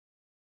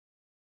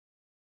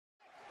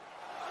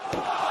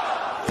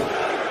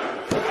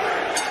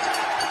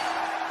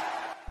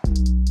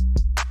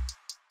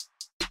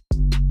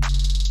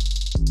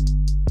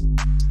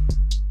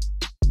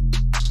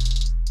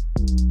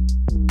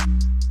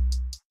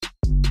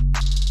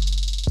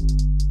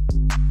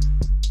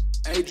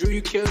Hey, Drew,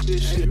 you killed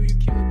this shit.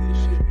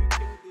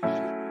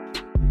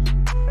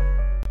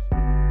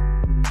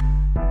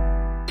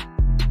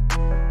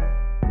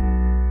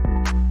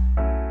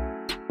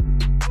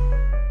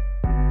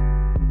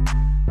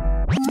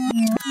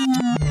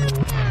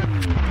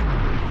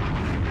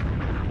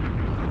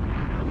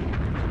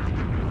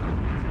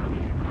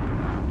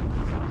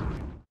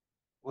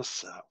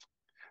 What's up?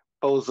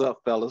 Hoes up,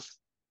 fellas.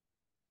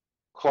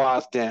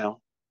 Quads down.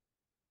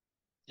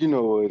 You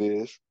know what it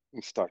is. Let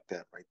me start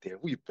that right there.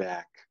 We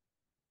back.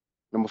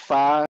 Number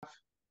 5,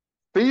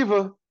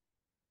 Fever.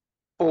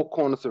 4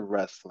 Corners of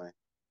Wrestling.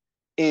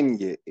 In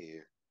your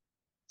ear.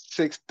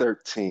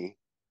 613.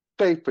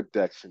 Faye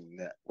Production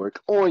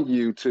Network on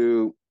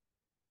YouTube,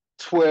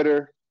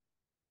 Twitter,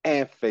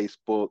 and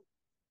Facebook.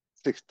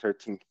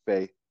 613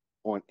 Faye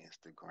on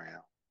Instagram.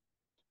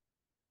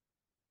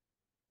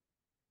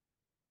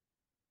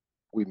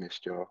 We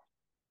missed y'all.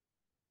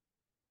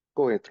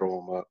 Go ahead and throw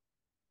them up.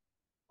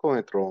 Go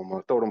ahead and throw them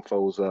up. Throw them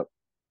foes up.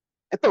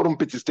 And throw them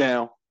bitches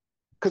down.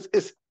 Because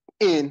it's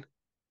in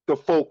the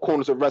 4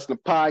 Corners of Wrestling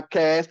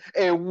podcast.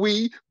 And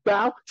we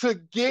about to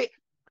get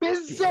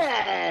busy.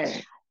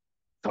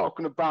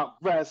 Talking about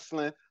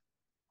wrestling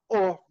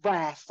or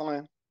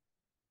wrestling.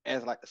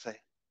 As I like to say.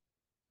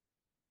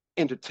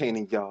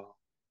 Entertaining y'all.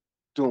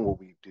 Doing what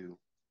we do.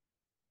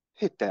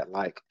 Hit that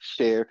like,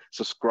 share,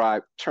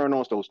 subscribe, turn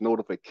on those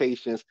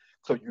notifications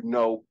so you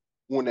know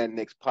when that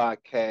next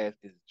podcast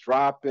is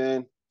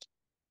dropping.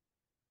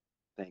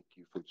 Thank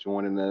you for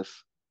joining us,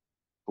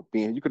 for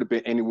being. You could have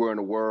been anywhere in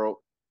the world,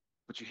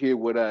 but you're here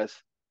with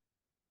us.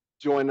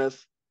 Join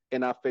us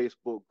in our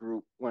Facebook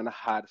group. We're in the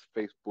hottest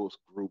Facebook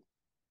group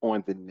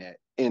on the net,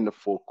 in the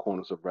 4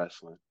 Corners of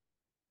Wrestling.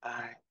 All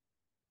right.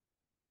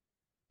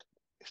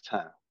 It's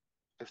time.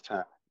 It's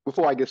time.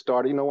 Before I get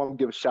started, you know what I'm going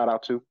to give a shout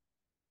out to? You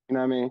know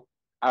what I mean?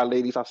 Our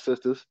ladies, our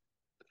sisters,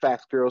 the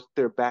Facts Girls,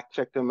 they're back.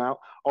 Check them out.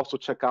 Also,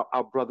 check out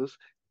our brothers,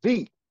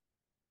 the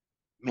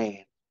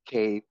Man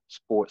Cave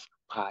Sports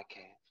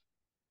Podcast.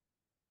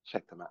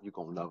 Check them out. You're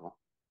going to love them.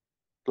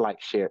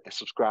 Like, share, and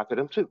subscribe to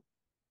them too.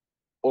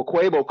 Or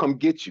Quabo come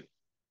get you.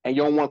 And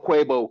you don't want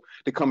Quabo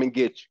to come and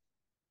get you.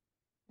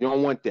 You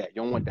don't want that.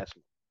 You don't want that.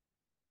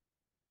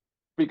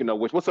 Speaking of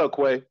which, what's up,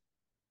 Quay?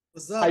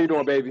 What's up? How you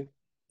doing, baby?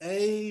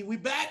 Hey, we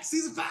back,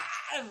 season 5.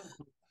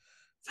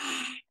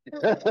 You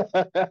know,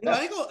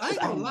 I ain't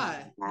gonna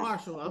lie,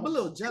 Marshall. I'm a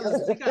little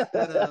jealous. They got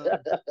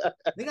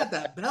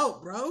that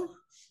belt, bro.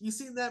 You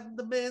seen that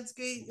the man's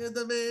gate,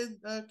 the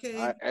man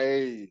cave?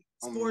 Hey,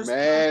 Sports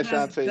man,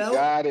 podcast Shantae belt?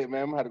 got it,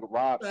 man. I'm gonna have to go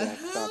rob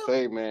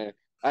Shantae, man.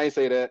 I ain't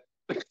say that.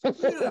 I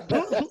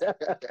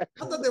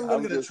thought they were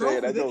gonna get a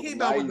trophy. They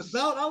came out with the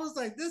belt. I was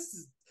like, this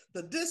is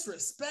the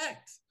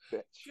disrespect.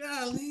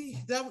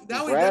 Golly, that we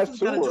definitely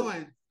gotta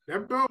join.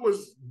 That belt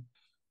was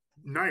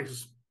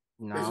nice.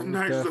 It's a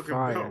nice looking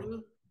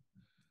belt.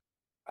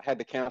 I had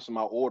to cancel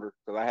my order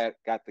because I had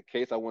got the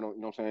case. I went on,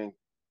 you know what I'm saying,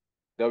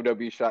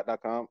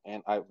 www.shop.com,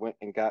 and I went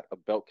and got a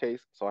belt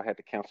case. So I had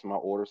to cancel my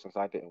order since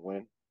I didn't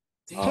win.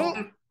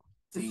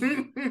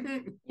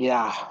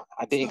 Yeah,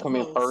 I didn't come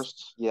in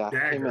first. Yeah,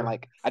 I came in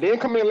I didn't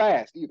come in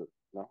last either.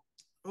 No.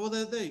 Oh,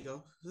 there you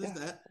go. There's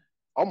that.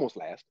 Almost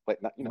last,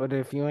 but not, you know. But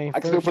if you ain't,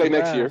 I can still play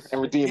next year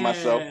and redeem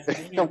myself.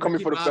 I'm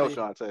coming for the belt,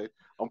 Shantae.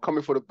 I'm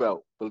coming for the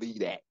belt. Believe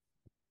that.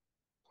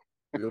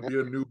 It'll be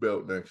a new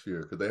belt next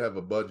year because they have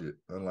a budget,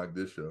 unlike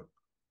this show.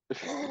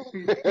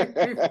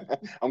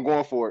 I'm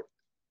going for it.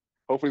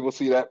 Hopefully we'll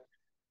see the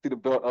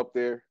belt up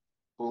there.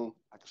 Boom.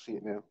 I can see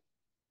it now.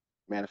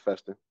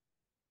 Manifesting.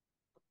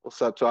 What's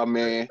up to our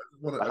man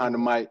behind the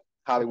mic,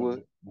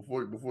 Hollywood?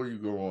 Before you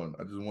go on,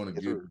 I just want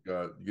to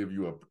give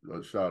you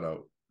a shout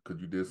out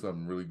because you did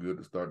something really good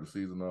to start the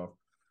season off.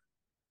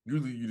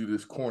 Usually you do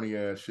this corny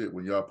ass shit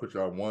when y'all put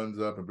y'all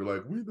ones up and be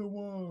like, "We the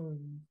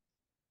ones."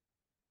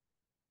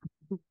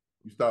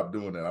 You stop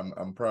doing that.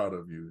 I'm proud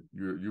of you.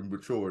 You're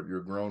matured.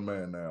 You're a grown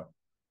man now.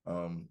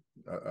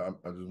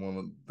 I just want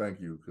to thank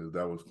you because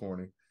that was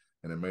corny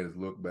and it made us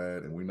look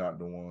bad, and we're not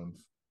the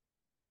ones.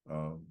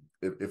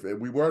 If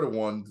we were the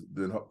ones,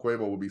 then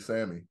Quavo would be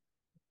Sammy.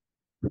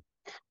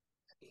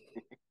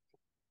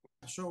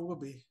 I sure would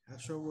be.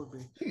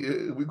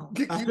 Yeah, we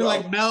kick I you feel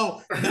out. like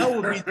Mel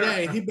would be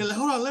Jay. He'd be like,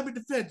 "Hold on, let me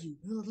defend you.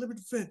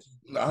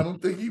 No, I don't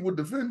think he would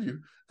defend you.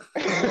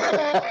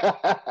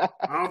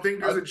 I don't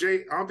think there's a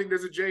Jay. I don't think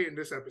there's a Jay in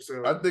this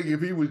episode. I think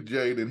if he was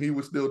Jay, then he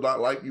would still not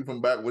like you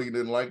from back when he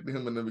didn't like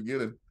him in the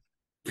beginning.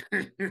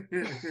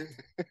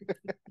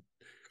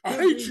 I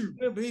hate you.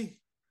 Could be.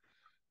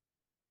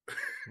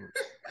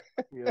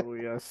 Yo,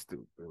 we are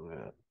stupid,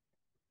 man.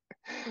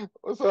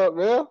 What's up,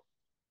 man?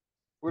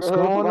 What's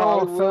going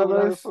on,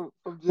 fellas?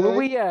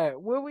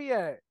 Where we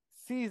at?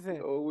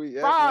 Season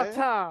 5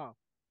 time.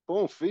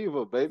 Boom,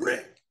 Fever, baby.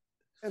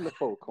 In the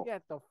 4 Corners. We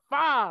at the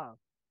 5.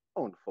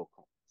 On the 4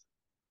 Corners.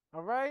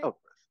 All right? Oh.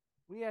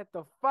 We at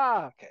the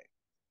 5. Okay.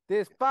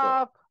 There's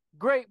 5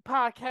 great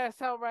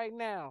podcasts out right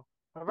now.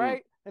 All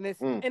right? And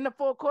it's in the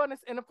 4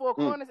 corners, in the 4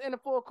 corners, in the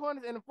 4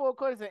 corners, in the 4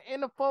 corners, and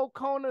in the 4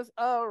 corners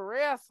of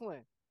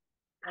wrestling.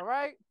 All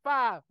right?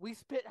 5. We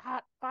spit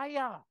hot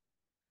fire.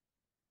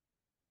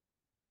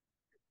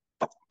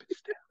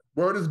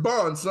 Word is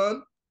bond,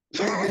 son.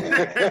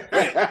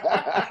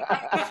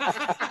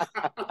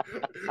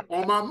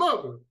 On my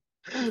mother.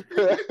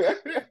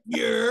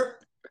 Yeah.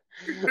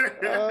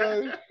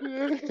 Oh,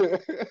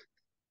 shit.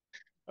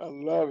 I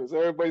love it. So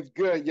everybody's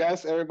good.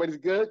 Yes, everybody's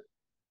good.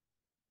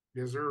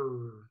 Yes,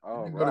 sir.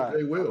 All You go to right.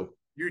 Jay Will.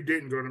 You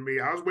didn't go to me.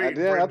 I was I waiting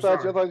did. for I him.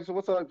 thought you said,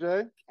 what's up,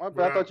 Jay? My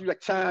bad. I thought you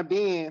like chimed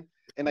in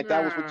and like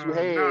that was what you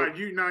had.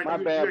 You my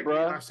bad, bad, give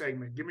bro. me my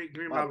segment. Give me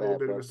My little bad,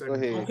 bit bro. of a Go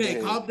segment. ahead. Okay, Go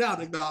ahead. calm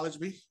down. Acknowledge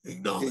me.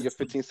 Acknowledge. Get your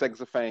 15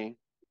 seconds of fame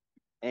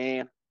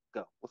and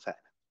go. What's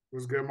happening?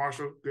 What's good,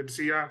 Marshall? Good to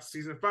see y'all.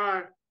 Season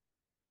 5.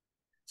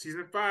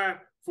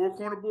 4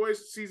 Corner Boyz.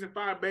 Season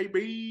 5,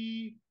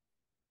 baby.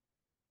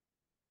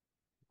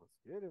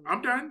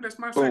 I'm done. That's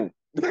my segment.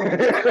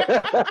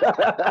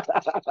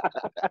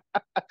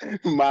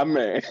 My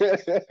man.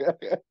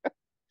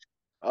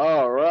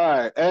 All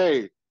right.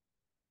 Hey,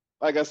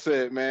 like I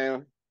said,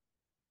 man,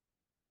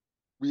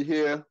 we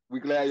here.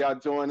 We glad y'all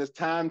joined us.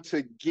 Time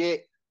to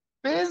get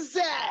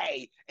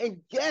busy.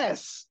 And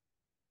guess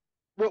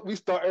what we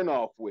starting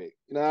off with.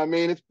 You know what I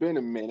mean? It's been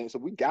a minute, so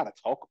we got to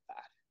talk about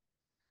it.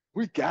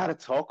 We got to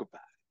talk about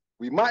it.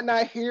 We might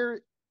not hear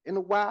it in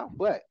a while,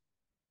 but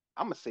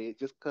I'm going to say it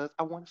just because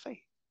I want to say it.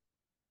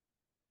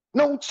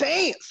 No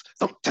chance.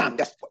 Sometimes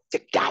that's what you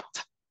got.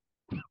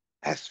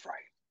 That's right.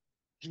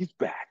 He's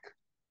back.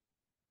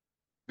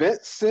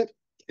 Vincent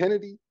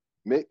Kennedy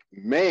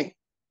McMahon.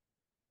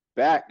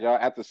 Back, y'all.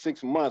 After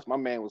 6 months, my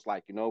man was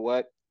like, you know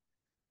what?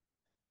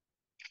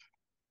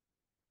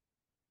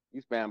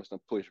 These Bammers done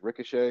push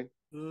Ricochet.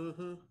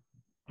 Mm-hmm.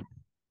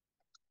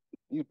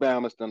 These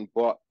Bammers done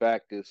brought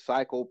back this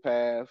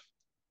psychopath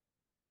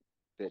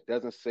that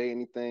doesn't say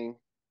anything.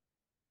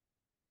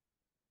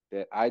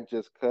 That I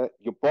just cut.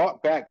 You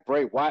brought back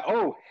Bray Wyatt.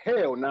 Oh,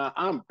 hell nah.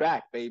 I'm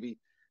back, baby.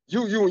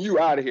 You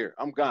out of here.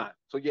 I'm gone.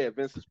 So yeah,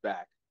 Vince is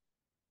back.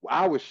 Well,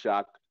 I was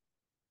shocked.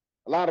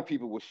 A lot of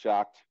people were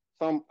shocked.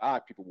 Some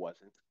odd people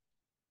wasn't.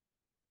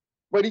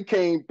 But he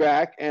came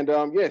back and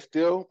yeah,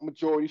 still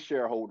majority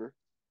shareholder.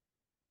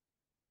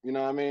 You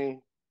know what I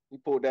mean? He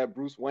pulled that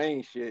Bruce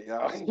Wayne shit,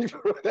 y'all. He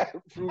pulled that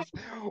Bruce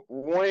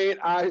Wayne,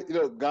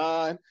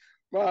 gone.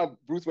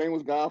 Bruce Wayne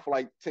was gone for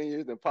like 10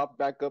 years, then popped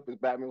back up as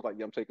Batman was like,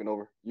 yeah, I'm taking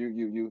over.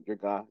 You're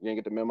gone. You ain't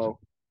get the memo.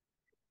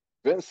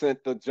 Vince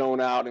sent the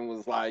Joan out and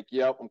was like,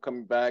 yep, I'm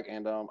coming back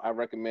and I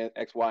recommend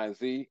X, Y, and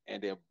Z.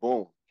 And then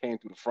boom, came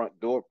through the front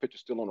door, picture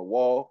still on the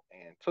wall,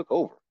 and took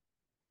over.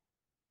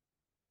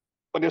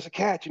 But there's a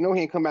catch, he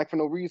ain't come back for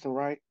no reason,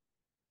 right?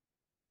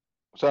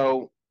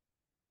 So,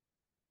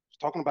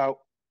 talking about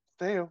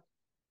sale. What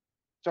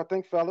y'all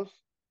think, fellas?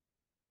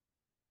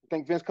 You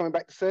think Vince coming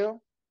back to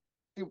sell?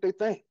 See what they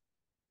think.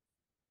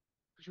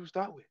 What you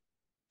start with?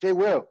 Jay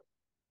Will, what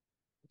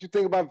you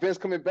think about Vince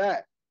coming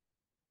back?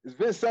 Is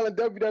Vince selling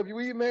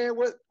WWE, man?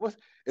 What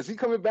is he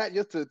coming back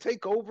just to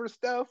take over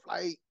stuff?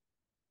 Like,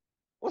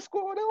 what's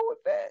going on with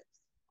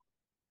Vince?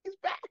 He's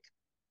back.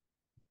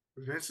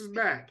 Vince is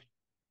back.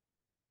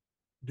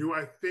 Do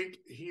I think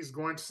he's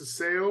going to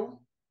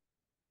sell?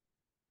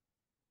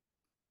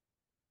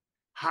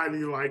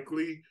 Highly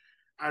likely.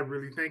 I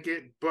really think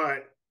it,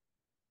 but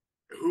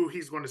who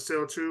he's going to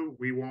sell to,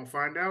 we won't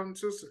find out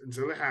until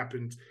it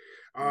happens.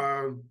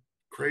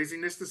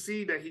 Craziness to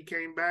see that he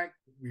came back.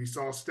 We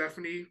saw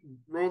Stephanie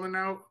rolling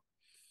out.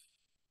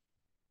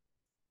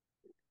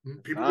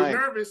 People were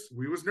nervous.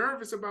 We was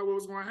nervous about what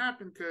was going to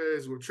happen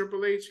because with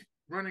Triple H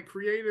running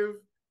creative,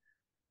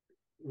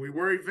 we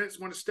worried Vince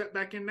want to step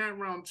back in that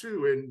round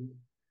too. And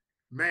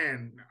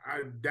man,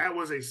 that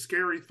was a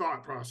scary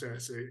thought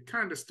process. It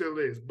kind of still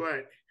is,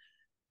 but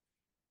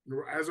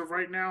as of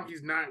right now,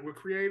 he's not with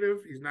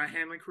creative. He's not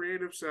handling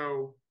creative.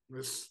 So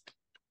let's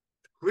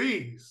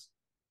please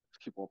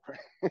keep on praying.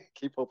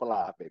 Keep hope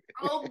alive, baby.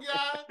 Oh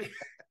God.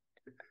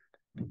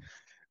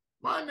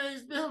 My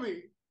name's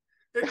Billy.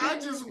 And I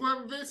just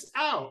want Vince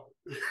out.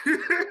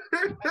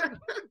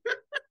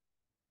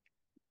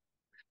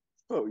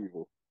 So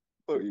evil.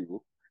 So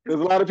evil. There's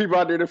a lot of people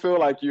out there that feel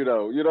like you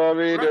know what I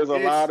mean? There's a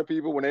lot of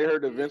people when they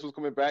heard that Vince was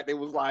coming back, they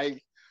was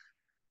like,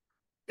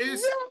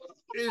 it's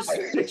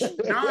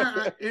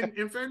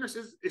in fairness,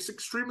 it's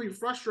extremely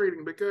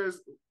frustrating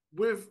because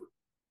with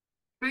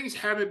things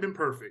haven't been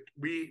perfect.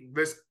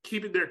 Let's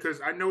keep it there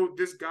because I know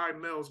this guy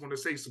Mel's going to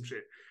say some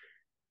shit.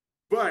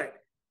 But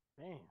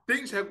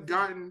things have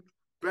gotten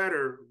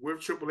better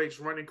with Triple H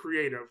running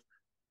creative,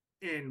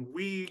 and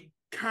we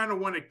kind of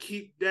want to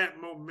keep that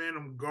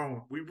momentum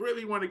going. We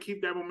really want to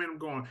keep that momentum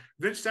going.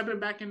 Vince stepping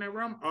back in that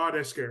room, oh,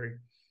 that's scary.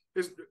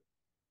 It's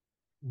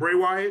Bray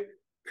Wyatt,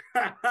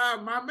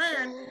 my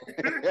man.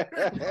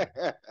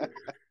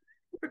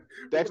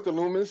 Dexter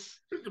Lumis.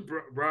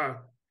 Bruh.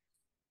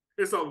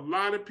 There's a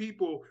lot of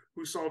people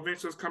who saw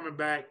Vince was coming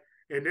back,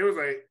 and they was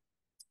like,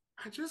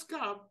 I just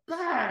got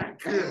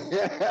back.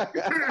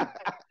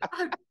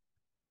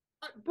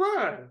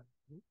 Bruh.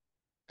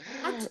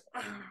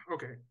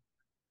 Okay.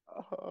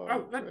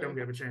 Let them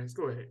give a chance.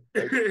 Go ahead.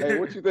 Hey,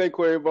 what you think,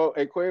 Quavo?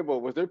 Hey, Quavo,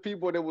 was there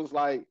people that was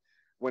like,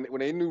 when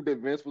they knew that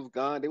Vince was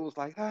gone, they was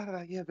like,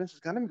 yeah, Vince is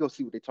gone. Let me go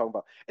see what they talking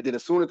about. And then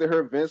as soon as they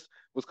heard Vince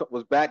was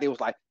back, they was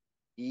like,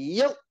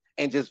 yep,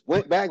 and just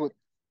went back with,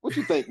 what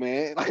you think,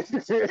 man? I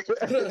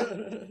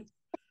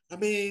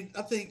mean,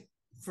 I think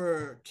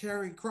for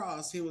Karrion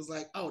Kross, he was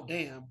like, oh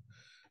damn,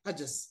 I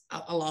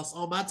lost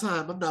all my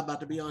time. I'm not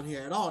about to be on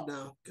here at all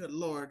now. Good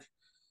Lord.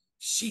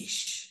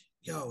 Sheesh.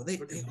 Yo, they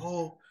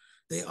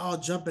all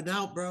jumping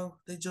out, bro.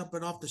 They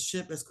jumping off the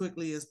ship as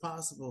quickly as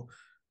possible.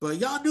 But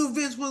y'all knew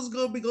Vince wasn't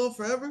gonna be gone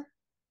forever.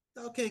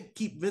 Y'all can't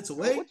keep Vince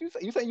away. What you say?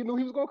 You saying you knew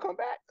he was gonna come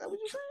back? Is that what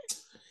you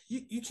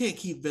saying? You can't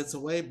keep Vince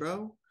away,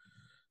 bro.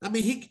 I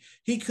mean,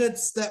 he could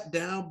step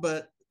down,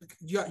 but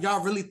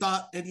y'all really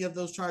thought any of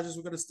those charges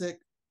were gonna stick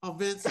on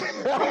Vince?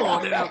 Come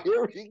on now.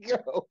 Here we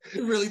go.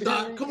 You really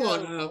thought? Come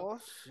on now. Oh,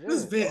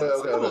 This Vince.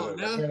 Come on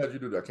now. I can't let you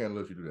do that. I can't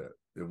let you do that.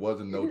 It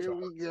wasn't no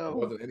charge. It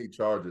wasn't any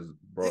charges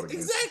brought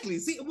against. Exactly.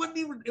 See, it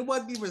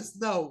wasn't even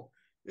snow.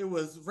 It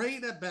was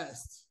rain at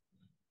best.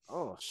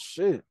 Oh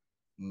shit.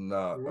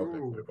 Nah, okay,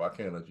 Quavo, I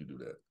can't let you do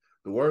that.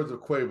 The words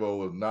of Quavo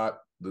was not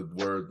the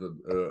words of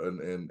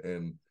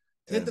and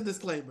hit the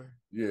disclaimer.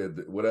 Yeah,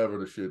 whatever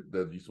the shit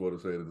that you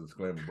supposed to say the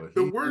disclaimer. But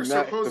the words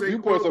the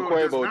viewpoints of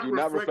Quavo do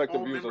not reflect the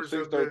views of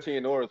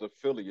 613 or its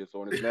affiliates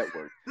on his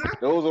network.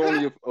 Those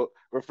only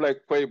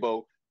reflect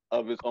Quavo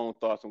of his own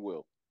thoughts and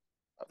will.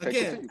 Okay,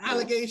 again,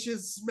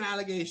 allegations.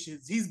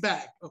 He's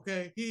back.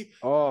 Okay, he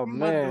man,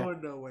 wasn't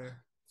going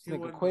nowhere.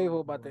 Nigga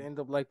Quavo about to end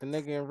up like the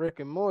nigga in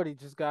Rick and Morty,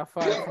 just got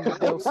fired from the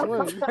Adult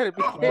Swim. You better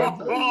be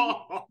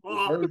careful.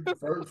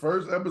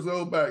 First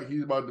episode back,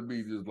 he's about to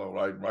be just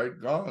like right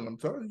gone. I'm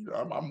telling you,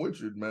 I'm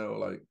with you, man.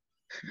 Like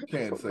you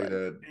can't say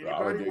that.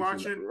 Anybody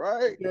watching?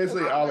 Right? You can't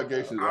say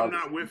allegations. I'm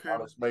not with him.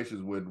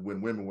 Allegations when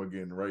women were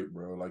getting raped,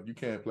 bro. Like you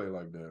can't play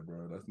like that,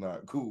 bro. That's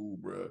not cool,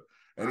 bro.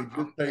 And he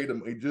just paid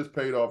him. He just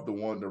paid off the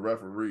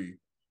referee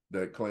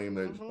that claimed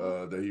that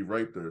that he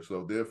raped her.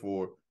 So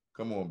therefore,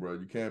 come on, bro.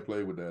 You can't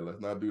play with that.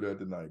 Let's not do that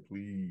tonight,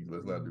 please.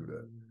 Let's not do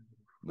that.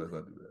 Let's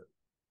not do that.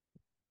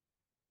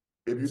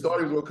 If you thought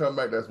he was gonna come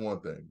back, that's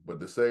one thing. But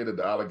to say that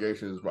the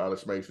allegations,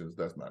 that's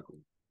not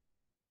cool.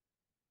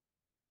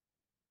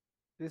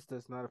 This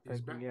does not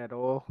affect me at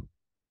all.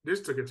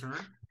 This took a turn.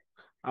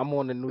 I'm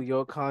on the New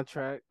York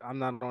contract. I'm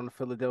not on the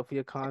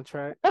Philadelphia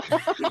contract.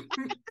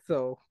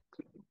 So.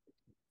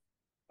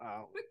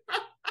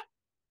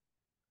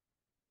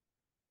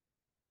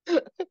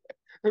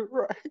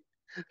 Right.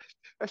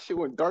 That shit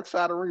went dark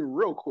side of the ring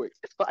real quick.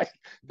 It's like,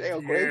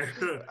 damn, quick.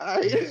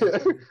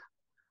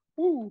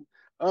 Woo.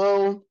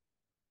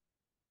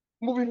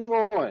 Moving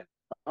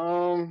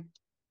on.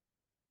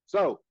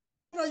 So.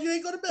 No, you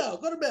ain't go to Mel.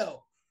 Go to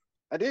Mel.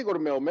 I did go to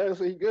Mel. Mel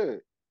said he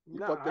good.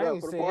 I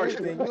ain't say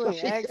anything. You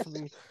ain't asked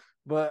me.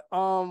 But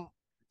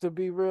to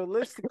be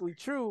realistically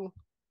true,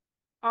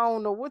 I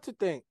don't know what to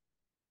think.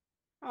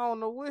 I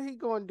don't know what he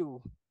gonna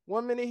do.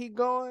 1 minute he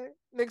going,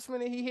 next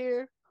minute he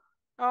here.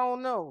 I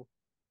don't know.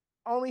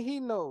 Only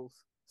he knows.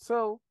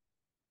 So,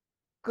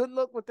 good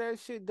luck with that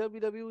shit,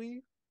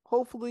 WWE.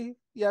 Hopefully,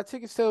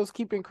 ticket sales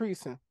keep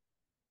increasing.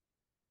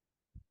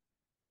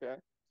 Okay.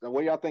 So,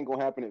 what do y'all think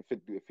gonna happen if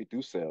it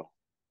do sell?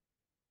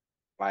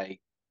 Like,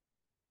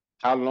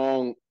 how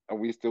long are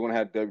we still gonna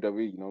have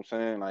WWE? You know what I'm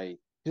saying? Like,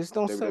 just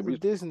don't sell to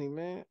Disney,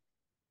 man.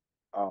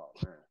 Oh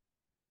man.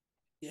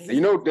 Yeah,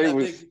 you know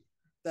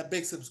that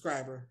big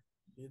subscriber,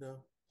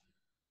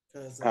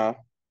 because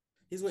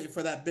he's waiting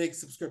for that big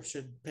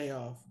subscription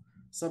payoff.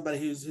 Somebody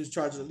who's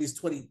charging at least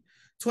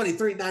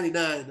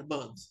 $23.99 a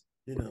month,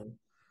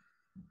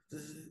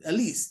 at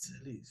least.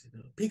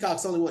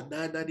 Peacock's only what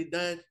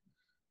 $9.99.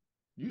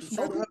 You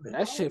smoking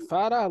that shit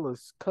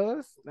 $5,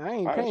 cuz I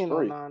ain't paying no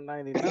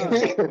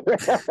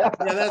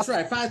 $9.99. Yeah, that's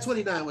right.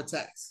 $5.29 with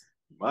tax.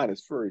 Mine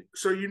is free.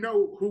 So you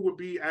know who would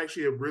be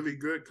actually a really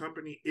good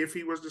company if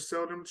he was to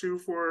sell them to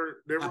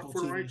for their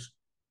rights?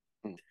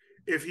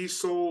 If he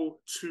sold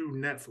to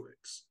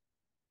Netflix.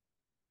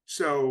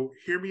 So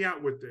hear me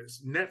out with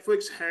this.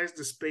 Netflix has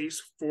the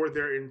space for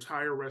their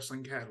entire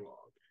wrestling catalog.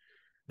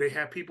 They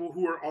have people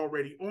who are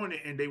already on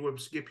it, and they will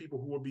get people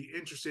who will be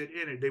interested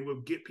in it. They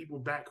will get people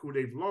back who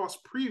they've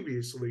lost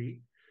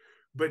previously.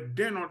 But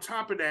then on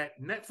top of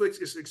that,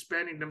 Netflix is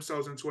expanding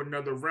themselves into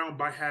another realm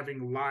by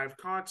having live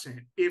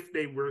content if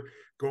they were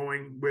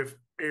going with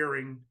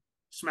airing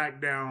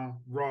SmackDown,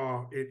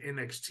 Raw, and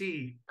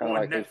NXT. Kind of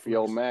like Netflix.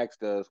 HBO Max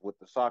does with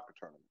the soccer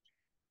tournament.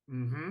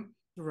 Mm-hmm.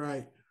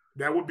 Right.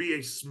 That would be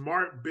a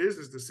smart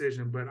business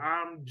decision, but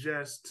I'm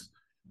just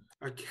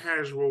a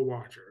casual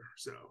watcher,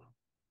 so.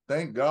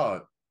 Thank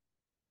God.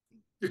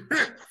 Hey,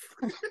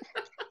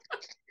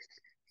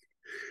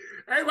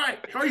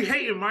 Mike, how are you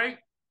hating, Mike?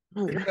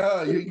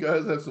 Yeah, you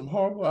guys have some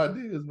horrible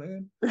ideas,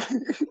 man.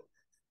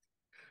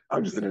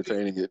 I'm just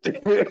entertaining it. I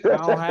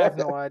don't have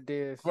no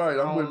ideas. Right,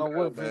 I don't know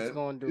what Vince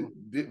gonna do.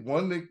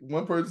 One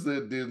person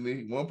said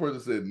Disney, one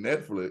person said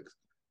Netflix.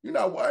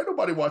 Why ain't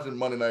nobody watching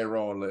Monday Night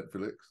Raw on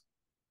Netflix?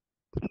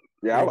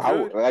 Yeah, I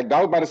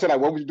was about to say,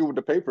 like, what would you do with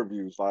the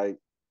pay-per-views? Like,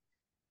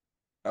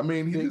 I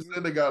mean, he just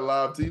said they got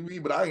live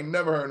TV, but I ain't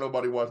never heard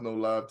nobody watch no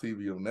live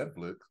TV on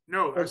Netflix.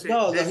 No, I said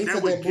No, that, he that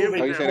said would they're give moving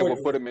No, them. he said it towards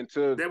would put it. them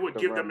into That would the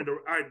give realm them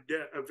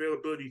the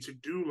availability to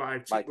do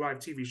live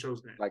TV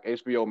shows now. like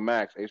HBO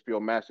Max.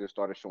 HBO Max just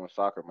started showing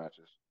soccer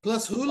matches.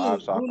 Plus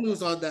Live soccer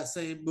Hulu's matches. on that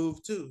same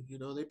move too. You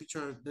know, they're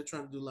trying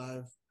to do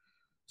live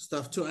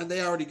stuff too, and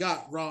they already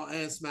got Raw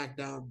and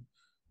SmackDown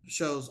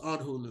shows on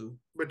Hulu.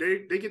 But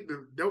they get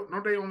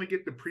don't they only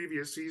get the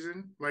previous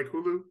season like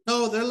Hulu?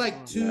 No, they're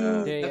like Day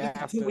I think they're 2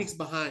 after. weeks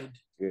behind.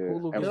 Yeah,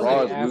 Hulu and gets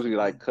Raw day is usually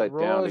like after. cut down.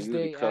 They Raw's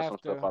usually day cut some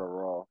stuff after. out of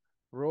Raw.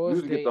 Raw's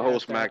Usually get day the whole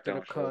after the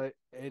SmackDown show. cut,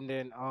 and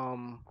then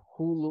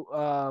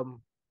Hulu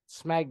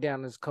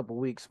SmackDown is a couple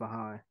weeks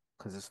behind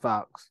because it's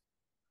Fox.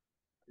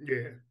 Yeah.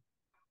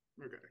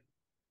 Okay.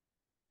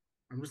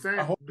 I'm just saying.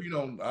 I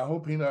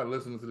hope he not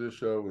listening to this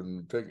show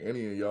and take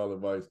any of y'all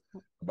advice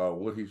about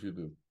what he should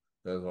do.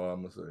 That's all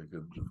I'm gonna say.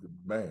 Because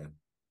man,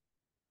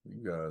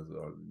 you guys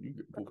are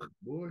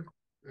boy.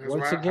 That's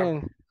Once why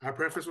again, I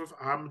preface with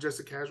I'm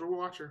just a casual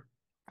watcher.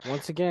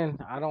 once again,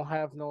 I don't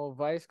have no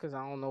advice because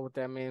I don't know what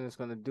that man is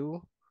gonna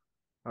do.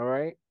 All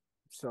right,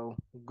 so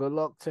good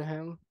luck to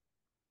him.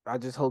 I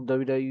just hope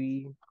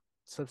WWE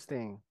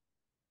sustain.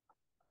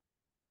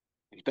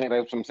 You think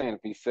that's what I'm saying?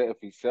 If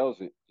he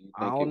sells it, do you I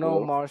think don't it know,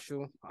 will?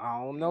 Marshall. I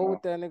don't know No.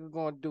 what that nigga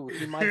gonna do.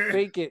 He might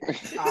fake it.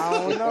 I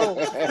don't know.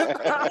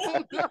 I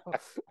don't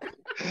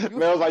know.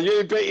 Mel's like, you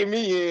ain't baiting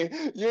me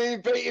in. You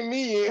ain't baiting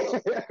me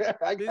in.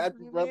 I This got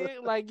you, brother.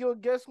 man, like, you'll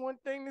guess one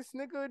thing this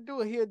nigga would do.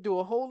 He'll do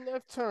a whole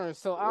left turn.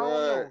 So I don't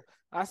Right. know.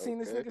 I seen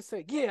this Okay. nigga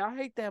say, "Yeah, I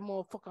hate that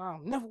motherfucker. I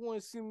don't never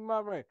want to see him in my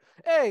ring.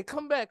 Hey,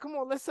 come back. Come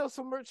on, let's sell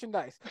some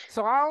merchandise."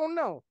 So I don't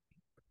know.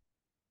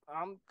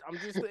 I'm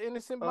just an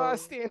innocent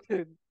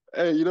bystander.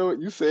 Hey, you know what?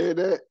 You said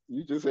that.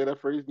 You just said that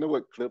phrase. You know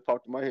what clip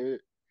popped in my head?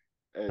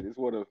 Hey, this is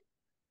one of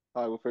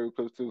Hollywood favorite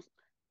clips too.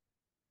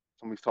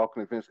 Somebody's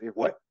talking to Vince. Hey,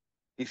 what?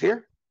 He's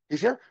here? He's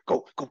here?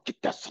 Go get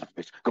that son of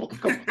a bitch. Go.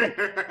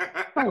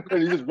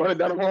 And he's just running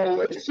down the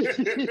hallway.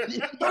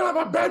 Son of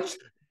a bitch!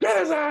 Get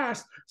his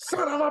ass!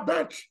 Son of a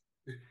bitch!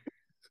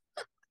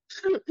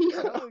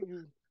 Yeah.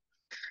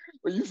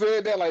 When you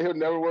said that, like he'll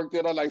never work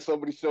that out, like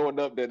somebody showing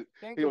up that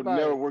he'll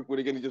never work with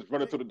again, he just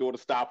running to the door to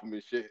stop him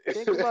and shit.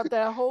 Think about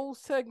that whole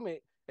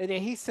segment. And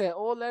then he set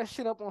all that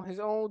shit up on his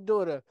own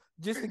daughter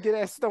just to get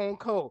that Stone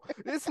Cold.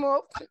 This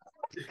motherfucker.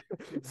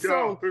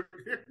 So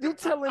you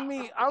telling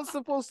me I'm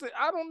supposed to?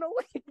 I don't know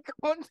what he's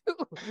gonna do.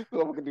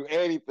 So I can do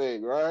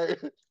anything, right?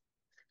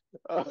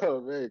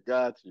 Oh man,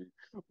 got you,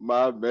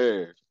 my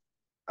man.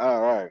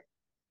 All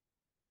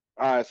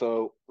right.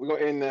 So we're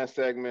gonna end that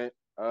segment.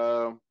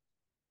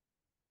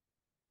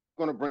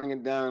 Gonna bring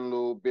it down a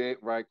little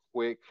bit, right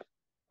quick.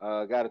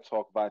 Got to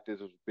talk about this.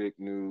 It was big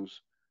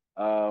news.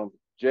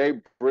 Jay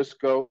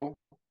Briscoe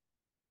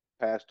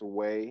passed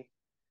away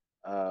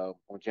on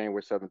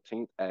January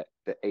 17th at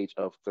the age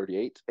of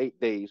 38, 8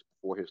 days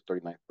before his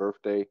 39th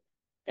birthday,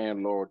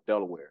 in Laurel,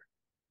 Delaware.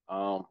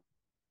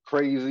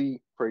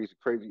 Crazy.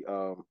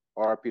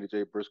 RP to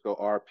Jay Briscoe,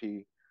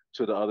 RP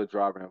to the other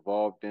driver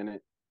involved in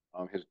it.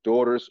 His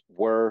daughters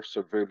were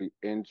severely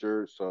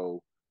injured,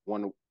 so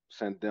want to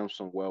send them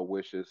some well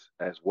wishes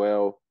as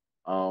well.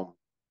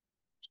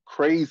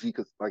 Crazy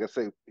because, like I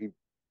say, he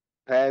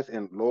passed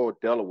in Laurel,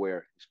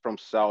 Delaware. He's from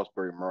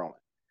Salisbury, Maryland.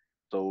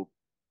 So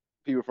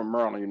people from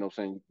Maryland, you know what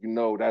I'm saying? You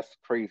know that's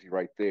crazy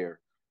right there.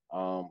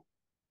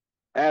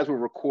 As we're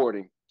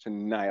recording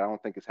tonight, I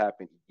don't think it's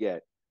happened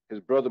yet. His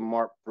brother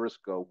Mark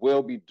Briscoe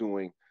will be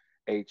doing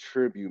a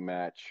tribute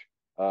match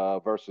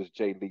versus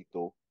Jay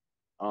Lethal.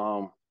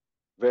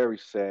 Very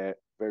sad,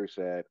 very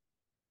sad.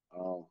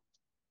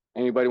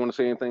 Anybody want to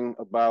say anything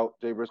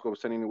about Jay Briscoe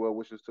sending any well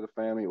wishes to the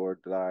family, or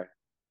did I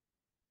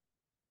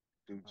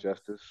do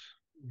justice?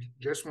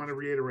 Just want to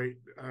reiterate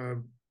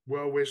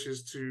well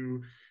wishes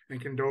to and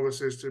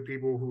condolences to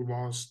people who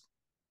lost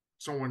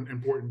someone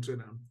important to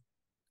them.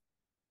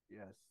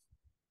 Yes,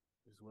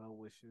 as well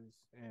wishes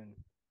and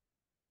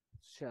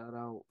shout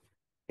out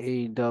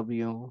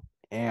AEW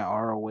and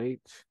ROH.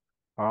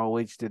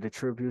 ROH did a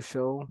tribute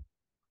show,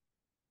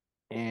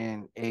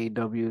 and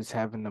AEW is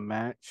having a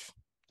match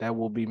that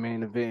will be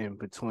main event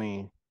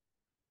between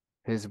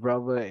his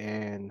brother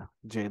and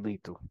Jay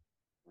Lethal.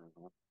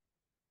 Mm-hmm.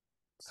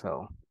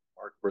 So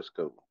Mark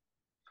Briscoe.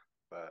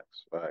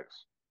 Facts.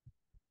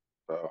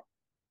 So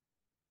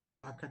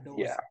Our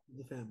condolences to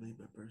the family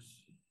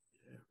members.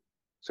 Yeah.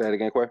 Say that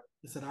again, Quay.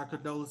 He said our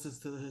condolences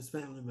to his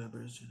family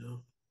members, you know.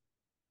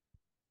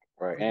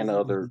 Right, and the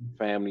other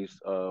families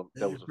that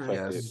was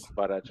affected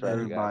by that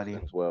tragic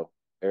accident as well.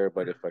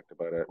 Everybody affected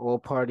by that. All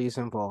parties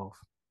involved.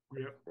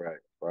 Yep. Right.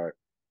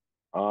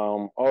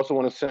 Also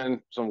want to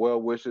send some well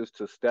wishes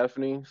to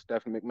Stephanie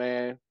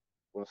McMahon.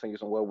 Want to send you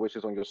some well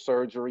wishes on your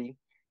surgery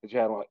that you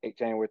had on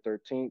January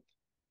 13th.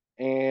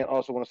 And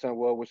also want to send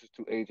well wishes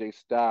to AJ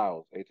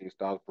Styles. AJ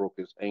Styles broke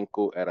his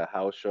ankle at a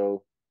house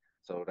show.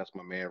 So that's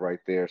my man right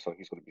there. So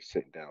he's going to be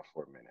sitting down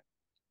for a minute.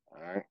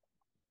 All right.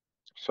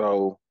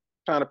 So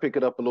trying to pick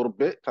it up a little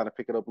bit.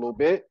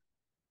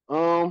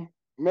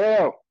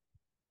 Mel,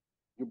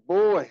 your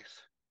boys,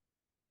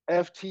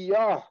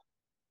 FTR,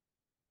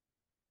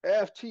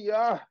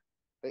 FTR,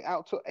 they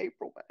out till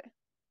April,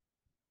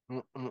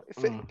 man.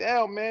 They sitting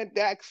down, man.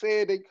 Dak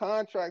said their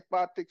contract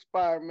about to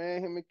expire,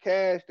 man. Him and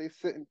Cash, they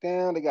sitting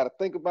down. They got to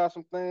think about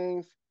some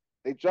things.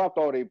 They dropped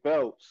all their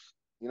belts.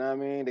 You know what I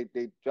mean?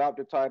 They dropped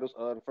their titles.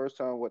 The first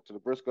time went to the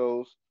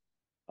Briscoes.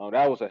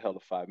 That was a hell of a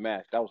fight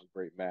match. That was a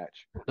great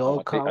match.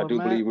 I do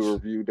believe we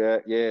reviewed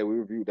that. Yeah, we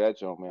reviewed that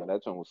joint, man.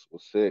 That joint was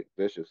sick,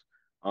 vicious.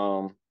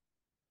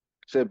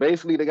 Said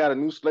basically they got a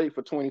new slate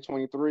for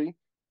 2023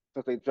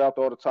 since they dropped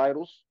all the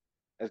titles,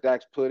 as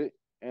Dax put it.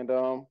 And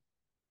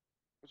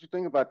what you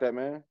think about that,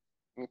 man?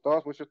 Any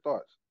thoughts? What's your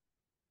thoughts?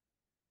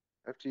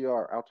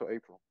 FTR out till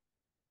April.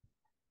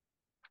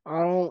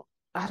 I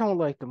don't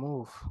like the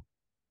move.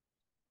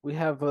 We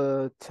have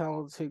a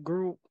talented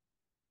group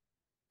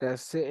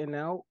that's sitting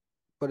out,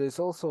 but it's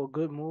also a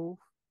good move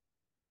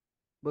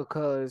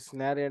because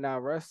now they're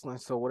not wrestling.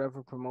 So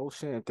whatever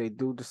promotion, if they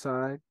do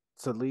decide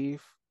to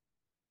leave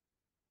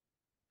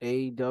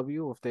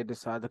AEW, if they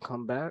decide to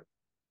come back,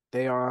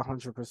 they are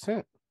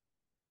 100%.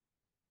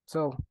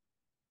 So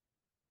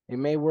it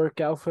may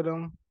work out for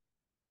them.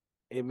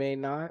 It may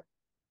not.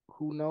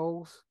 Who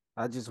knows?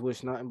 I just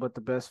wish nothing but the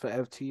best for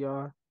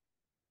FTR.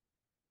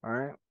 All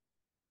right.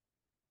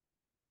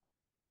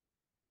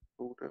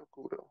 Cool deal.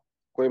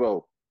 Quavo,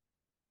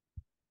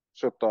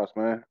 what's your thoughts,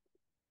 man?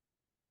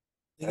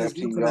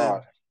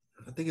 FTR.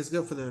 I think it's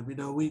good for them. You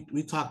know,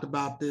 we talked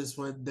about this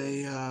when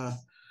they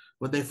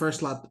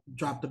first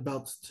dropped the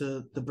belts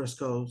to the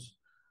Briscoes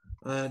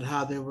and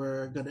how they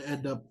were going to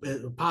end up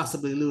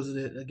possibly losing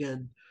it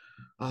again.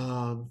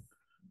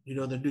 You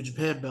know, the New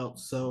Japan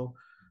belts. So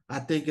I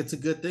think it's a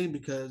good thing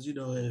because, you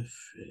know, if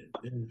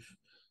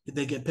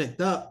they get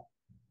picked up,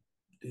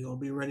 they're gonna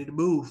be ready to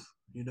move.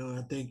 You know,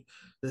 I think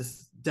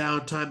this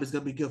downtime is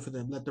gonna be good for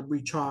them. Let them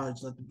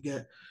recharge, let them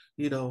get,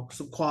 you know,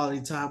 some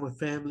quality time with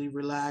family,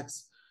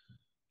 relax,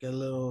 get a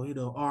little, you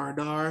know,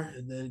 R&R,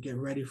 and then get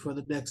ready for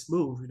the next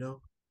move, you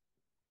know.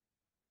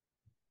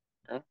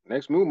 Yeah.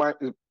 Next move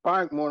is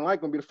probably more than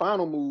likely gonna be the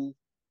final move.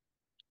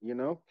 You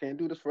know, can't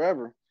do this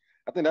forever.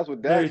 I think that's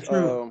what Dax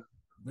people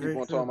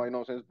are talking about, you know what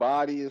I'm saying? His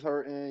body is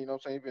hurting, you know what I'm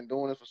saying? He's been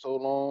doing this for so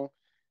long,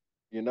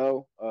 you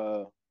know.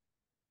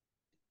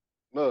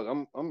 Look, I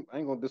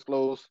ain't gonna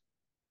disclose,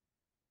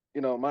 you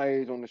know, my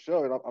age on the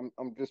show.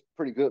 I'm just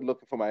pretty good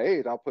looking for my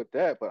age. I'll put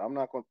that, but I'm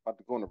not going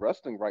to go into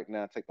wrestling right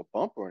now and take a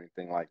bump or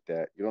anything like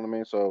that. You know what I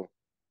mean? So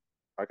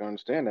I can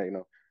understand that. You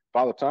know,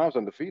 Father Time's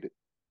undefeated.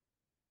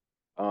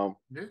 Yeah.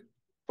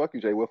 Fuck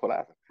you, Jay Will, for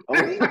laughing.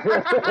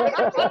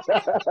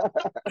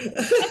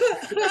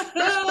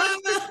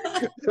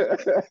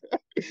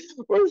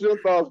 What's your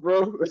thoughts,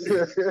 bro?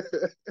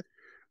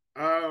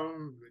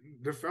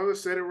 The fella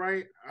said it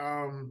right.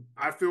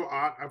 I feel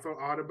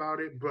odd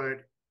about it,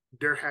 but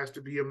there has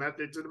to be a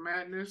method to the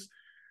madness.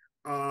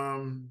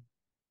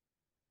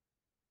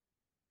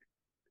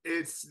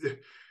 It's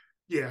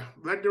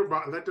let their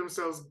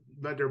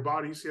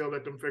bodies heal,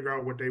 let them figure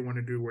out what they want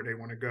to do, where they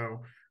want to go,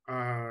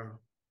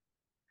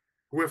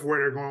 with where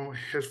they're going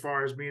as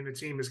far as being the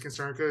team is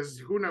concerned. Because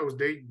who knows,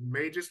 they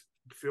may just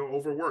feel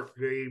overworked.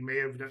 They may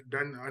have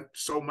done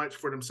so much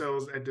for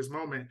themselves at this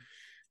moment.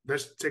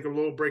 Let's take a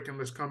little break and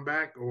let's come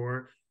back,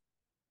 or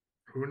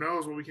who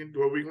knows what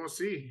we're gonna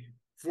see.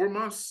 4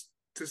 months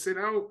to sit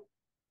out.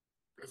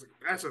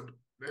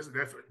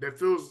 That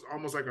feels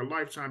almost like a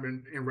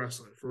lifetime in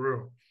wrestling, for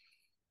real.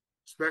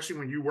 Especially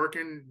when you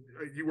working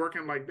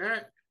like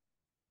that,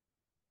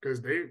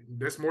 because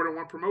there's more than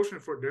one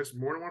promotion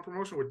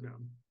with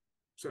them.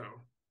 So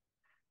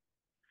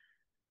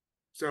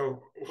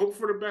hope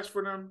for the best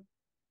for them.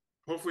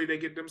 Hopefully they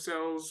get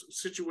themselves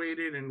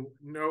situated and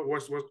know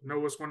what's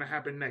going to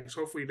happen next.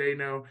 Hopefully they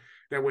know,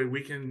 that way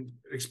we can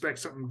expect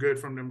something good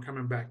from them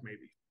coming back,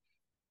 maybe.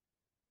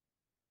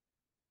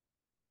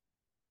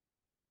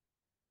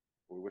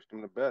 We wish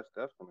them the best,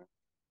 definitely.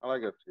 I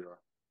like FTR.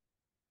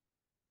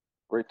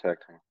 Great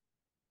tag team.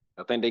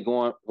 I think they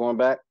going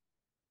back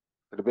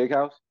to the big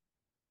house.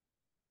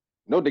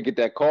 No, they get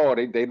that call.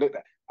 They look.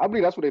 I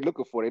believe that's what they're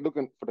looking for. They're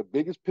looking for the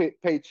biggest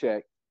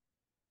paycheck.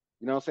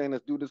 You know what I'm saying?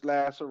 Let's do this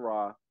last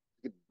hurrah.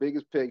 Get the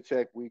biggest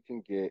paycheck we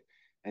can get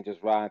and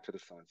just ride into the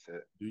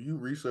sunset. Do you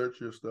research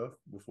your stuff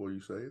before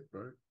you say it,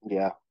 right?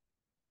 Yeah.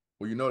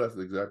 Well, you know that's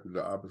exactly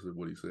the opposite of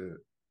what he said.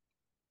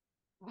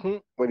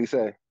 What'd he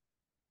say?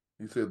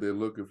 He said they're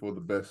looking for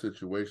the best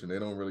situation. They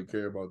don't really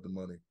care about the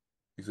money.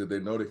 He said they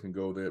know they can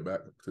go there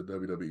back to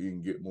WWE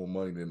and get more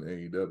money than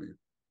AEW,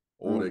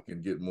 or they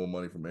can get more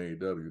money from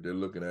AEW. They're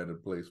looking at a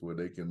place where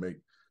they can make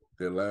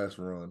their last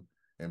run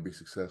and be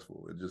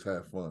successful and just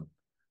have fun.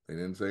 They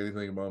didn't say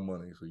anything about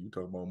money, so you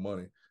talk about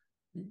money.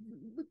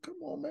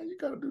 Come on, man. You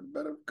got to do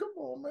better. Come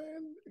on,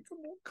 man. Come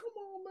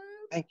on,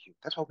 man. Thank you.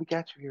 That's why we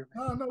got you here,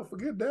 man. No,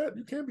 forget that.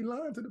 You can't be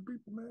lying to the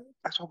people, man.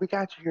 That's why we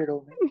got you here,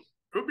 though, man.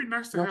 It would be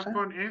nice to have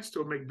fun and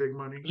still make big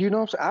money. You know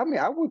what I'm saying? I mean,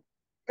 I would.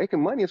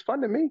 Making money is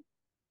fun to me.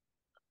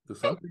 To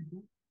some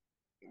people.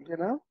 You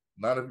know?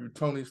 Not if you're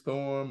Tony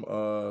Storm,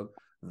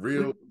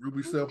 real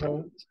Ruby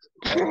Self-Home,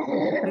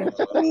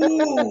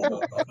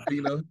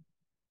 Athena,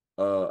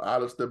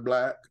 Alistair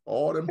Black,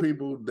 all them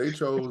people, they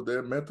chose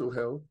their mental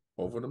health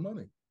over the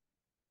money.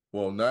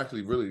 Well,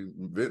 actually, really,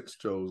 Vince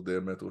chose their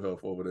mental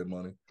health over their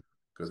money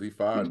because he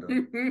fired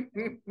them.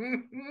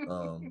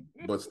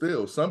 But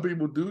still, some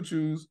people do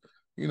choose,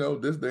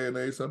 this day and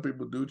age, some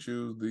people do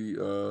choose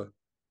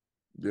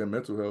their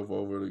mental health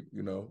over,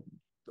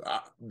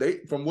 they,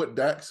 from what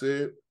Dak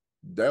said,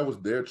 that was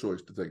their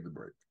choice to take the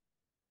break.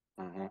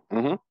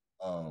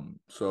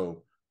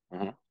 So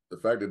the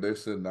fact that they're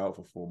sitting out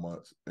for 4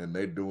 months and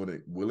they're doing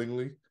it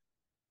willingly,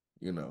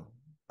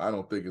 I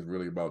don't think it's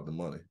really about the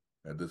money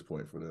at this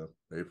point for them.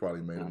 They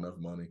probably made enough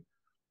money,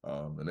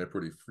 and they're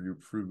pretty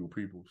frugal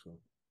people. So,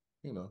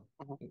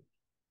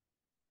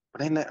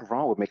 But ain't nothing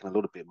wrong with making a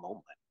little bit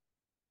more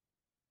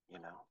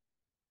money,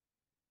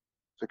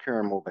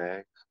 securing more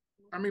bags.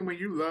 I mean, when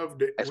you love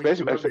the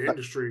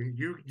industry,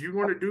 you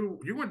want to do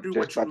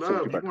what you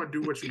love. You want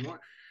to do what you want.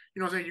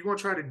 You know what I'm saying? You're gonna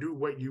try to do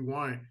what you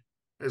want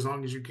as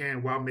long as you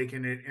can while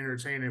making it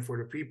entertaining for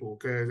the people.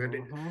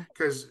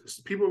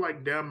 Because people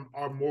like them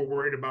are more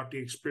worried about the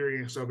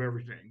experience of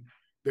everything.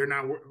 They're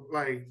not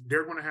like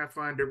they're going to have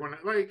fun. They're going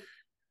to like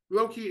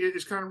low-key.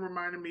 It's kind of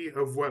reminding me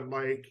of what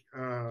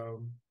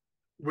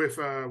with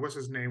what's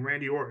his name,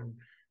 Randy Orton.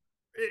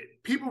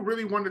 People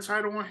really want the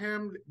title on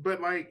him,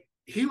 but like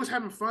he was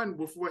having fun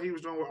with what he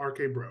was doing with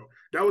RK Bro.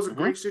 That was a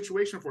great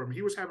situation for him.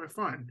 He was having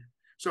fun.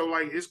 So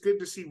like it's good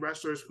to see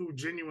wrestlers who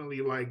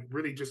genuinely like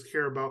really just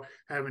care about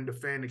having the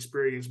fan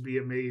experience be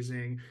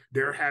amazing.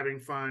 They're having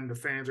fun. The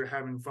fans are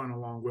having fun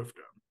along with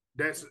them.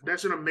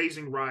 That's an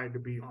amazing ride to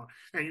be on.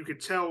 And you could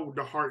tell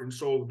the heart and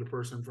soul of the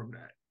person from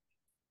that.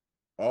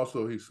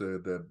 Also, he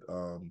said that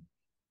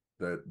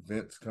that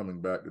Vince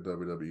coming back to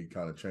WWE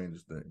kind of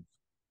changes things.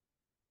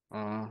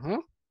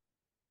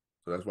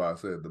 So that's why I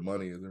said the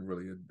money isn't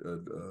really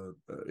a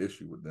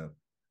issue with them,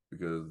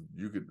 because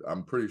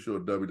I'm pretty sure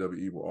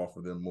WWE will offer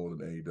them more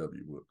than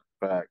AEW would.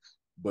 Facts.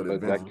 But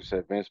Vince, like you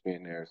said, Vince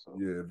being there, so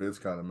yeah, Vince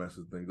kind of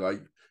messes things.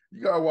 Like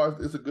you gotta watch.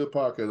 It's a good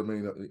podcast. I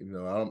mean,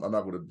 I'm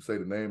not going to say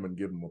the name and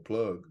give him a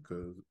plug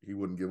because he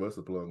wouldn't give us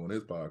a plug on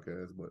his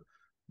podcast. But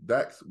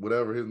Dax,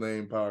 whatever his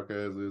name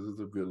podcast is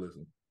a good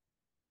listen.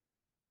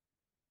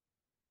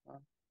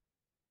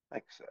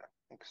 Like I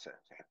said,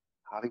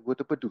 Hollywood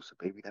the producer,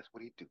 baby. That's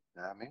what he do.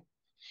 You know what I mean?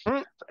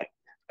 So,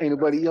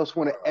 anybody else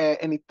want to add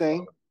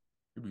anything?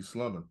 You be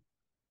slumming.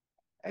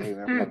 Hey,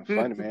 man, I'm having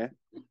fun, man.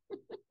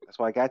 That's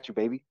why I got you,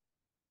 baby.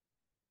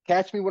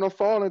 Catch me when I'm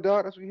falling,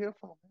 dog. That's what you're here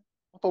for, man.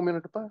 I'm 4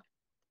 minutes to 5.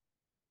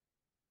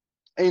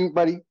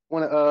 Anybody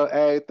want to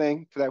add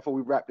anything to that before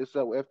we wrap this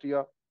up with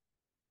FTR?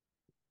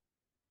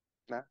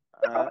 Nah?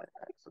 All right.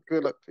 So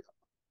good luck to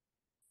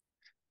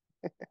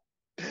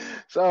y'all.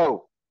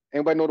 So,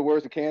 anybody know the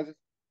words of Kansas?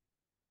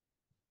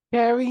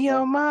 Carry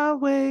on my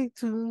way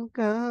to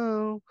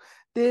go.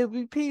 There'll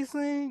be peace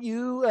when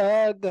you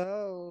are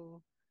gone.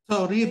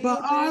 Tony,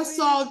 but our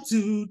song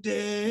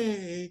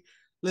today.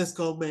 Let's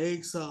go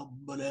make some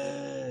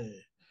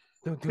money.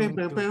 This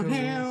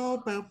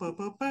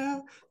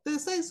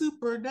ain't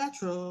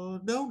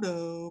supernatural.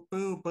 No.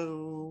 Boom,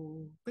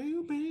 boom.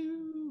 Boom,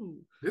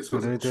 boom. This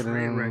was a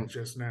train wreck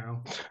just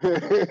now.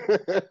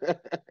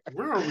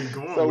 Where are we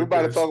going? So we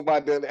about to talk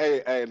about that.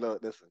 Hey,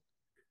 look, listen.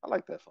 I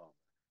like that song.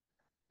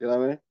 You know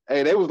what I mean?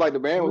 Hey, they was like, the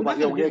band was like,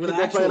 yo, keep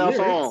on playing our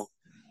song.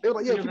 They were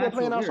like, yeah, keep on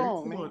playing our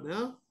song, man. Come on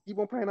now. Keep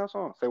on playing our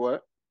song. Say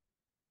what?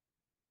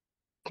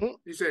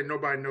 You said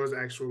nobody knows the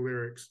actual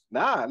lyrics.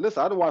 Nah,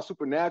 listen, I don't watch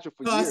Supernatural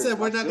for years. I said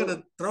we're not going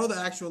to throw the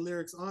actual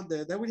lyrics on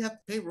there. Then we'd have to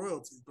pay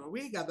royalties, bro.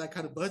 We ain't got that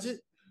kind of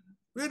budget.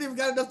 We ain't even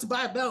got enough to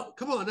buy a belt.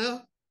 Come on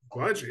now.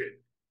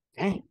 Budget?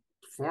 Dang.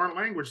 Foreign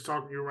language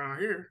talking to you around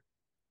here.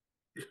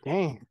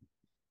 Dang.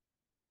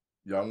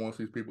 Y'all want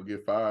to see people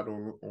get fired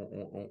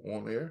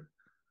on air?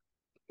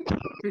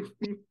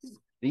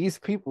 These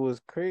people is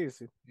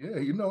crazy. Yeah,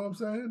 you know what I'm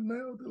saying?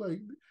 Now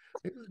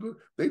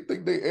they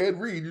think they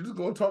Ed Reed. You're just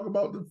gonna talk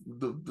about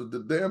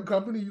the damn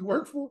company you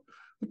work for?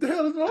 What the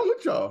hell is wrong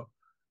with y'all?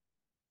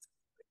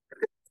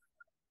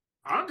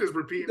 I'm just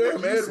repeating.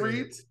 Damn Ed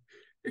Reed.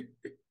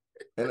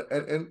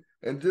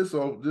 and just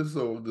so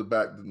to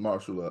back the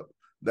Marshall up,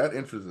 that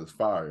interest is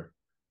fire.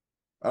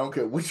 I don't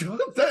care which one.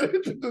 That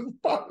interest is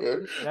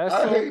fire.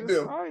 I hate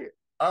them. Fire.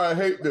 I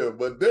hate them,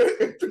 but their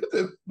interest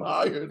is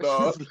fire,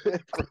 dog.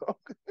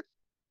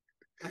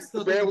 I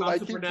still think about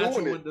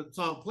Supernatural when the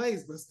song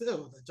plays, but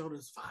still, the joint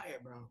is fire,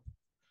 bro.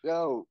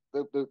 Yo,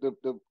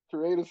 the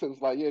creator says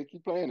like, yeah,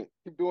 keep playing it,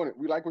 keep doing it.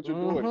 We like what you're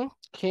doing.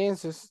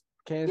 Kansas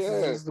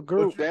is the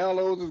group. The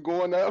downloads is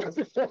going up.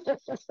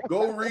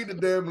 Go read the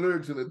damn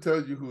lyrics and it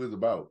tells you who it's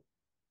about.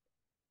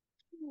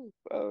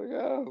 Oh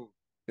yeah.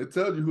 It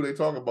tells you who they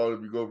talk about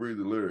if you go read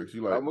the lyrics.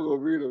 You like, I'm gonna go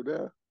read them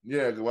now.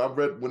 Yeah, because I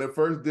read when they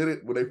first did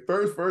it. When they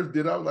first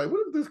did it, I was like,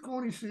 "What is this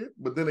corny shit?"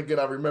 But then again,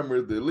 I remember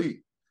it's the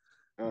Elite.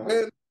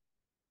 And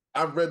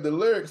I read the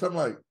lyrics. I'm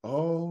like,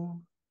 "Oh,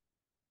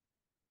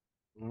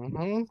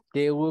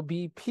 there will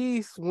be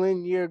peace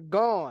when you're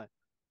gone."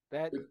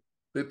 They're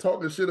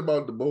talking shit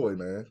about the boy,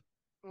 man.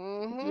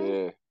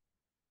 Yeah.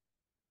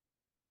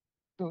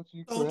 Don't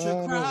you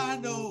cry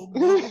no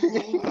more.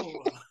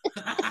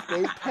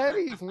 They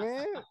petties,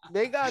 man.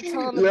 They got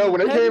time to Yeah, be when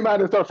they petty. came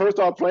out and first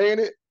started playing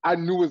it, I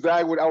knew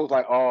exactly what I was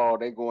like. Oh,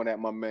 they going at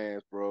my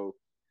man's, bro.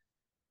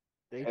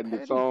 They And the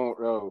petty. song,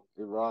 oh,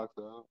 it rocks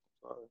out.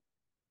 Sorry.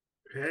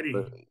 Petty.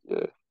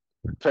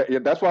 But, yeah,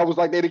 that's why I was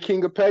like, they the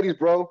king of petties,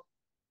 bro.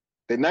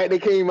 The night they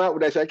came out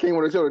with that shit, I came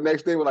on the show. The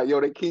next day, we're like,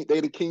 yo, they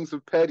the kings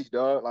of petty,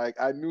 dog. Like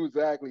I knew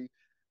exactly,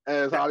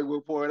 as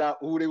Hollywood pointed out,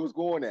 who they was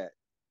going at.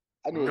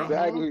 I knew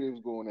exactly who they was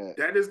going at.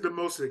 That is the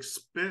most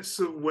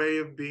expensive way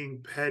of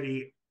being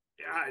petty.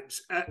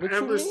 What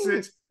Ever you mean?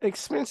 since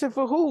Expensive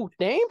for who?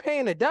 They ain't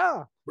paying a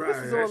dime. Right,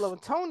 This is all of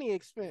a Tony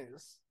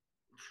expense.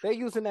 They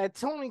using that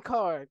Tony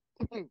card.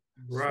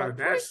 Bro,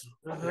 that's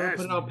put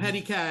it on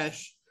petty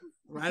cash.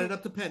 Write it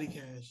up to petty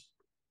cash.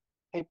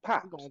 Hey,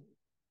 Pops.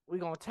 We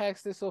gonna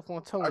tax this off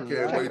on Tony. I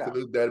can't right? wait till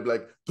his daddy be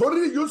like,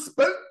 Tony, you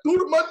spent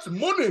too much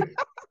money.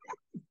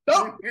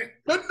 Stop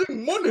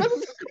spending money.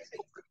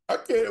 I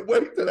can't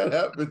wait till that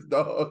happens,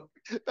 dog.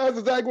 That's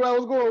exactly what I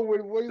was going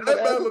with.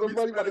 That man would be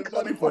spending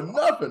money for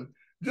nothing,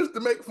 just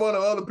to make fun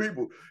of other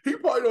people. He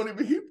probably don't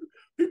even.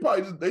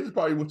 They just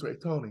probably went to, hey,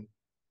 Tony,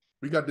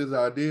 we got this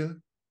idea.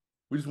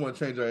 We just want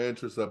to change our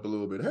interests up a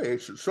little bit. Hey,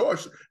 sure.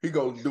 He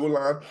goes do a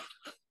line.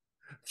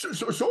 Sure.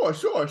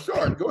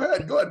 Go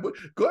ahead.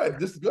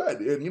 Just go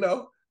ahead. And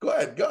go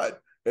ahead.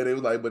 And it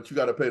was like, but you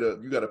got to pay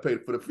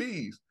for the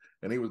fees.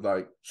 And he was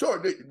like, sure.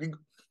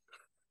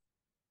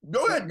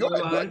 Go ahead.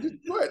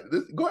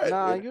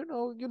 Nah, you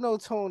know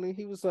Tony.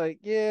 He was like,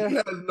 yeah. He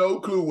has no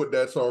clue what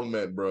that song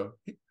meant, bro.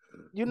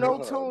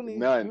 Tony.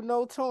 None. You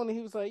know Tony.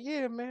 He was like,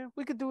 yeah, man,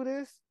 we could do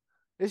this.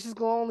 It's just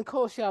gonna only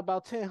cost y'all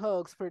about 10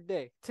 hugs per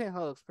day. 10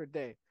 hugs per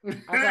day.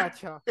 I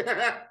got y'all.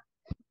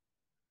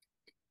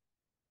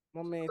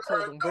 My man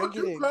told him, bring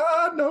it in.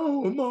 Cry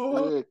no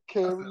more. Yeah,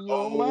 carry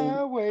on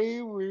my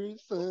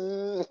wayward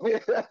son.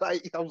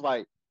 Like, I was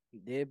like,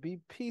 there be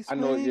peace. I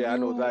know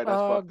exactly that's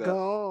fucked up.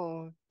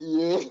 Gone.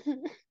 Yeah.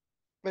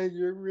 Make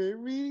your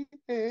weary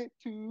head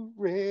to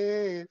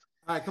rest.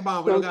 All right, come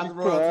on. We don't got the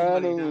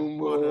royalty money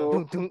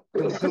now.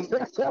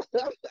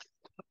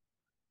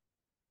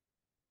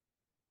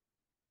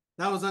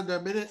 That was under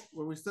a minute.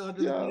 Were we still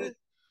under the minute?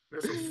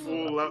 That's a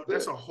full level.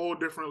 That's a whole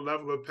different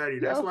level of petty.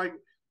 That's like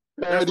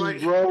petty,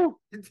 bro.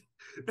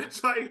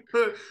 That's like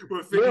when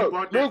 50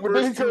 bought that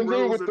first 2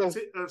 rows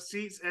of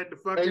seats at the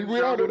fucking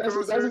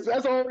concert.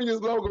 That's already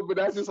his logo, but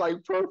that's just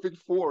like perfect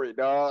for it,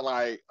 dog.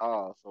 Like,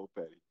 oh, so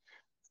petty.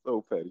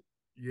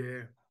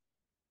 Yeah,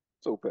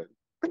 so petty.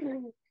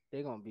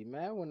 They're gonna be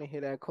mad when they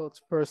hear that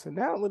coach's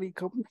personality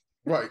come.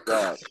 Right,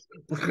 God.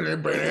 But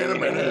God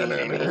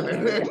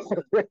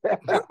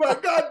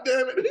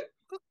damn it.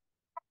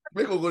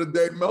 They gonna go to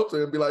Dave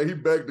Meltzer and be like, he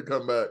begged to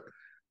come back.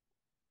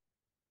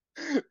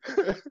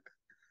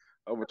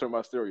 I'm gonna turn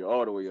my stereo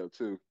all the way up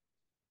too.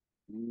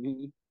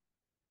 Mm-hmm.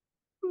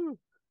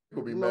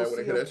 You'll be mad when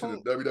they hear that shit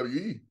in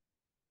WWE.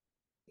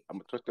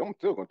 I'm still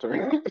gonna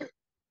turn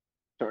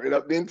it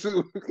up then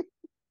too.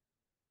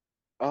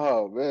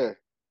 Oh man.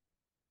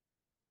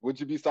 Would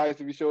you be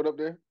psyched if he showed up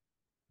there?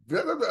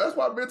 Yeah, that's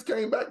why Vince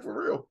came back for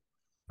real.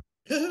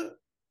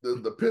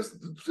 the piss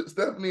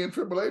Stephanie and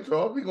Triple H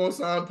off. He gonna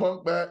sign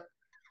Punk back.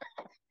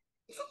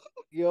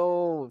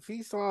 Yo, if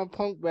he signed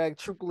Punk back,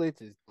 Triple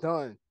H is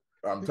done.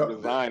 I'm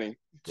resigning.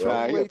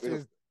 Triple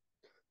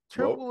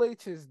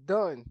H is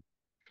done.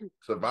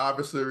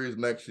 Survivor Series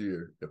next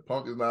year. If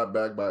Punk is not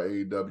back by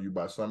AEW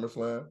by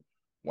SummerSlam,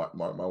 mark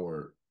my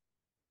word.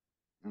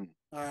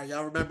 All right,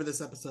 y'all remember this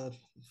episode?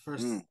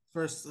 First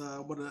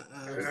episode 1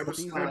 of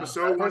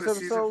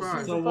season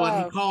 5. So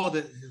what he called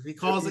it. If he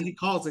calls it, he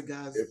calls it,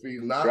 guys. If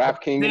he's not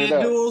DraftKings,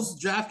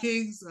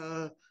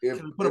 DraftKings.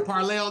 Can we put a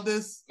parlay on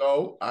this?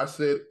 No, I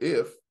said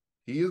if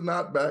he is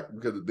not back,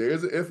 because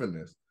there's an if in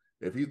this.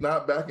 If he's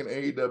not back in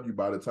AEW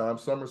by the time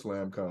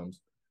SummerSlam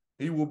comes,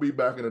 he will be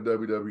back in the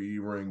WWE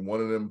ring.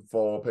 One of them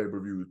fall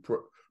pay-per-views.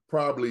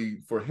 Probably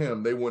for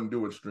him, they wouldn't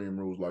do Extreme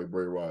Rules like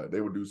Bray Wyatt.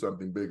 They would do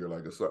something bigger,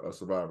 like a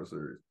Survivor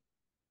Series.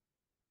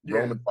 Yeah.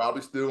 Roman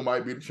probably still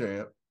might be the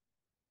champ.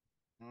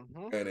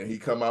 Mm-hmm. And then he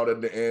come out at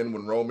the end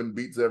when Roman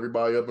beats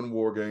everybody up in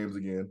War Games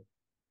again.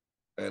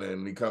 And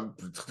then he comes,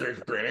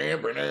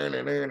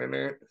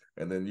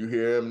 and then you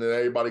hear him, and then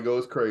everybody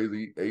goes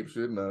crazy, ape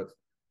shit nuts,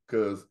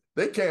 because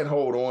they can't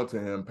hold on to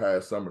him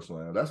past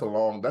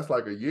SummerSlam. That's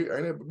like a year.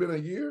 Ain't it been a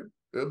year?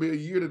 It'll be a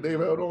year that they've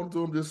held on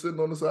to him just sitting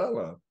on the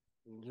sideline.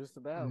 Just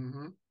about.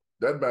 Mm-hmm.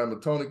 That man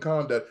with Tony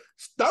Khan that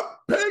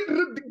stop paying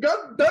the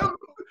goddamn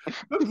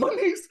the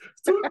monies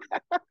to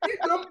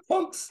them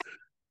punks.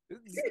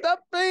 Stop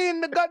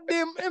paying the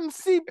goddamn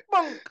MC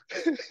Punk.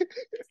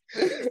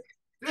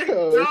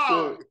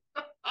 Dog.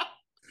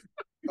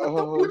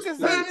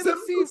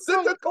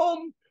 Sit at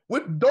home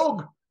with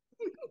dog.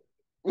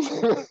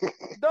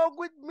 Dog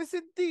with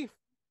missing teeth.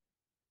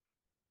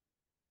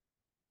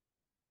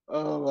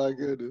 Oh my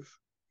goodness.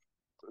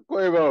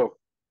 Quavo.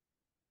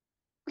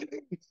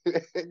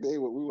 We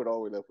went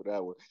all the way up for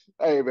that one.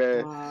 Hey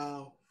man.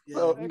 Wow. Yeah.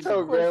 So,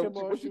 tell me, man,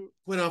 what you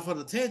went off on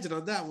a tangent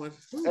on that one.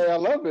 Hey, I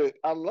love it,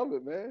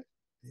 man.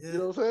 Yeah. You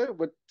know what I'm saying?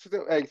 But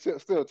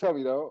still, tell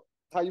me though,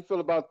 how you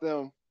feel about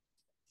them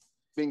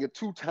being a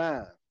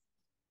two-time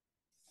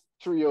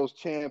trios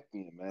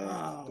champion, man,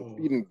 Oh.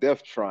 defeating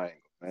Death Triangle,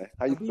 man.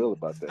 How you feel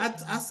about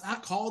that? I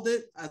called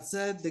it. I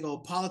said they're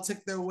gonna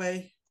politic their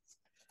way.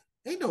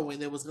 Ain't no way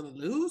they was gonna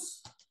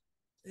lose.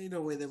 Ain't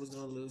no way they was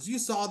gonna lose. You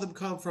saw them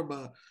come from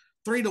a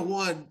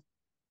 3-1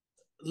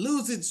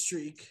 losing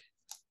streak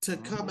to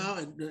come out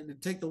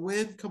and take the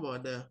win. Come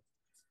on now.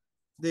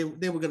 They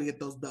were gonna get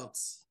those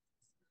belts.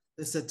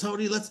 They said,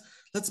 Tony, let's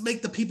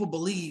make the people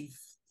believe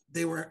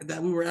that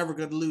we were ever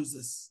gonna lose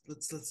this.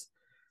 Let's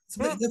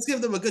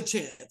give them a good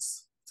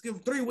chance. Let's give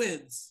them 3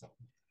 wins.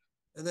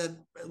 And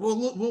then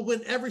we'll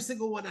win every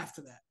single one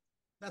after that.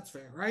 That's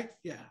fair, right?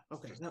 Yeah.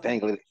 Okay. Just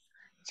dangle it.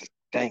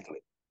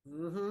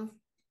 Mm-hmm.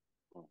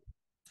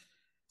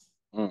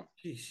 Mm.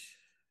 Sheesh.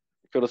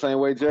 You feel the same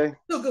way, Jay?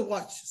 Still good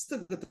watch.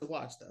 Still good to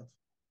watch, though.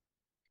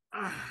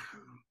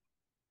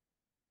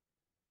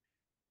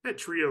 That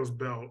trios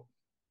belt.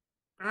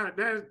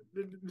 The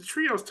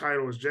trios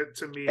title is just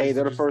to me. Hey,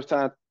 they're the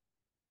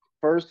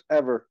first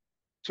ever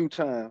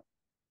 2-time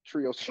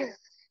trios champion.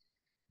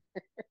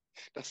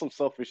 That's some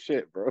selfish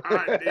shit, bro.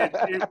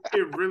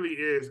 It really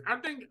is. I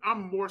think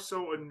I'm more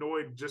so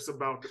annoyed just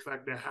about the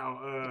fact that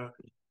how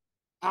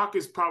Pac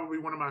is probably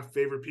one of my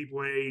favorite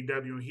people in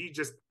AEW, and he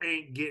just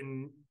not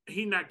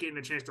getting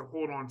a chance to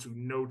hold on to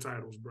no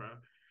titles, bro.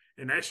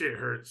 And that shit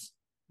hurts.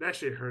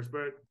 But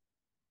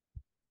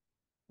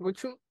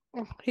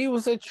he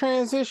was a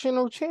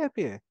transitional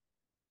champion.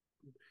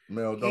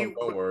 Mel, don't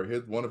worry.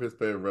 One of his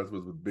favorite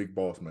wrestlers was Big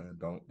Boss Man.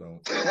 Don't.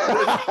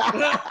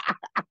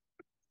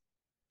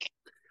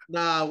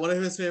 Nah, one of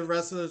his favorite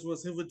wrestlers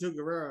was Juventud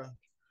Guerrero.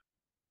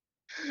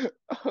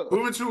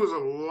 Juventud was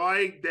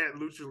like that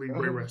Lucha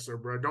Libre wrestler,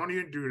 bro. Don't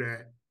even do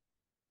that.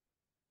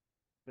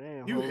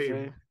 Damn, you Jose. hate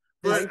him.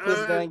 But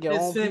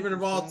his favorite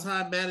of all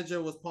time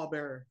manager was Paul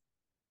Bearer.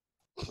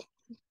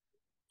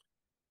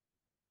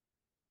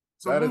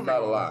 So that is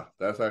not a lie.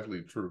 That's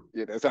actually true.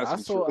 Yeah, that's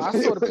actually true. I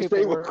saw the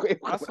paperwork.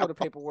 I saw the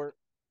paperwork.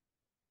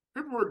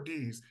 Paperwork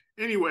D's.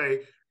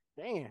 Anyway.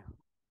 Damn.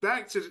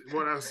 Back to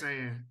what I was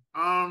saying.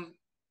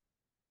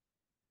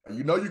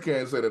 You know you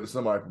can't say that to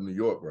somebody from New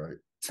York, right?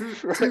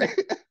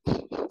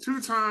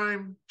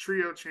 Two-time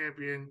trio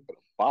champion.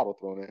 Bottle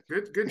thrown in.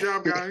 Good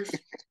job, guys.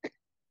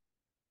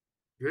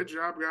 Good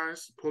job,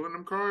 guys. Pulling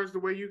them cards the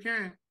way you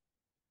can.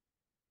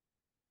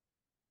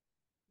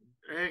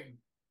 Hey,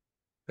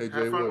 have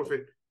Jay fun Will. with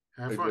it.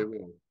 Have fun.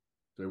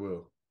 Jay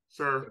Will.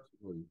 Sir.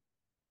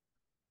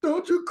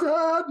 Don't you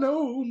cry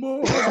no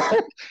more.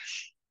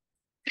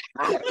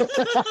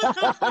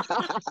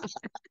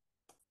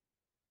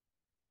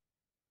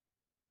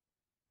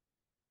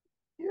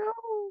 Yo.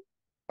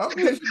 I'm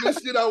dishing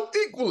this shit out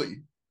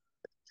equally.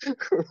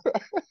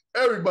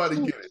 Everybody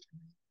get it.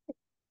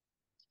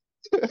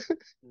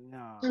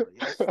 No,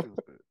 you're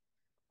stupid.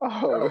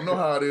 I don't know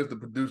how it is to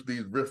produce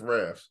these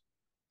riff-raffs.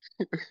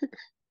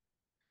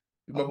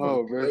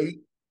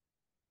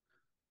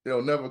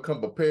 They'll never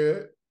come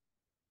prepared.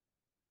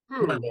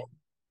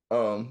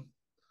 They'll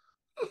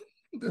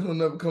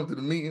never come to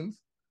the meetings.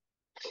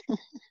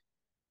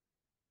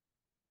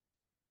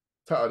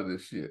 Tired of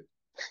this shit.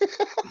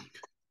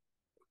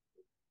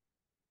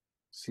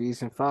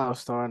 Season 5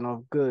 starting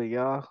off good,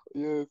 y'all.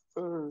 Yes,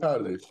 sir.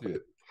 Tired of this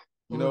shit.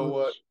 You know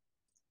what?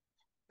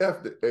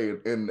 F the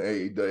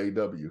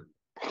AEW.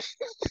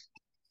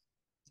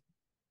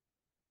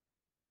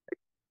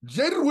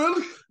 Jay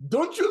Will,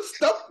 don't you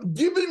stop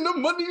giving the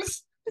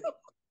monies.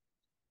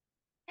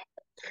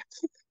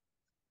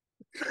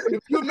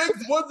 If you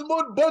make one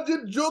more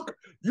budget joke,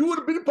 you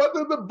would be part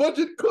of the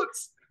budget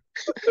cuts.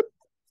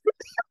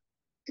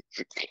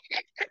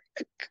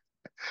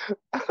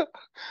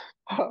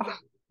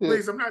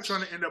 Please, I'm not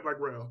trying to end up like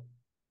Rel.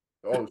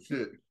 Oh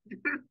shit.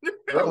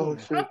 Oh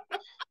shit.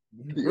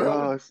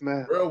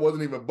 Rel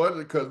wasn't even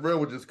budget because Rel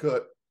was just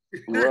cut.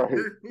 Right.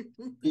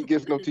 He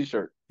gets no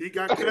t-shirt. He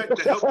got cut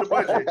to help the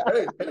budget.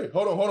 Hey,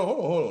 hold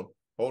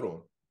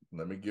on.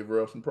 Let me give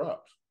Rel some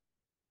props.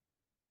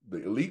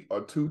 The Elite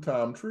are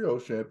 2-time trio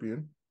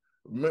champion.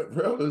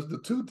 Rel is the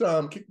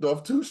 2-time kicked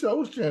off 2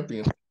 shows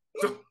champion.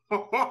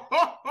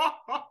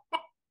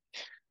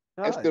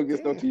 And still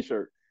gets no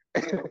t-shirt.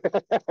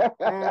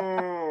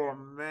 Oh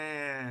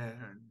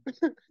man.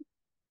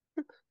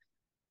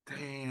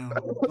 Damn.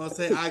 I'll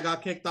say I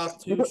got kicked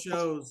off 2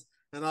 shows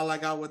and all I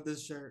got with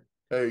this shirt.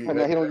 Hey, he don't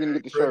even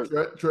get the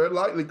shirt. Tread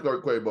lightly,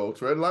 Clark Quabo.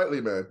 Tread lightly,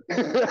 man.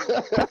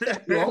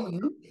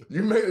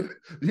 you made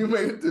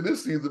it to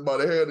this season by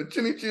the hair of the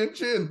chinny chin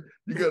chin.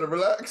 You gotta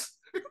relax.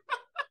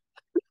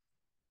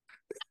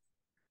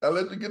 I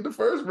let you get the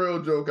first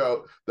real joke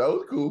out. That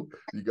was cool.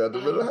 You got to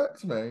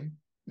relax, man.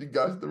 You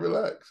got to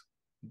relax.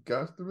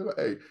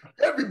 Hey,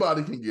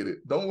 everybody can get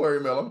it. Don't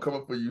worry, Mel. I'm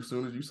coming for you as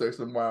soon as you say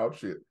some wild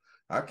shit.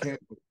 I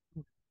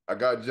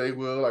got Jay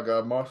Will, I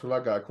got Marshall, I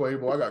got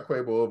Quavo. I got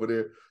Quavo over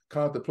there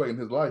contemplating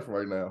his life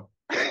right now.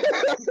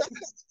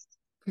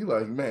 He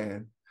like,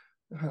 man,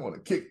 I want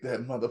to kick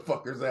that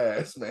motherfucker's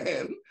ass,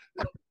 man.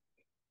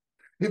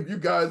 If you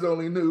guys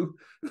only knew.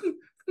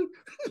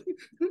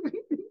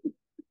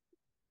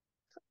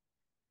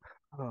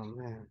 Oh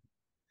man.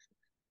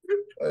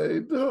 Hey,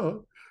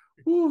 dog.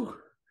 Ooh.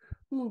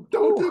 Ooh.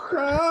 Don't you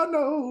cry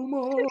no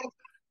more.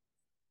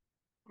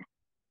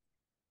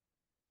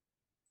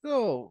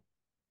 So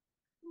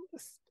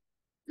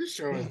This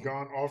show has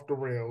gone off the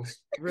rails.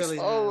 Really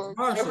Oh, has.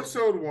 Marshall,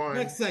 Episode 1.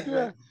 next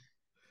segment.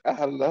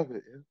 I love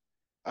it.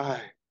 All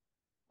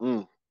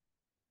right.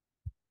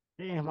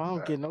 damn, I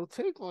don't get no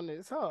take on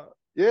this, huh?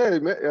 Yeah,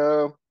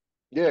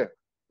 yeah.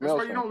 That's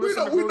why you don't We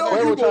listen know, to we close know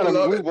Wait, you we're games. trying gonna to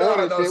love move it. on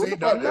No, and no, shit. What see,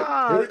 the fuck?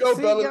 Nah, here we go,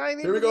 see, fellas. y'all ain't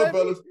Here we even go, let me-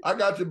 fellas. I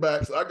got your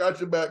back. I got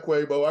your back,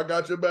 Quavo. I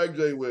got your back,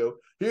 Jay Will.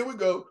 Here we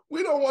go.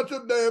 We don't want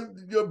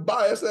your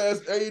bias ass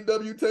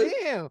AEW take.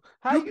 Damn,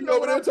 how You you be know over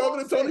what there I'm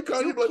talking to Tony supposed to say?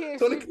 Khan. You You be like, can't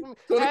Tony, speak for me.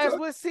 Tony As Khan,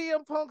 what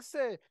CM Punk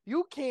said,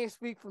 you can't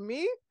speak for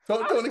me.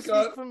 Tony, I Tony can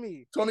Khan, speak for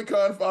me. Tony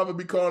Khan father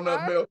be calling All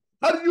up right? Mel.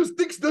 How do you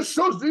fix the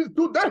shows to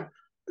that?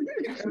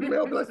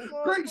 Mel be like, This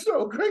great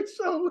show, great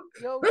show,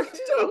 Yo, great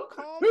chill, show,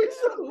 calm great down,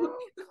 show. bro.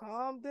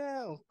 Calm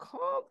down,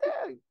 calm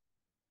down. As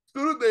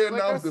soon as they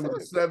Like I announced it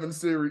was said,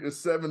 a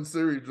seven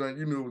series joint,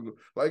 you knew it was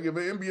like if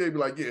an NBA be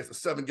like, yeah, it's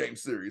a 7-game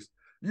series.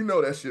 You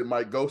know that shit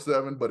might go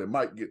 7, but it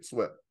might get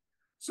swept.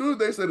 As soon as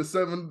they said a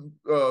 7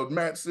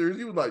 match series,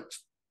 he was like,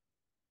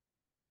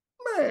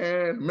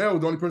 man, Mel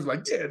was the only person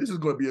like, yeah, this is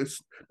gonna be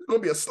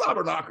a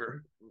slobber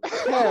knocker.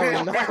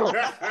 hell no,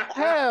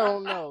 hell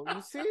no.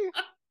 You see,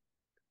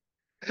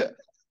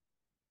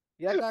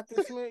 y'all got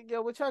this man.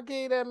 Yo, what y'all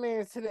gave that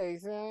man today,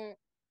 son?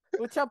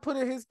 What y'all put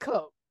in his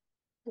cup?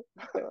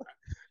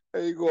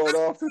 Hey, you going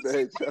off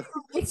today, Chuck?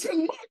 What's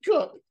in my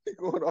cup? You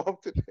going off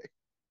today?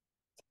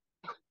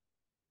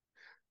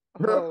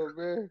 Bro, Oh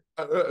man.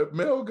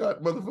 Mel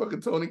got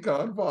motherfucking Tony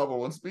Khan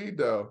Pavo on speed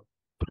dial.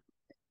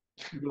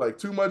 He be like,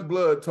 too much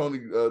blood, Tony.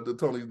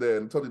 Tony's dad,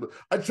 and Tony.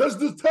 I just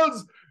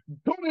tells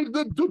Tony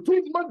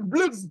too much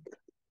blood.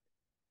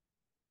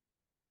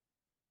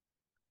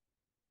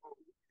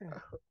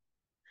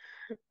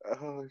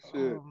 Oh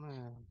shit. Oh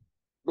man,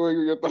 Go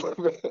ahead, your thought,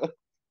 man.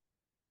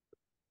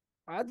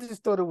 I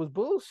just thought it was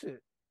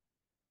bullshit.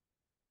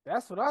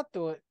 That's what I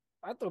thought.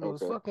 I thought it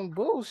was Okay. fucking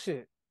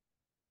bullshit.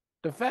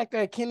 The fact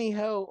that Kenny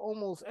held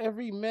almost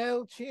every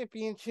male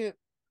championship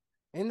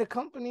in the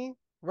company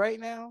right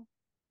now,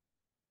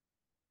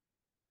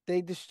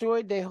 they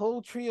destroyed their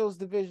whole trios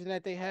division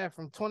that they had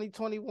from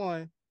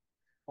 2021.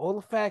 All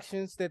the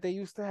factions that they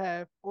used to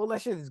have, all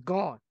that shit is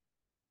gone.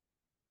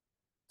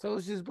 So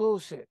it's just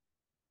bullshit.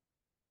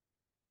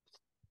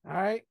 All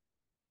right?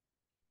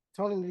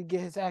 Tony need to get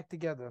his act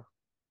together.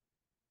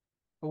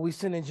 But we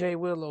sending Jay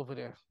Will over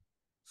there.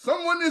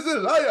 Someone is a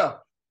liar.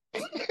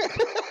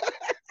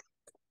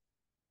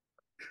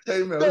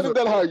 Hey, Mel. That's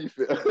not how you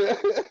feel.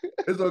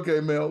 It's okay,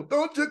 Mel.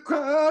 Don't you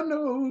cry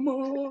no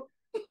more.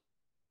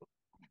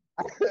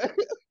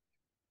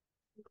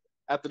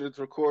 After this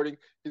recording,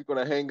 he's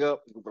gonna hang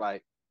up and be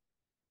like,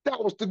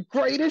 that was the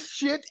greatest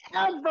shit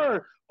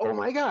ever. Oh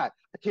my god.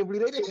 I can't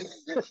believe they did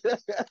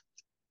it.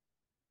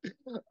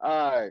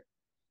 All right.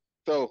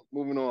 So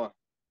moving on.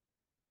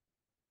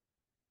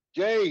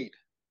 Jade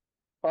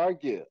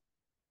Cargill.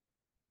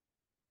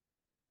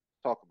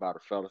 Talk about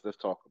her, fellas. Let's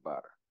talk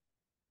about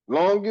her.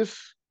 Longest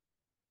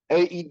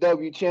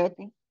AEW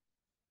champion,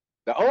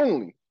 the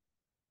only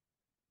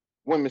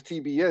women's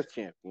TBS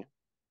champion.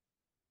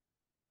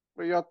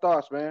 What are your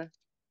thoughts, man?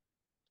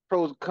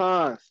 Pros and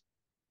cons.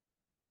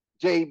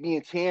 Jade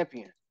being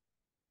champion,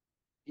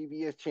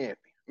 TBS champion.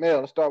 Mel,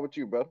 let's start with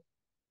you, bro.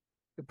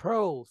 The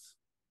pros.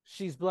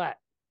 She's black.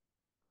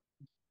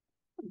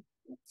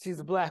 She's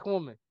a black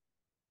woman.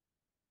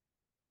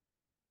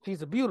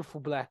 She's a beautiful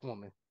black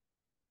woman.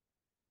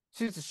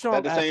 She's a strong,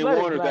 That the same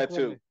athletic one or black that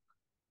too? woman.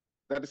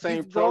 That the same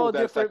These are pro all or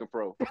that different- second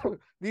pro?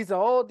 These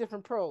are all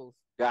different pros.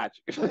 Got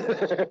you.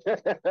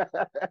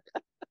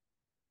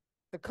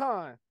 The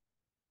con.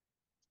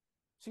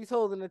 She's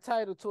holding the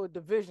title to a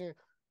division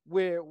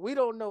where we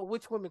don't know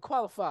which women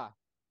qualify.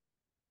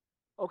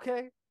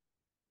 Okay?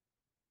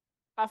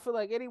 I feel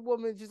like any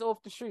woman just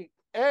off the street,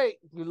 hey,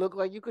 you look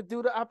like you could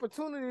do the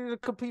opportunity to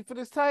compete for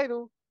this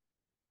title.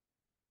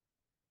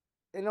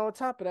 And on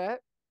top of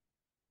that,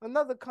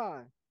 another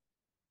con.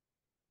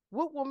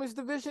 What women's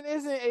division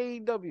is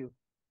in AEW?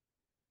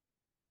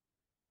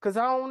 Because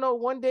I don't know,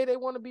 one day they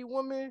want to be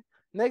women,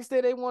 next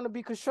day they want to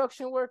be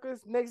construction workers,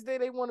 next day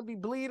they want to be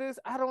bleeders.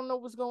 I don't know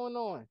what's going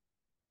on.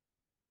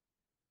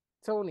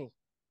 Tony,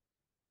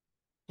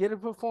 get a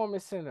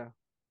performance center.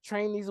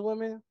 Train these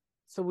women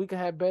so we can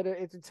have better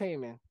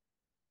entertainment.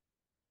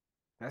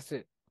 That's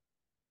it.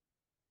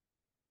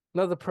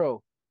 Another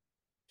pro.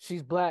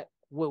 She's black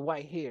with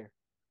white hair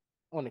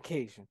on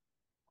occasion.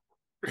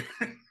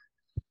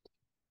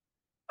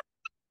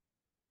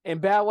 And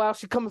Bow Wow,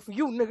 she coming for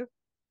you, nigga.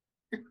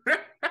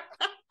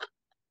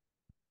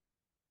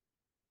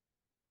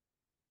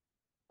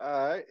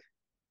 All right.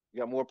 You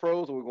got more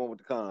pros or we're going with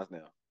the cons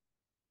now?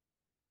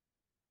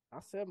 I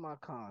said my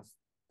cons.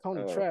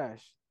 Tony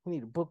trash. We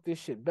need to book this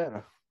shit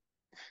better.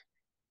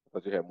 I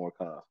thought you had more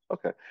cons.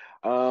 Okay.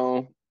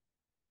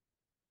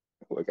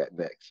 What I got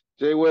next?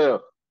 Jay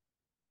Will.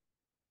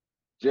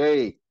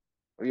 Jay,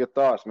 what are your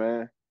thoughts,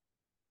 man?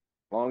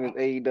 Longest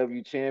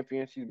AEW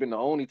champion. She's been the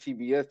only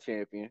TBS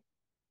champion.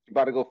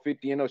 About to go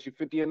 50-0. She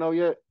 50-0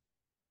 yet?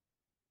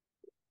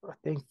 I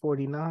think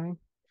 49.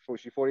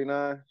 She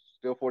 49?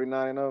 Still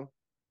 49-0? What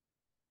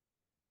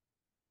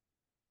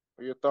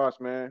are your thoughts,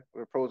 man?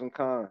 What are the pros and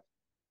cons?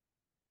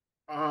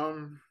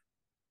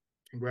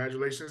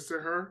 Congratulations to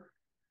her.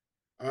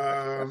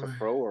 That's a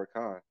pro or a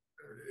con?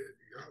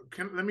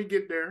 Let me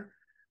get there.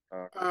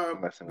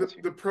 I'm messing with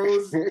you. The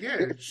pros,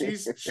 yeah,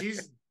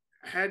 she's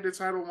had the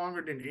title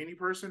longer than any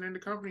person in the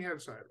company had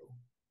the title.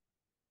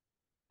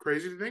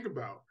 Crazy to think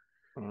about.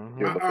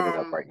 You're looking it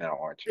up right now,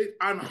 aren't you?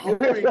 I'm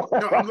hoping. No,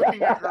 I'm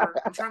looking at her.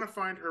 I'm trying to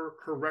find her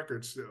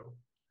record still.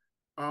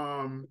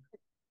 I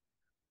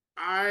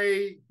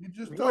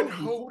would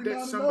hope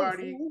that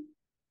somebody.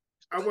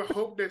 I would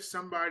hope that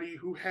somebody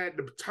who had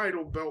the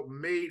title belt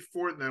made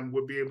for them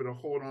would be able to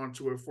hold on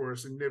to it for a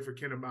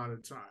significant amount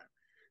of time.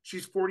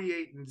 She's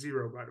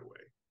 48-0, by the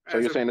way. So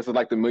you're saying this is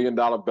like the $1 million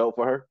belt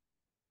for her?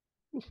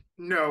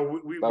 No,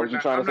 we're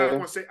not. I'm not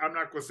going to say. I'm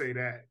not going to say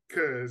that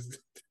because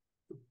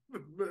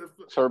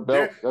it's her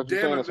belt. That's what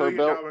you're saying. It's her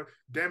belt.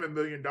 Damn, $1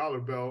 million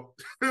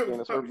belt.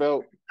 It's her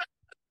belt.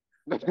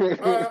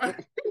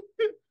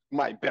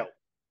 My belt.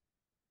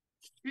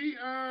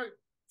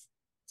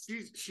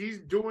 She's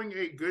doing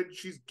a good.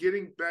 She's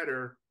getting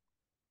better.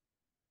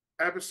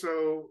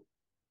 Episode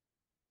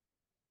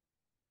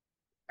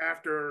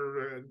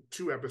after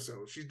 2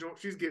 episodes,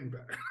 she's getting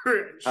better.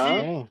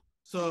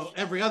 So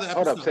every other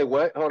episode. Hold up, say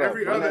what? Hold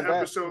every up. Other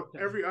episode,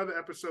 okay. Every other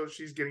episode,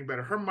 she's getting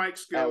better. Her mic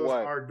skills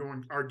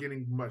are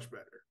getting much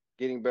better.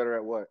 Getting better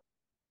at what?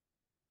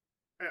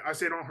 I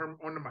said on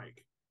the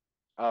mic.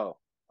 Oh,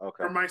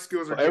 okay. Her mic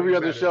skills are every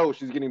other show.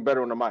 She's getting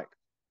better on the mic.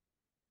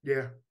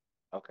 Yeah.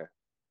 Okay.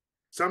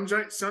 Some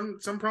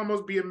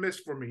promos be a miss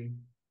for me.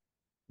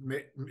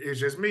 It's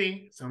just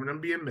me. Some of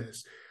them be a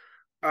miss.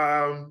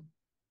 Can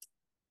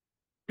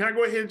I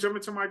go ahead and jump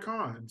into my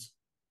cons?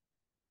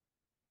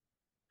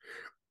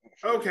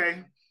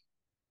 Okay.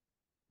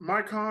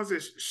 My cons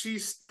is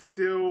she's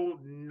still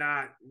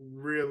not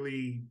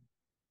really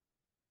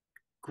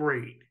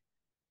great.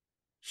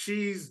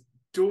 She's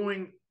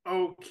doing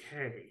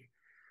okay.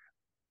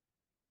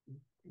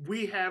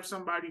 We have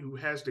somebody who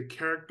has the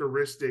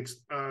characteristics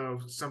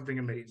of something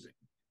amazing.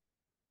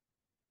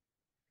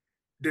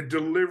 The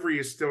delivery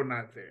is still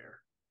not there.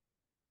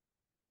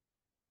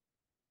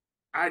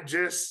 I'm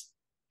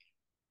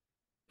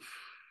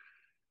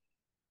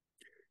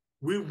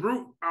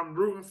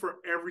rooting for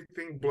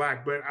everything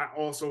Black, but I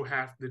also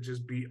have to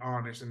just be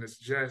honest, and it's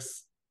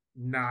just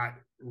not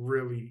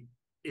really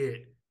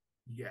it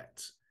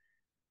yet.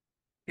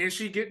 Can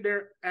she get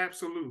there?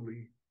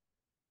 Absolutely.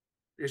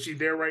 Is she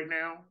there right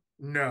now?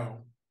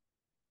 No,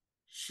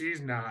 she's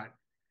not.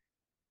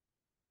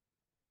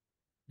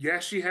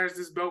 Yes, she has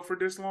this belt for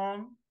this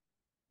long.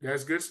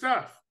 That's good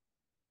stuff.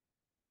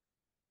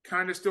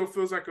 Kind of still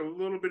feels like a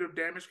little bit of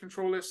damage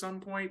control at some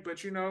point,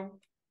 but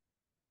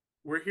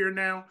we're here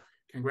now.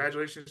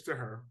 Congratulations to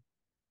her.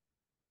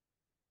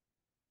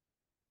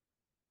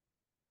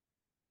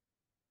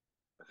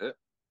 That's it?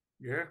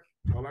 Yeah,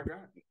 all I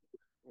got.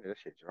 Yeah, that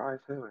shit dry as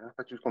hell. I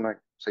thought you was gonna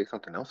say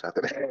something else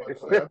after that.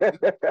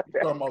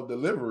 You're talking about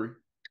delivery.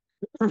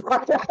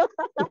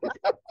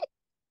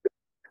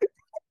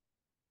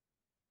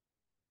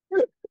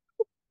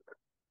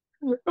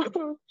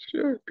 Oh,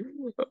 shit.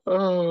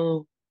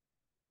 Oh,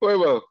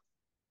 Quavo.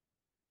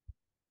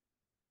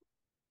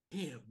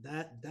 Damn,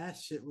 that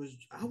shit was.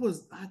 I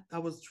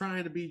was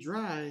trying to be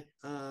dry.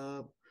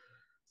 But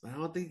I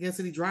don't think it gets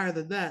any drier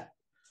than that.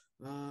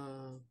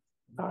 No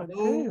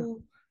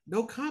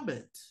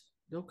comment.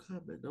 No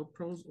comment. No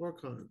pros or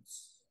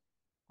cons.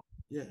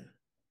 Yeah.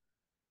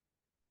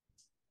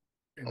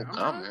 No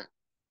comment.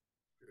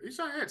 At least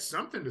I had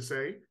something to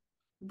say.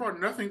 He brought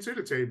nothing to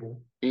the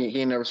table. He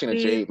ain't never seen a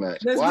Jade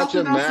match. Watch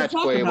a match,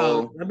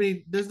 Quavo. I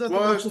mean, there's nothing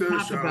else to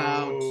talk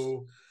about.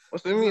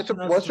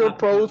 What's your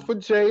pros for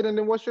Jade, and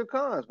then what's your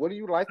cons? What do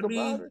you like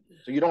about her?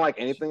 So you don't like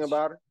anything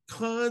about her?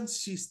 Cons,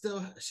 she's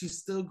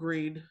still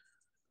green.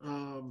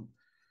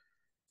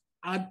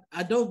 I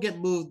don't get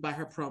moved by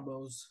her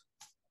promos.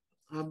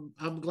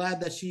 I'm glad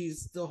that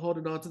she's still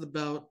holding on to the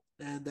belt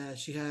and that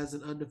she has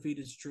an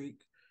undefeated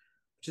streak,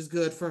 which is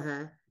good for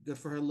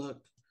her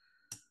look.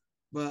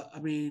 But I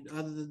mean,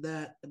 other than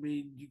that, I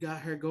mean, you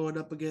got her going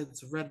up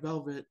against Red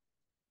Velvet,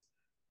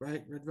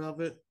 right? Red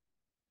Velvet,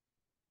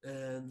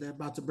 and they're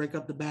about to break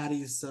up the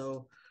baddies.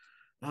 So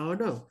I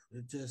don't know.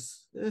 It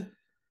just,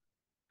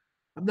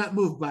 I'm not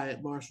moved by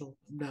it, Marshall.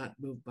 I'm not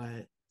moved by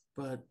it.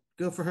 But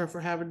good for her for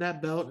having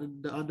that belt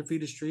and the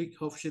undefeated streak.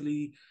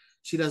 Hopefully,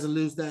 she doesn't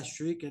lose that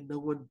streak and no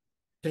one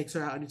takes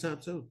her out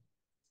anytime soon.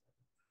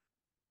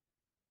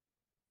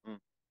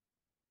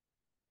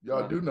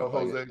 Y'all do know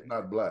Jose's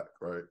not Black,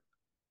 right?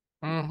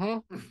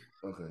 Mm-hmm.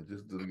 Okay,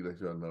 just to let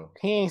y'all know.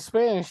 He ain't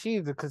Spanish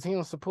either, because he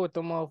don't support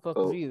them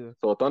motherfuckers either.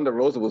 So if Thunder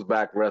Rosa was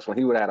back wrestling,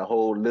 he would have had a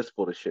whole list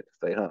full of shit to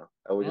say, huh?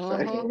 That what you're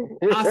saying?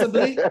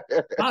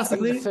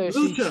 Possibly. Say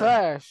she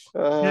trash.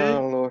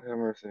 Oh, Lord have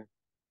mercy.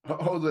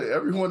 Jose,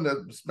 everyone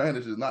that's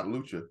Spanish is not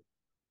lucha.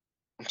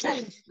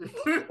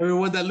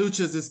 Everyone that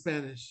luchas is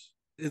Spanish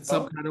in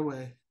some kind of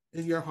way,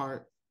 in your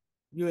heart.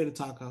 You ate a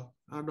taco.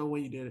 I don't know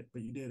when you did it,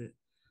 but you did it.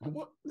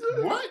 What?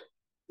 What?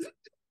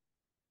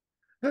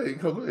 Hey,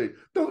 come hey,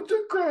 don't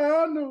you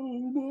cry no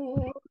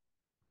more.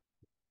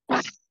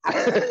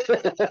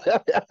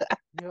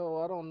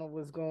 Yo, I don't know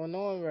what's going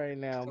on right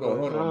now,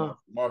 Hold but on,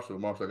 Marshall.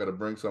 I got to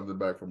bring something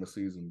back from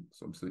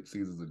some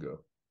seasons ago.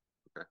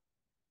 Okay.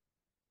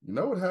 You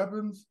know what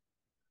happens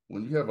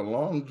when you have a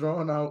long,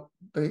 drawn out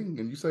thing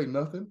and you say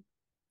nothing,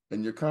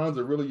 and your cons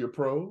are really your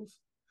pros,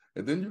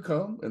 and then you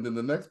come, and then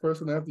the next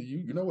person after you,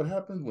 you know what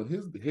happens when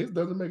his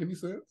doesn't make any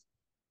sense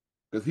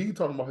because he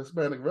talking about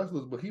Hispanic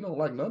wrestlers, but he don't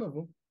like none of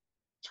them.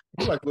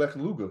 He like Lex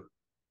Luger.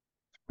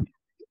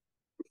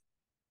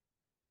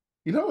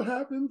 You know what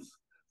happens?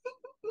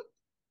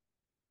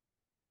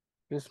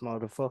 this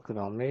motherfucker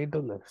done made the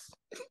list.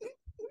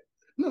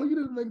 No, you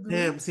didn't make the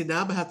Damn, list. see,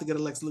 now I'm going to have to get a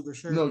Lex Luger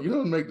shirt. No, you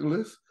don't make the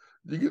list.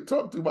 You get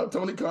talked to by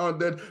Tony Khan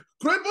that,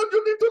 Quabo,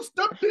 you need to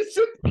stop this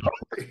shit.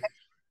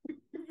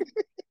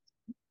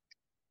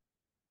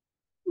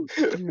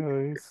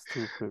 No, he's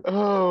stupid.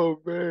 Oh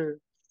man.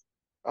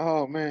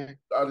 Oh man.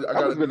 I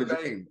got a new really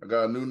name. I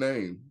got a new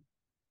name.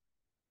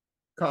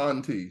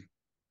 Conti.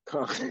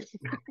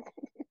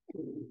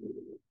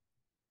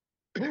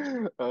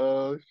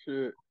 Oh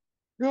shit.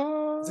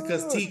 Is it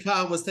because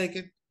T-Con was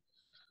taken?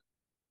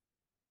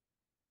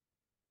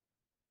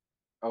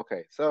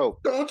 Okay, so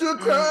Don't you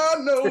cry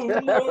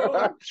no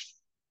more.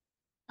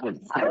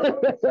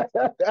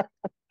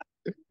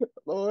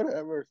 Lord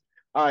have mercy.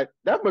 All right,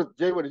 that was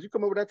Jay. What did you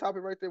come up with that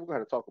topic right there? We're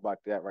gonna talk about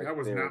that right That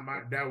was there.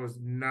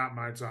 not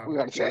my topic. We're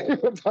gonna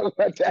talk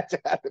about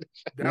that.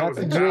 Not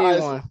the J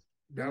one.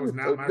 That was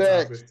not my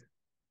topic.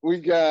 We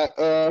got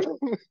so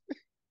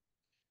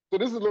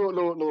this is a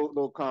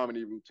little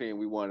comedy routine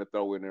we want to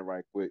throw in there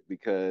right quick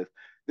because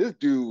this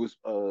dude was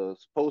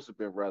supposed to have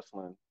been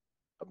wrestling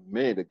a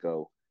minute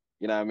ago.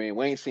 You know what I mean?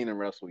 We ain't seen him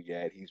wrestle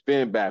yet. He's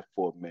been back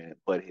for a minute,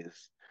 but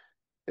his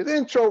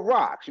intro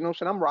rocks. You know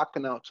what I'm saying? I'm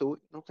rocking out to it.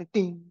 You know what I'm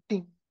saying?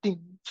 Ding, ding,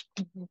 ding,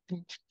 ding,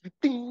 ding,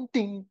 ding,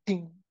 ding,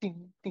 ding,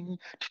 ding, ding,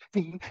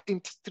 ding,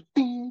 ding,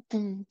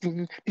 ding,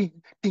 ding, ding,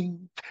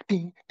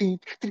 ding, ding,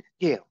 ding.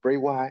 Yeah, Bray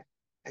Wyatt.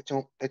 That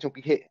don't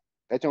be hitting.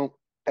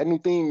 That new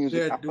theme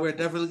music. We're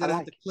definitely gonna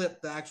have to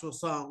clip the actual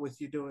song with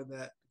you doing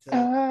that.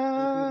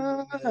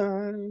 I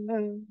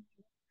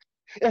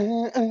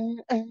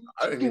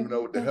didn't even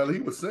know what the hell he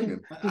was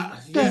singing.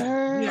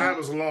 I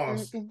was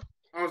lost.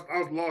 I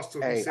was lost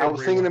till he said. I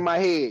was singing in my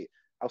head.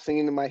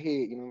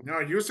 You know. No,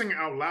 you were singing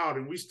out loud,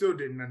 and we still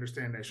didn't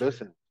understand that shit.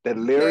 Listen, the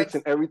lyrics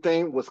and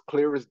everything was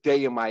clear as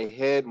day in my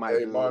head.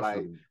 Marshall.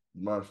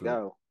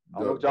 Yo, I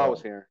don't know what y'all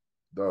was hearing.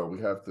 Dog,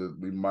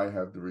 we might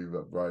have to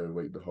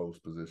reevaluate the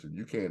host position.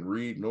 You can't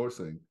read nor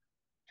sing.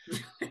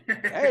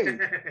 Hey,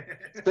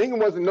 singing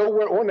wasn't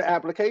nowhere on the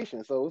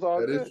application, so it's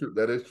all good.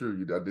 That is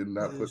true. I did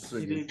not put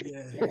singing.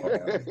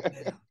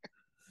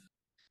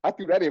 I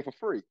threw that in for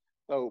free.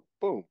 So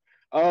boom.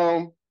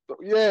 So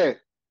yeah.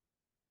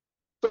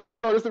 So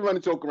this is a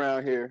running joke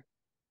around here.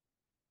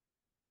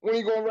 When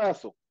you gonna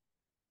wrestle?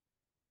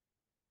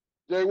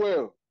 Jay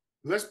Will.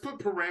 Let's put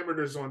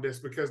parameters on this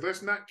because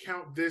let's not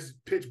count this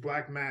pitch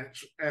black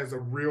match as a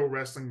real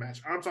wrestling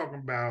match. I'm talking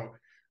about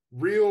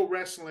real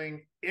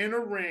wrestling in a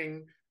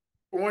ring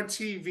on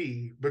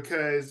TV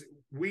because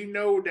we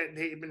know that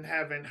they've been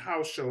having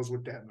house shows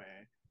with that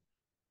man.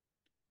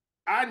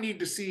 I need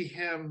to see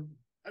him,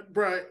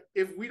 bruh.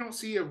 If we don't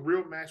see a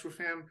real match with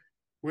him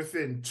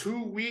within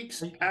 2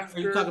 weeks after. Are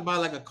you talking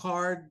about like a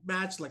card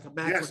match? Like a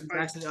match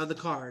actually on the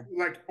card?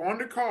 Like on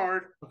the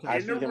card,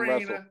 in the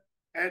arena.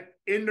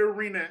 In the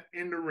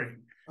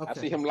ring. Okay. I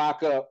see him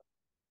lock up,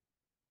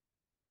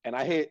 and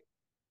I hit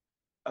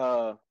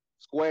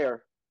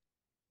square,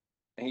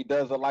 and he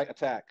does a light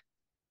attack.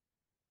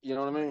 You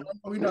know what I mean?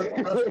 We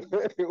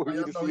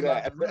can see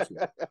that.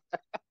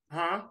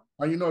 Huh?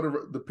 How you know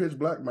the pitch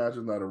black match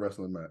is not a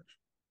wrestling match?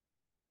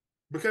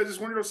 Because it's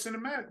one of those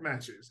cinematic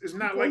matches. It's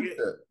not like it.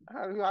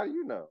 How do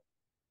you know?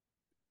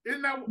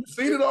 Isn't that you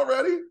seen it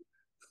already?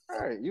 All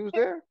right, you was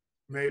there?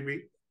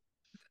 Maybe.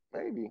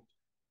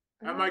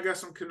 I might got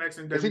some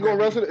connection. Is he gonna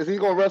wrestle? Is he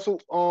gonna wrestle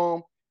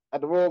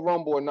at the Royal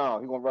Rumble or no?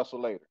 He gonna wrestle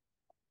later?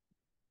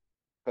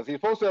 Because he's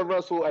supposed to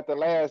wrestle at the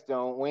last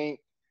joint. We ain't,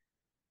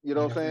 you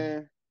know what I'm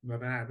saying?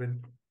 Nothing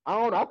happened. I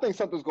don't know. I think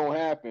something's gonna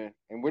happen,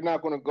 and we're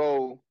not gonna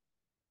go,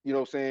 you know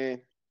what I'm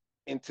saying,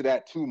 into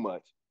that too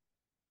much.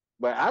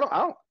 But I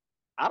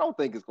don't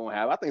think it's gonna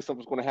happen. I think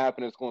something's gonna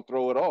happen that's gonna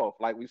throw it off,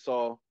 like we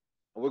saw,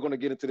 and we're gonna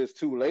get into this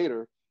too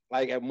later,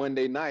 like at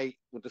Monday night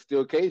with the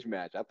steel cage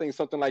match. I think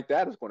something like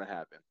that is gonna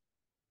happen.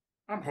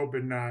 I'm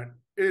hoping not.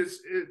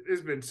 It's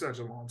been such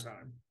a long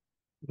time.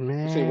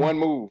 Man. You seen one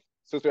move,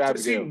 Sister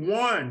Abigail.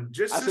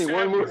 I seen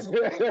one move.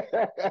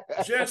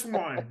 Just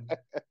one.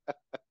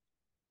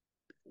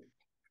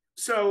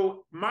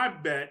 So my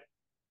bet,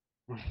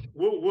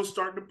 we'll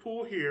start the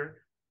pool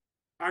here.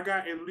 I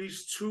got at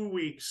least 2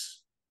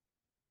 weeks.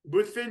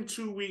 Within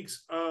 2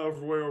 weeks of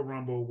Royal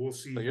Rumble, we'll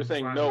see. So you're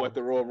saying no at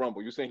the Royal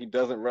Rumble. You're saying he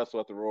doesn't wrestle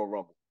at the Royal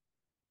Rumble.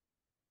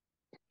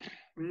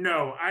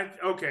 No,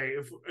 okay.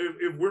 If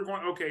we're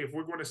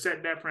going to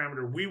set that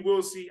parameter, we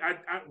will see.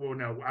 Well,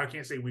 no, I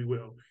can't say we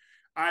will.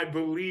 I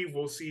believe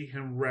we'll see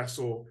him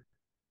wrestle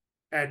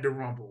at the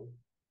Rumble.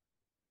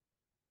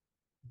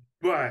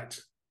 But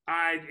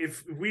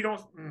if we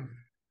don't,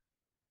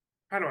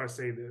 how do I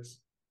say this?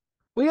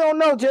 We don't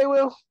know, Jay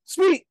Will.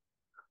 Speak,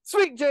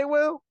 Jay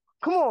Will.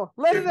 Come on,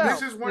 let it out.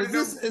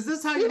 Is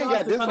this how you you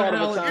got this hard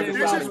of a time Jay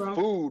deciding Will,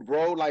 food,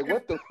 bro? Like,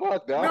 what the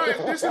fuck, dog? No,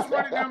 if this is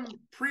one of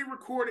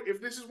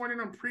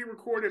them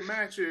pre-recorded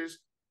matches,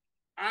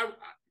 I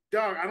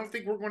don't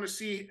think we're going to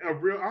see a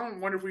real. I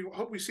don't wonder if we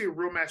hope we see a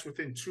real match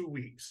within 2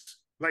 weeks,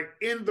 like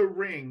in the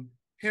ring,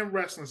 him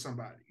wrestling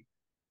somebody.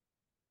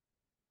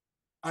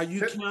 Are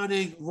you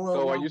counting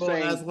Royal Rumble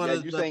as one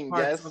of the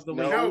parts of the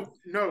week?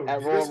 No.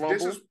 At Royal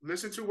Rumble?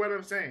 Listen to what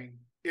I'm saying.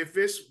 If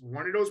it's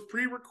one of those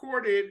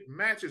pre-recorded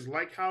matches,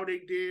 like how they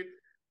did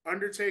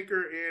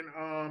Undertaker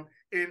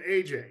and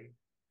AJ,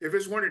 if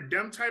it's one of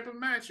them type of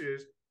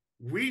matches,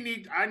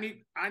 I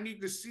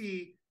need to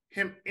see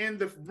him in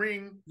the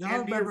ring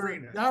the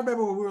arena. Y'all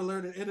remember when we were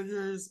learning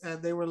integers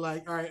and they were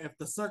like, all right, if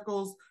the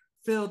circle's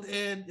filled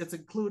in, it's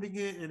including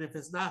it, and if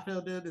it's not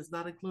filled in, it's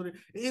not included.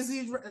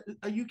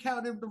 Are you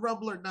counting the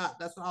Rumble or not?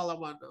 That's all I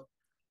want to know.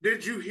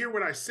 Did you hear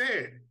what I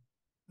said?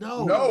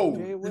 No.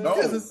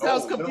 It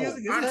sounds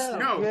confusing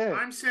as hell.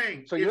 I'm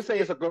saying. So you're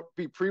saying it's going to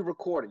be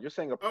pre-recorded. You're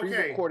saying a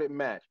pre-recorded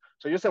match.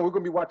 So you're saying we're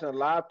going to be watching a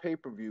live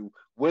pay-per-view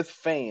with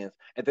fans,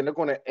 and then they're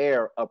going to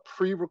air a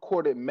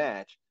pre-recorded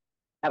match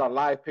at a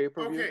live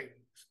pay-per-view? Okay.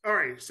 All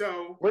right.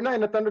 So we're not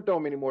in the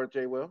Thunderdome anymore,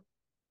 Jay Will.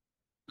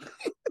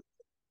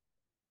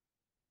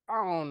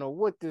 I don't know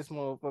what this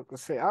motherfucker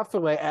say. I feel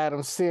like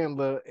Adam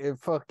Sandler and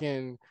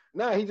fucking.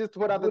 Nah, he just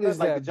put out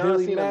the John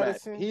Billy Cena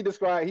Madison? Match. He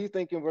described. He's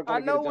thinking we're going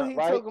to get. I know what he's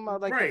talking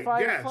about, like the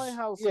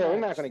Firehouse. Yeah, we're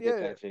not going to get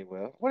that, Jay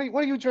Will. What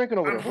are you drinking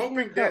over there? I'm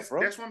hoping that's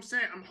what I'm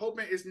saying. I'm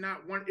hoping it's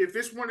not one. If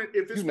it's one of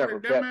them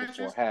matches,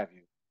 before, have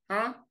you?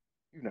 Huh?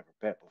 You never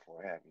bet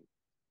before, have you?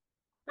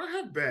 I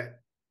have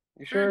bet.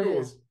 You sure?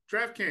 FanDuel,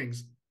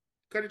 DraftKings,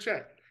 cut a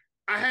check.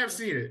 I have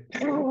seen it.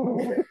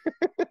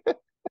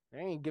 They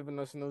ain't giving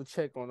us no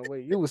check on the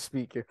way you was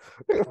speaking.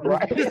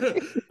 Right.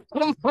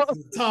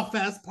 Tough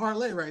ass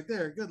parlay right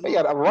there. Good. They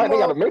got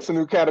to make some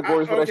new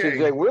categories for that shit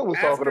Jay Will was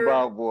talking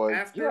about, boy.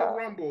 After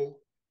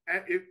Rumble,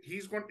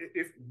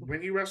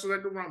 when he wrestles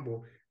at the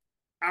Rumble,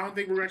 I don't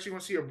think we're actually going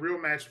to see a real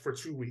match for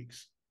 2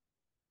 weeks.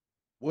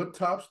 What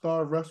top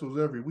star wrestles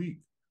every week?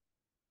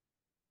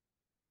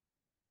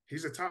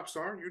 He's a top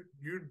star.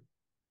 You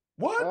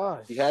what?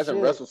 Oh, he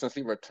hasn't wrestled since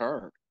he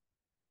returned.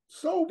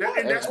 So what?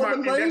 And that's my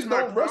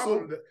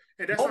problem.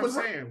 And that's what I'm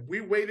saying.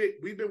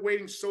 We've been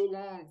waiting so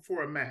long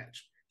for a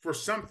match, for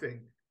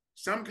something,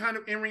 some kind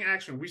of in-ring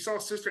action. We saw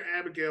Sister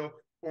Abigail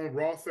on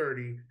Raw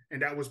 30,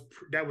 and that was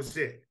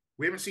it.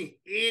 We haven't seen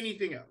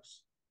anything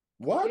else.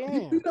 What? Damn.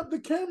 He beat up the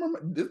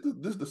cameraman.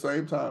 This is the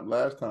same time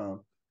last time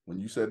when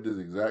you said this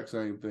exact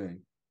same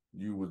thing.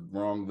 You was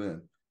wrong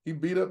then. He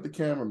beat up the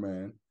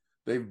cameraman.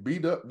 He's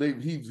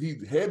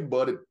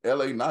headbutted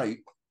LA Knight.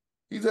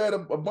 He's had a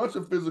bunch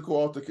of physical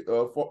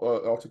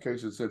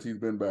altercations since he's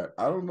been back.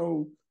 I don't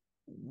know.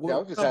 I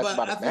was just asking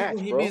about a match,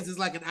 what he means is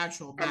like an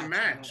actual match. A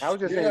match. I was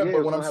just saying,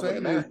 but what I'm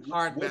saying is,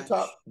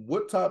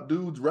 what top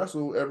dudes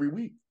wrestle every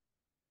week?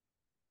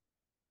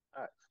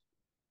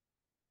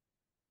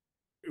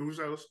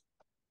 Usos.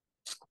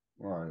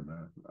 All right,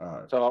 man. All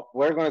right. So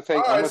we're gonna take.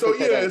 All right. So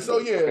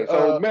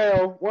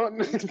Mel,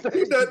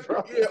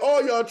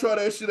 all y'all try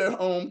that shit at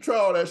home. Try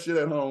all that shit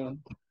at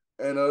home,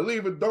 and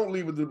don't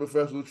leave it to the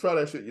professionals. Try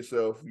that shit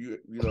yourself. You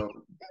know,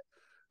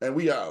 and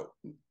we out.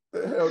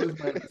 The hell this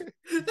man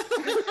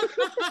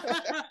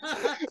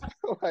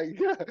Oh my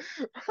God.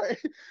 Right.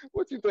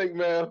 What you think,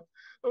 Mel?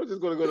 I'm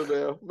just gonna go to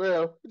Mel.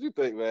 Mel, what you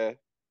think, man?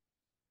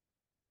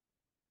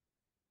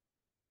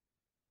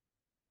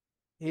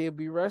 He'll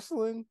be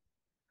wrestling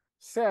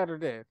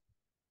Saturday.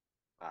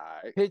 All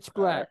right. Pitch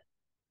black. Right.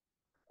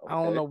 Okay.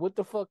 I don't know what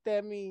the fuck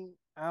that means.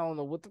 I don't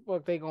know what the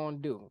fuck they gonna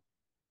do.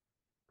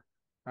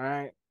 All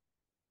right.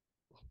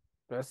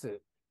 That's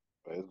it.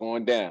 It's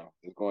going down.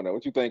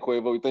 What you think,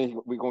 Quavo? You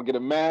think we're going to get a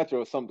match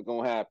or something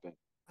going to happen?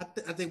 I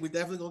think we're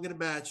definitely going to get a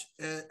match.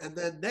 And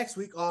then next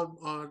week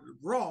on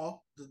Raw,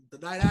 the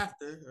night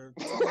after, or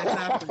 2 nights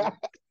after,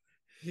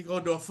 he's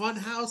going to do a fun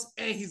house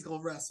and he's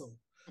going to wrestle.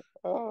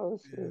 Oh,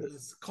 shit.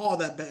 Let's call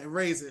that bet and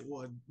raise it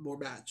one more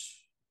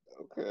match.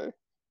 Okay.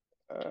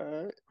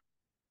 All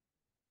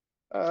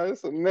right.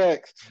 So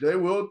next. They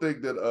will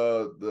think that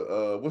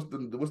what's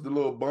the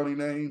little bunny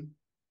name?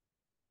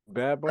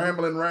 Bad Bunny?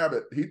 Rambling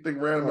Rabbit. He think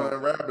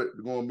Rambling Rabbit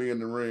is going to be in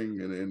the ring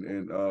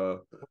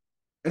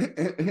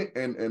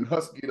and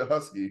Husky the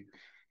Husky.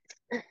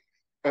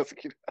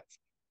 Husky the Husky.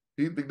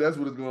 He think that's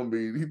what it's going to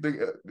be. He think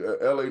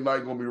LA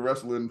Knight going to be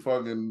wrestling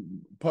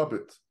fucking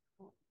puppets.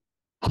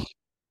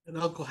 And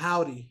Uncle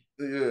Howdy.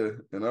 Yeah,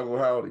 and Uncle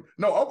Howdy.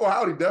 No, Uncle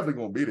Howdy definitely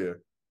going to be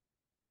there.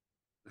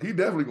 He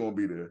definitely going to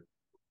be there.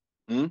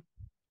 He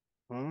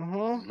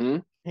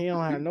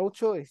don't have no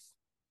choice.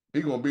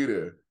 He going to be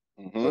there.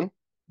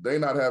 They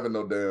not having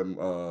no damn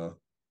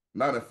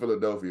Not in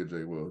Philadelphia,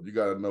 Jay Will. You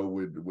got to know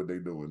what they're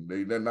doing.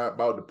 They're not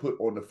about to put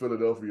on the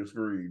Philadelphia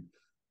screen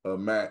a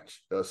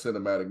match, a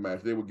cinematic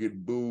match. They would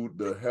get booed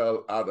the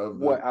hell out of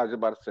what I was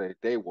about to say.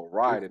 They were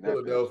riding that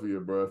Philadelphia,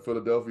 bro.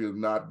 Philadelphia is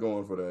not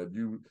going for that.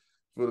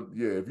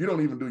 If you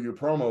don't even do your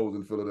promos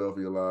in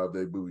Philadelphia live,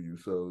 they boo you.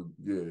 So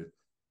yeah,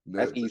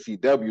 that's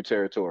ECW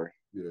territory.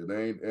 Yeah,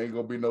 they ain't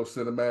gonna be no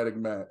cinematic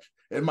match.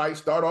 It might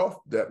start off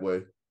that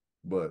way,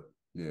 but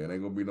yeah, it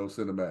ain't gonna be no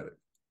cinematic.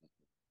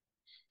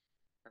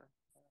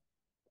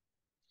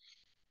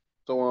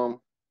 So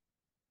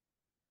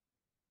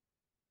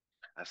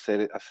I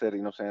said it, you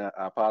know what I'm saying?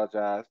 I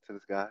apologize to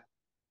this guy.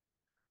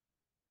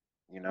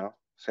 You know,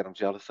 said I'm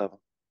jealous of him.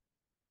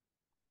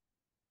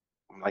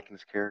 I'm liking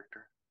his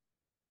character.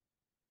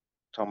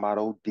 Talking about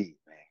old D,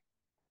 man.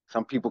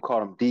 Some people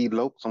call him D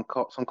Lope, some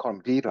call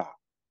him D Lock.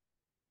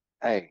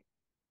 Hey,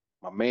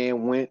 my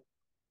man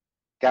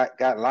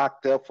got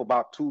locked up for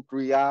about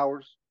 2-3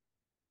 hours.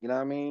 You know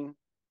what I mean?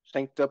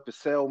 Shanked up his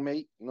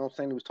cellmate. You know what I'm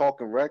saying? He was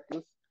talking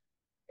reckless.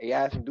 They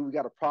asked him, "Do we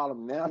got a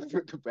problem now?" The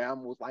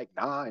Bama was like,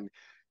 "Nah." And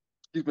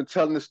he's been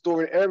telling the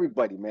story to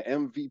everybody, man.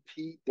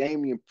 MVP,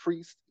 Damian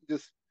Priest,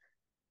 just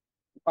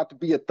about to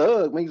be a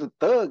thug, man. He's a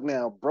thug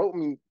now, bro. I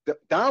mean,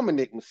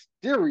 Dominic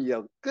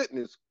Mysterio,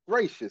 goodness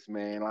gracious,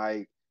 man.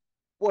 Like,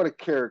 what a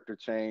character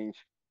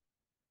change.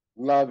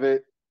 Love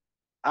it.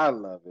 I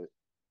love it.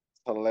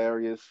 It's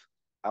hilarious.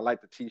 I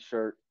like the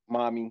t-shirt.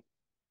 Mommy,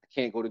 I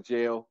can't go to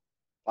jail.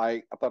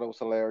 Like, I thought it was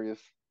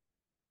hilarious.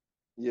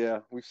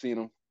 Yeah, we've seen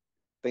him.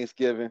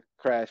 Thanksgiving,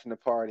 crashing the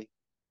party.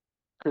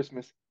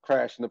 Christmas,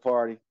 crashing the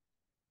party.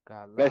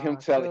 Let him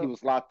tell it he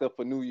was locked up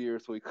for New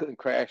Year's, so he couldn't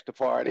crash the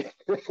party.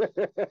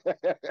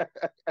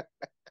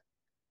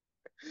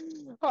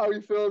 How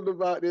you feeling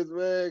about this,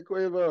 man,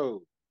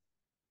 Quavo?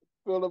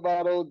 Feel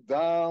about old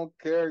Dom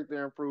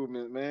character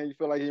improvement, man? You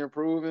feel like he's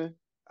improving?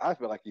 I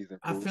feel like he's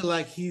improving. I feel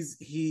like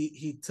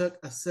he took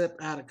a sip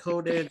out of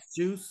Conan's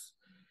juice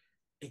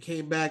and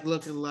came back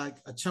looking like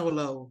a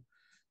cholo,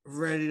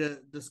 ready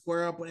to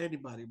square up with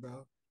anybody,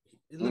 bro.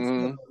 It looks good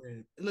on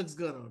him. It looks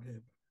good on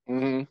him.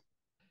 Mm-hmm.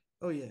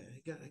 Oh yeah,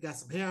 he got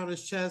some hair on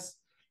his chest.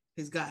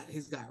 He's got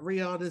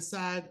Rhea on his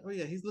side. Oh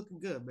yeah, he's looking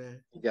good,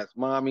 man. He got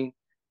mommy.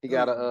 He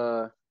got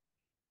a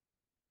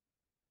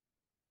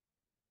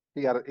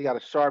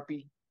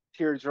Sharpie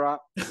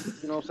teardrop.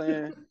 You know what I'm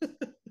saying?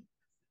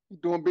 He's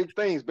doing big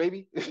things,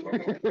 baby. He's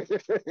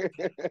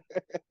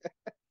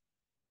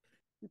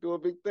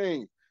doing big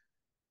things.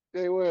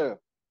 Jay Will.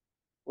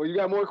 Well, you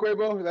got more,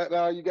 Quavo? Is that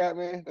all you got,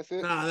 man? That's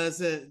it? Nah,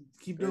 that's it.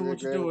 Keep doing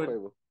what you're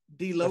doing.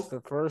 D-Lo. That's the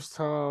first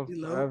time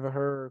I ever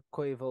heard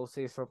Quavo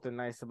say something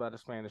nice about a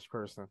Spanish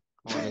person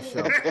on the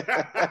show.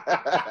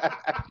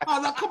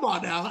 Oh, no, come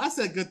on now. I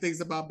said good things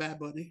about Bad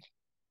Bunny.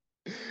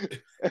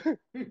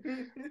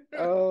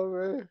 Oh,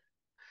 man.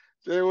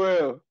 Jay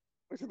Will,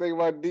 what you think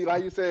about D? How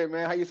you say it,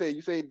 man? How you say it?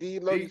 You say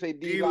D-Lo? You say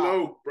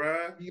D-Lo,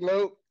 bruh.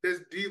 D-Lo? That's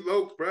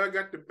D-Lo, bruh.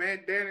 Got the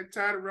bandana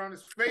tied around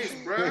his face,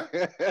 bruh.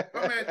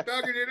 My man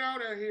thugging it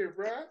out here,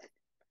 bruh.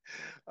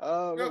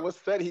 Oh, man, what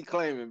set he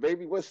claiming,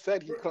 baby? What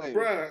set he claiming?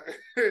 Bruh,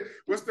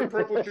 what's the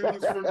purple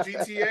dudes from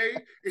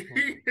GTA?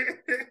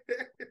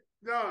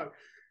 No,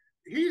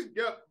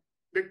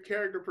 the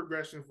character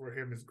progression for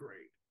him is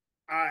great.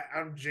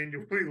 I'm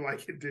genuinely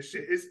liking this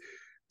shit.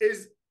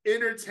 It's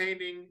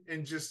entertaining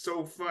and just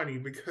so funny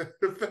because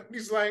the fact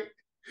he's like,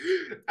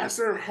 I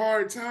served a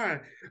hard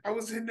time. I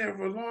was in there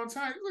for a long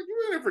time. He's like, you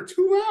were in there for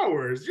 2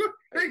 hours. You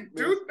ain't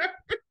do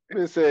nothing.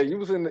 Man said you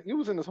was in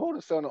this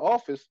holding cell in the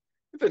office.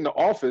 You was in the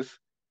office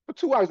for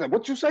 2 hours. Like,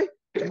 what you say?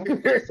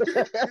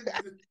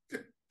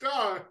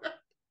 Dog.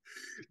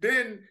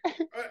 Then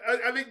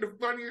I think the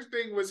funniest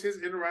thing was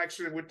his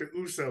interaction with the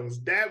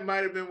Usos. That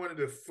might have been one of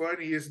the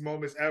funniest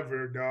moments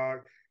ever,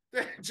 dog.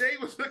 Jay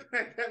was looking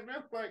at that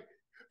man like,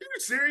 are you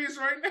serious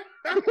right now?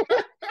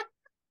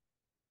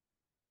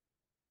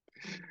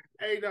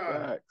 Hey,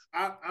 dog,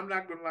 I'm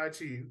not gonna lie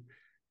to you.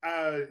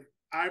 I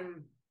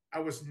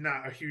was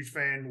not a huge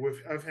fan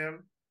of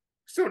him.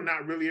 Still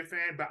not really a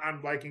fan, but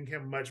I'm liking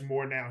him much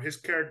more now. His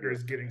character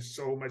is getting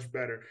so much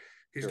better.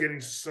 He's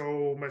getting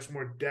so much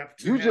more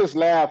depth. You just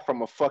laughed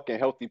from a fucking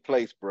healthy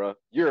place, bro.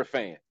 You're a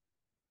fan.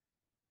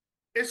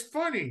 It's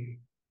funny.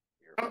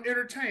 I'm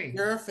entertained.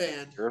 You're a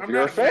fan.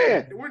 You're a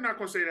fan. We're not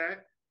gonna say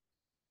that.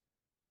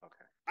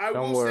 Okay. I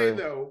will say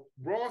though,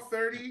 Raw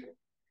 30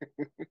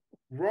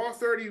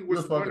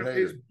 was one of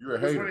his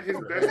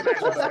best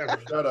matches ever.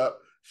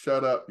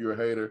 Shut up. You're a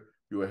hater.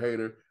 You're a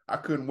hater. I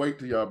couldn't wait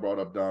till y'all brought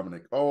up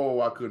Dominic. Oh,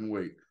 I couldn't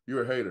wait.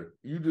 You're a hater.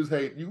 You just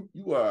hate. You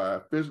are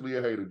officially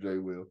a hater, Jay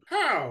Will.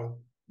 How?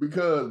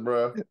 Because,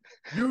 bro,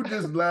 you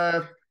just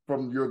laughed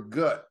from your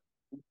gut.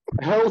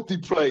 Healthy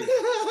place.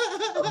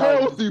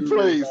 Healthy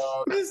place.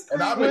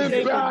 And I've been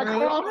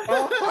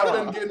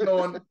getting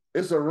on.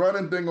 It's a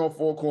running thing on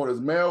Four Corners.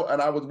 Mel,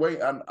 and I was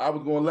waiting. I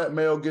was going to let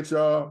Mel get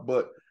y'all,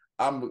 but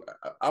I'm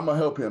gonna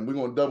help him. We're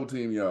gonna double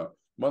team y'all.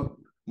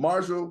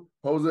 Marshall,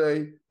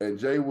 Jose, and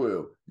Jay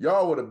Will.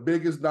 Y'all were the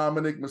biggest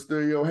Dominic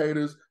Mysterio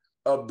haters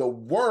of the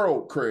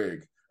world,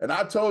 Craig. And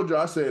I told you,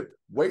 I said,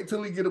 wait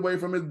till he get away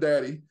from his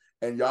daddy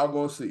and y'all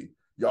gonna see.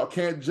 Y'all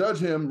can't judge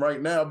him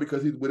right now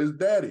because he's with his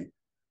daddy.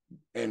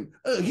 And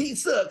he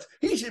sucks.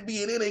 He should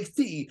be in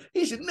NXT.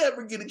 He should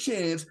never get a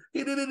chance.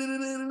 What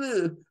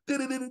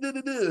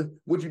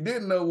you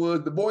didn't know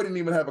was the boy didn't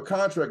even have a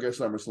contract at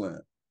SummerSlam.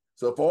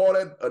 So for all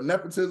that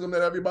nepotism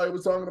that everybody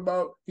was talking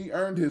about, he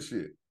earned his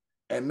shit.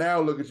 And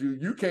now look at you.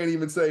 You can't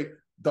even say,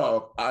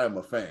 dog, I am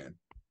a fan.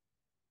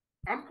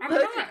 I'm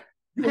not.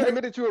 You can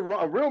admit that you're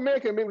wrong. A real man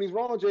can admit when he's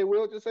wrong, Jay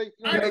Will. Just say,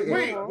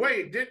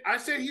 wait. I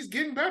said he's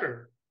getting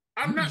better.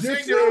 I'm not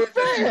saying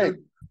that.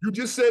 You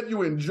just said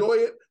you enjoy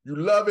it, you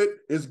love it,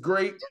 it's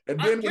great. And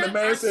then when the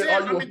man said,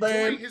 "Are you a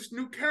fan?" Enjoying his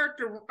new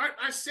character.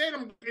 I said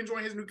I'm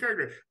enjoying his new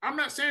character. I'm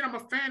not saying I'm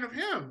a fan of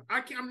him.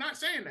 I'm not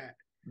saying that.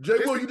 Jay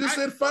Will, you just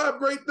said 5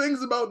 great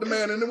things about the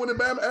man, and then when the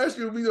man asked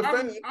you if he's a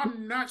fan,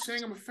 I'm not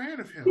saying I'm a fan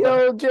of him.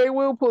 Yo, Jay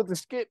Will pulled the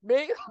skip,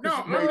 man.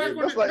 No,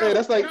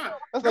 that's like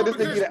this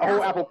nigga eat a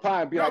whole apple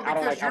pie and be like, I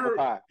don't like apple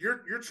pie.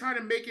 You're trying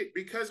to make it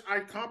because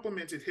I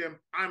complimented him.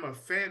 I'm a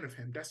fan of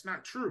him. That's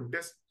not true.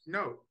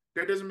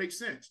 That doesn't make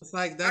sense. It's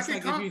like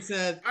if you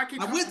said I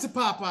went to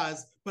Popeyes,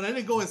 but I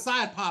didn't go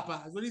inside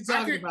Popeyes. What are you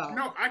talking about?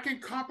 No, I can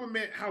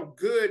compliment how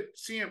good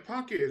CM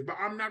Punk is, but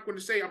I'm not going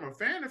to say I'm a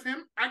fan of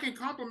him. I can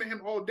compliment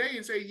him all day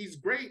and say he's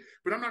great,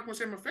 but I'm not going to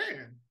say I'm a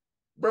fan.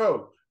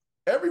 Bro,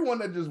 everyone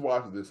that just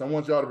watched this, I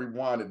want y'all to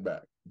rewind it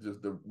back.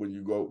 When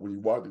you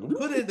watch it.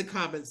 Put it in the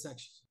comment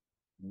section.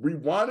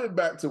 Rewind it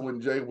back to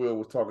when Jay Will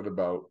was talking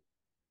about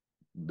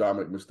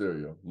Dominic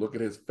Mysterio. Look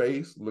at his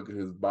face, look at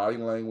his body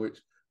language.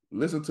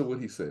 Listen to what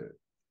he said.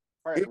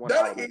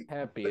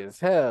 Happy as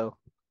hell.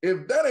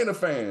 If that ain't a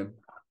fan,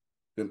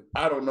 then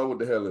I don't know what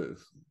the hell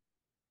is.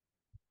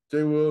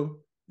 Jay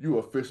Will, you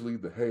officially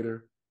the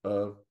hater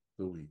of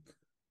the week.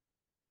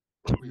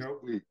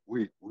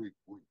 Week.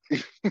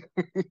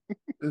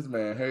 This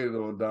man hated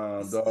on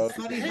Dom, dog.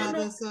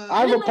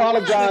 I've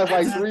apologized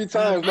like 3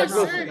 times. Like,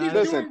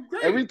 listen,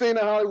 everything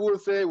that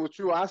Hollywood said was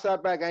true. I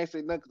sat back, I ain't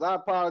say nothing because I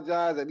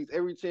apologize at least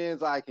every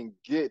chance I can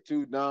get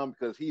to Dom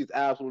because he's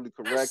absolutely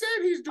correct. I said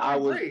he's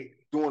doing great.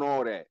 Doing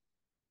all that.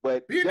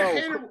 But being a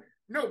hater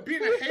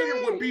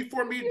would be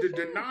for me to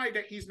deny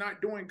that he's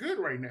not doing good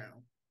right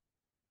now.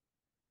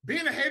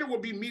 Being a hater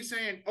would be me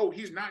saying, oh,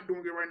 he's not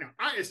doing good right now.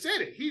 I said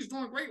it. He's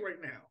doing great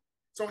right now.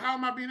 So how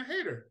am I being a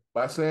hater?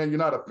 By saying you're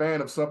not a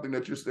fan of something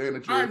that you're saying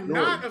that you're I'm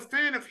not a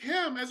fan of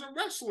him as a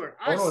wrestler.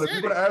 Hold on, if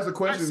you're going to ask a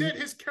question, I said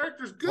his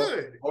character's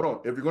good. Hold on.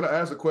 If you're going to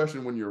ask a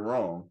question when you're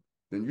wrong,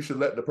 then you should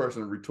let the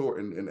person retort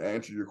and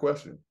answer your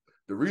question.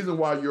 The reason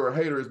why you're a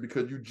hater is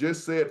because you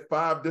just said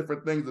 5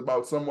 different things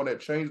about someone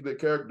that changed their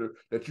character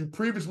that you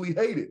previously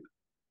hated.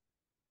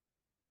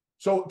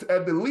 So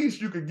at the least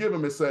you could give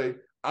him and say,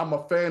 I'm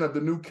a fan of the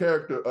new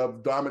character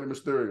of Dominic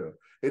Mysterio.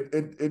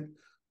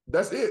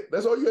 That's it.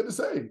 That's all you had to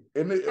say.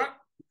 And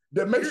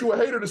that makes you a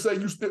hater to say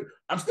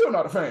I'm still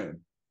not a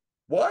fan.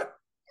 What?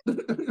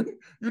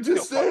 You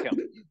just said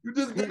you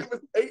just gave us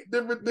 8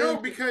 different things. No,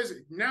 because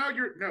now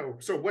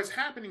so what's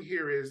happening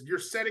here is you're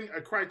setting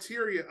a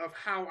criteria of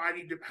how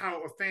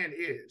a fan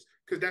is.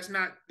 Because that's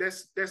not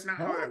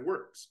how that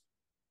works.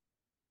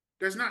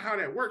 That's not how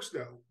that works,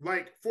 though.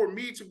 Like, for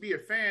me to be a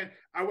fan,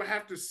 I would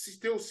have to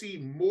still see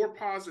more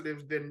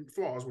positives than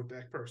flaws with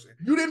that person.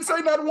 You didn't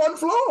say not one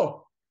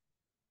flaw.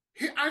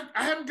 I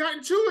haven't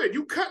gotten to it.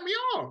 You cut me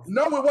off.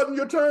 No, it wasn't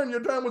your turn.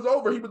 Your turn was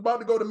over. He was about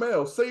to go to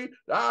Mel. See?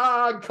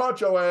 I caught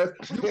your ass.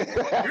 You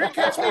didn't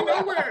catch me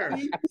nowhere.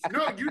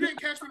 No, you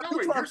didn't catch me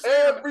nowhere.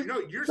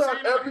 You're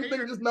saying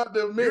everything just not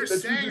to admit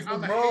that you just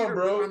was wrong,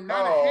 bro.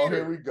 Oh,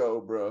 here we go,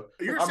 bro.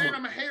 You're saying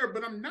I'm a hater,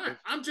 but I'm not.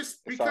 I'm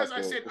just because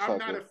I said I'm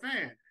not a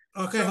fan.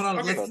 Okay, hold on.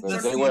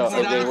 Let's see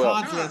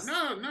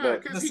No,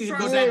 because he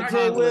tried to say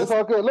it's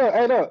all good. Look,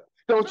 hey, look.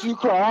 Don't you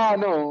cry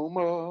no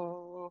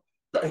more.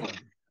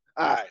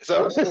 All right,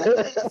 so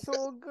it's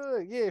all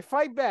good. Yeah,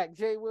 fight back,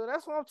 Jay Will.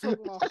 That's what I'm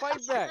talking about.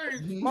 Fight back.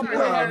 My boy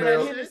had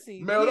that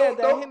Hennessy. Mel, he had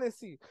that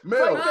Hennessy.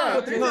 Mel,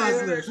 fight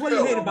back. What do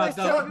you hate about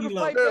Dom?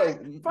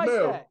 Fight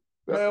back.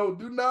 Mel,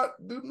 do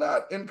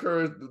not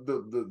encourage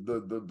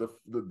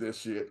the this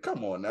shit.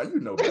 Come on now, you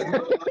know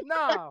better.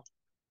 Nah.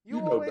 You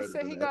always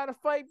say he got to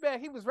fight back.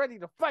 He was ready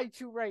to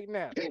fight you right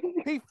now.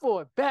 He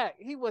fought back.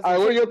 He was. All right,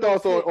 what are your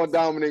thoughts on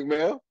Dominic,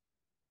 Mel?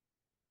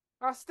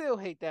 I still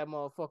hate that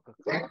motherfucker.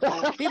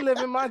 He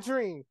living my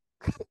dream.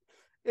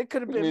 It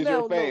could have been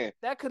Mel.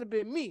 That could have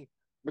been me.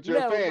 But you're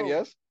a fan,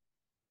 yes?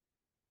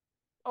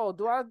 Oh,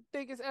 do I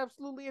think it's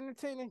absolutely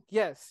entertaining?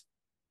 Yes.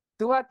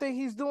 Do I think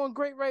he's doing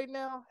great right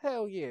now?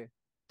 Hell yeah.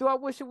 Do I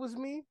wish it was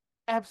me?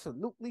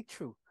 Absolutely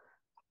true.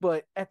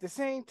 But at the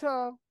same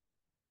time,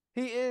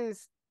 he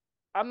is.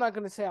 I'm not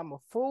going to say I'm a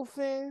full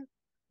fan,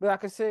 but I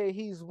can say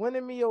he's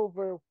winning me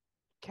over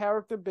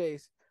character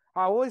base.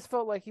 I always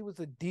felt like he was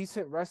a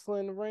decent wrestler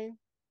in the ring.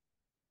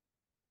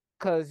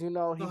 Because, he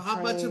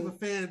how much of a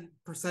fan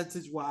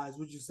percentage-wise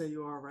would you say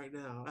you are right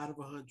now out of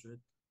 100?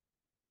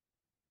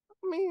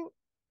 I mean,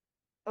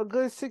 a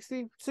good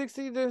 60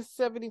 to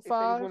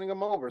 75. He's winning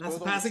him over. That's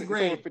passing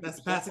grade.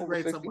 That's passing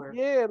grade somewhere.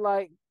 Yeah,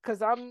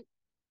 because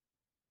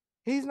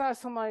he's not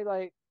somebody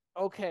like,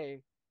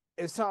 okay,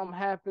 if something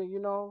happened,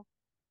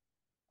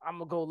 I'm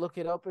gonna go look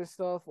it up and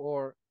stuff,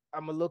 or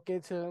I'm gonna look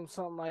into him,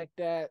 something like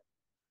that.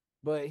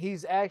 But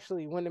he's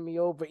actually winning me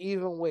over,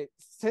 even with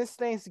since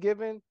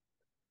Thanksgiving.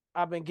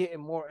 I've been getting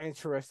more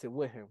interested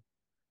with him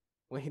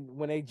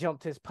when they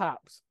jumped his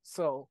pops.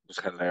 So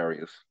It's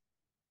hilarious.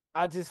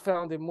 I just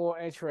found it more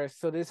interesting.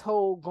 So this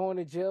whole going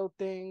to jail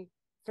thing,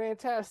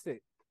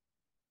 fantastic.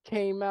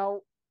 Came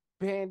out,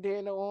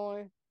 bandana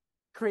on,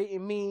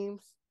 creating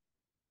memes.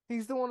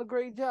 He's doing a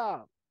great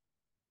job.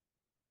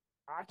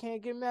 I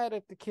can't get mad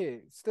at the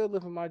kid. Still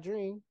living my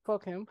dream.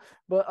 Fuck him.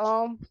 But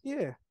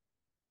yeah.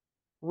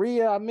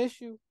 Rhea, I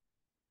miss you.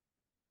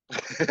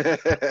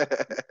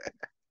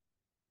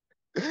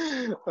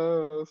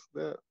 Oh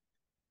snap!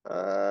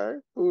 All right,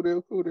 cool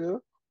deal, cool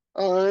deal.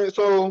 All right,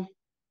 so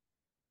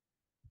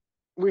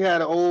we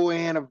had an old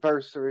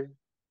anniversary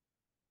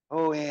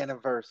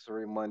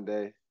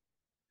Monday.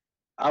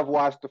 I've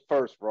watched the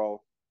first Raw.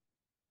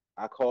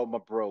 I called my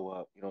bro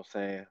up, you know what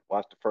I'm saying?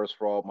 Watched the first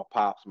Raw, my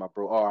pops, my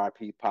bro,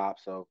 RIP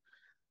Pops. So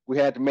we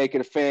had to make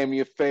it a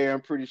family affair.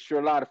 I'm pretty sure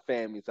a lot of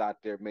families out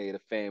there made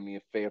a family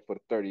affair for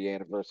the 30th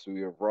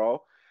anniversary of Raw.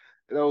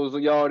 Those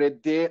of y'all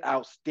that did,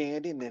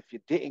 outstanding. If you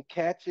didn't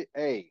catch it,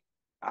 hey,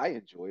 I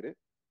enjoyed it.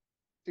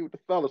 See what the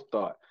fellas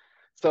thought.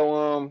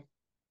 So,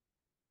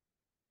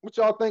 what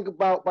y'all think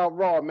about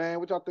Raw, man?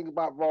 What y'all think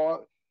about Raw?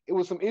 It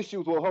was some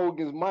issues with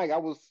Hogan's mic. I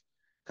was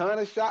kind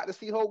of shocked to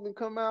see Hogan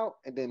come out,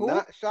 and then Who?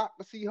 not shocked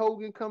to see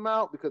Hogan come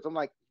out because I'm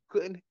like,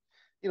 couldn't,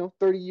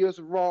 30 years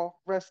of Raw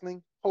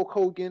wrestling, Hulk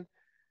Hogan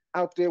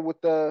out there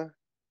with the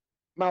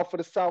mouth of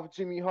the South,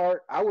 Jimmy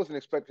Hart. I wasn't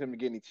expecting him to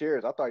get any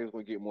cheers. I thought he was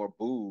going to get more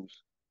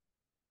boos.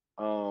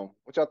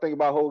 What y'all think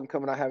about Hogan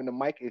coming out having the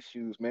mic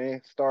issues,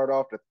 man? Start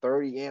off the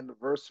 30th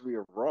anniversary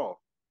of Raw.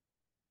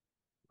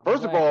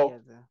 First of all,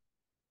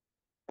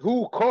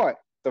 who caught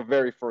the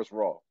very first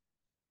Raw?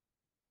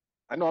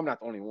 I know I'm not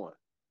the only one.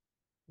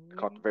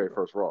 Caught the very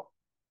first Raw.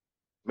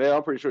 Man,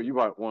 I'm pretty sure you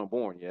weren't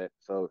born yet,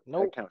 so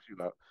that counts you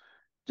out.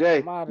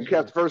 Jay, did you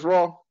catch the first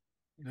Raw?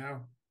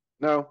 No.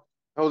 No.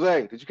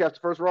 Jose, did you catch the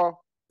first Raw?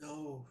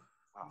 No.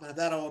 Not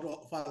that old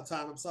for the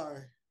time. I'm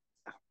sorry.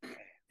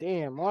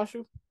 Damn,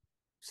 Marshall.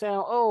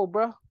 Sound old,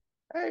 bro.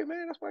 Hey,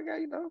 man, that's why I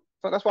got,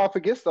 So that's why I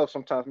forget stuff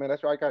sometimes, man.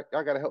 That's why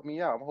y'all got to help me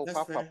out. I'm a whole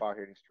pop out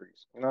here in these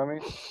streets. You know what I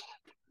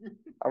mean?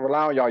 I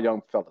rely on y'all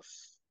young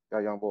fellas,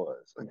 y'all young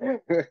boys.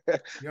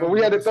 But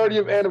we had the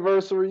 30th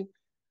anniversary.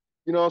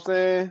 You know what I'm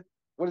saying?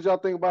 What did y'all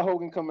think about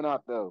Hogan coming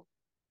out, though?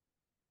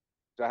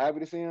 Y'all happy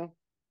to see him?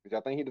 Did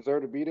y'all think he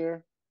deserved to be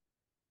there?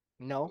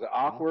 No. Was it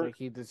awkward? I don't think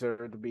he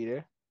deserved to be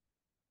there.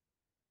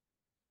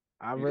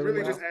 I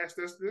really just asked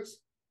us this.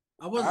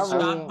 I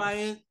wasn't shocked by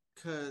it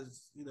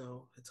because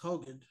it's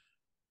Hogan.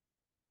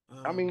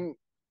 I mean,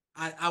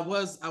 I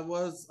was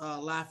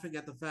laughing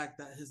at the fact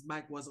that his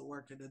mic wasn't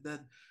working, and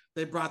then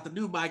they brought the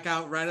new mic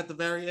out right at the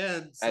very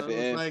end. So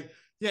it was like,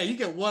 yeah, you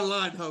get one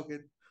line,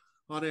 Hogan,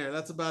 on air.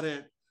 That's about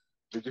it.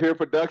 Did you hear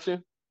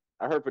production?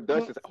 I heard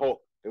production.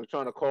 Hulk. They were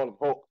trying to call him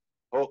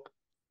Hulk.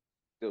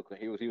 Still,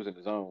 he was in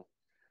the zone.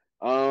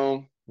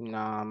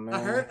 Nah, man.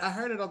 I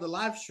heard it on the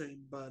live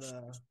stream, but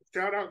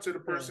shout out to the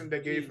person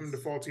that gave him the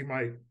faulty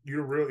mic.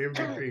 You're a real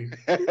MVP.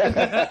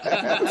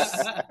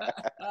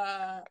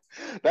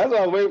 That's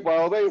what I was waiting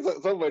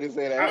for. Somebody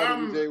said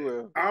that. Jay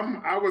Will.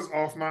 I was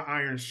off my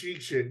Iron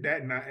Sheik shit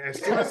that night. As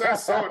soon as I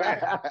saw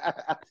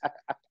that,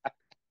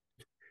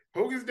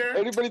 Hogan's there.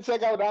 Anybody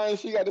check out what Iron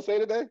Sheik got to say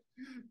today?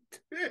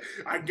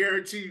 I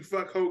guarantee you,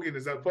 fuck Hogan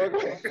is up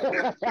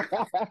there.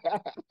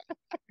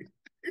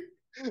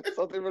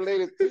 Something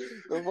related to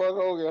fuck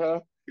Hogan, huh?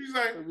 He's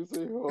like, let me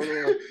see. Hold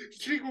on.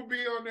 Sheik will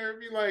be on there and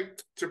be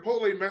like,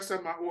 Chipotle messed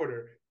up my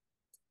order.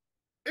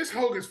 It's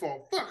Hogan's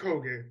fault. Fuck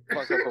Hogan.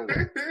 Fuck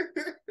Hogan.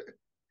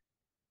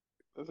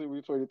 Let's see what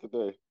we tweeted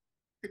today.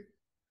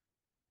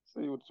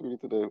 See what we tweeted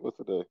today. What's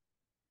today?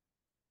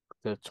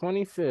 The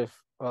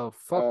 25th of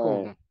fuck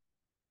Hogan.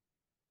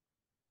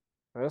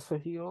 That's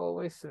what he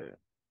always said.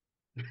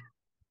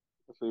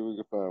 Let's see if we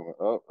can find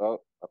one.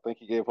 I think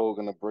he gave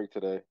Hogan a break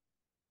today.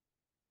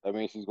 That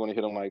means he's going to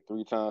hit him like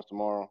 3 times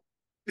tomorrow.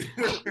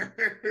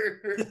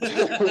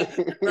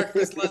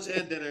 Breakfast, lunch,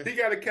 and dinner. He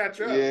got to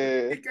catch up.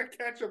 Yeah. He got to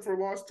catch up for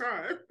lost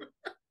time.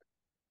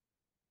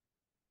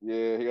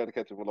 Yeah, he got to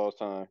catch up for lost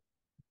time.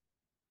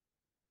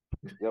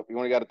 Yep, he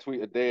only got a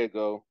tweet a day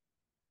ago.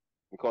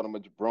 We called him a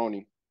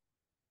jabroni.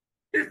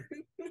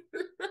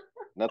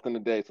 Nothing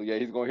today. So, yeah,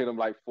 he's going to hit him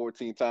like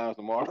 14 times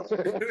tomorrow.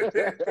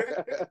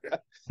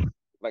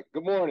 Like,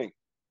 good morning.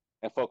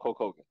 And fuck Hulk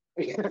Hogan.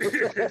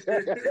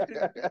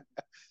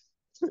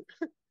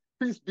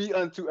 Peace be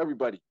unto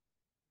everybody.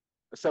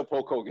 Except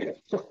Hulk Hogan.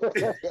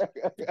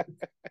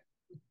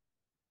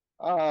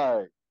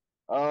 All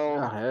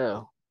right.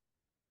 Hell.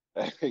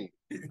 Hey,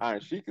 Iron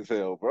Sheik is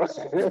hell, bro.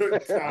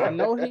 I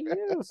know he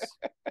is.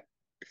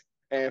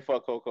 And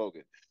fuck Hulk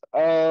Hogan.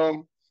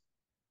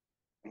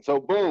 So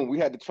boom, we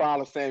had the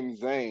trial of Sami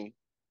Zayn.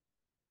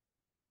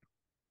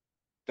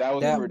 That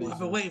was pretty. I've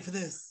been waiting for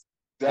this.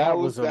 That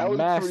was a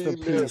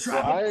masterpiece. So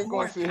I ain't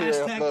gonna sit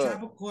here.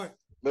 Tribal court.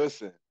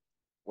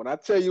 When I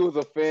tell you it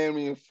was a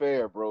family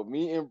affair, bro,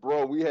 me and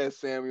bro, we had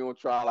Sammy on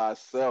trial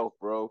ourselves,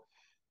 bro.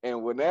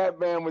 And when that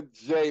man with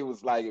Jay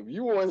was like, if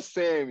you want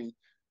Sammy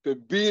to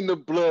be in the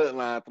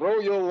bloodline, throw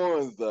your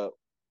ones up.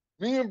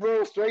 Me and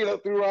bro straight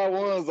up threw our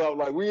ones up.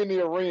 Like, we in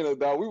the arena,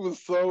 dog. We was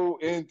so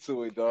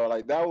into it, dog.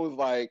 Like, that was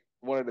like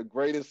one of the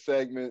greatest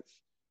segments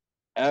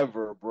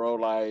ever, bro.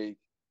 Like,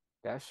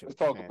 That shit let's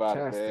was talk about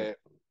it, fantastic. man.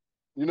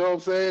 You know what I'm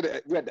saying?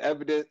 We had the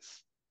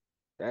evidence.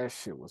 That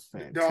shit was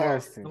Dog,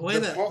 fantastic. The way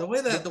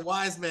that the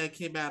wise man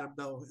came at him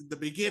though in the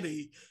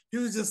beginning, he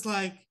was just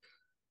like,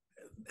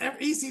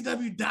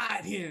 ECW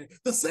died here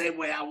the same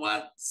way I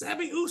want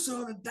Sammy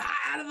Uso to die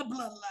out of the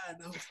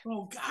bloodline. I was,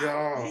 oh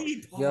God,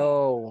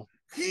 yo,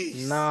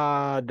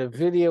 nah, the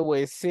video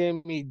where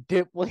Sammy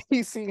dipped when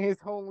he seen his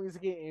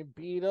homies getting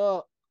beat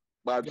up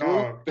by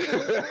Drew.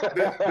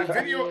 The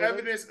video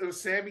evidence of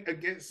Sammy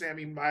against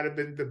Sammy might have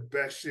been the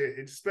best shit,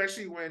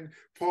 especially when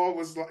Paul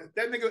was like,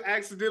 that nigga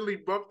accidentally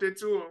bumped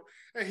into him,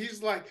 and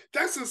he's like,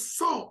 "That's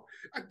assault."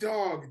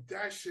 Dog,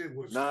 that shit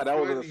was that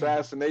funny. was an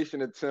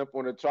assassination attempt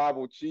on the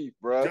tribal chief,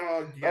 bro.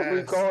 Dog, yes. That's what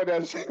we call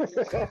that shit.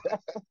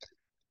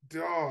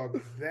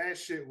 Dog, that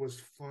shit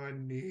was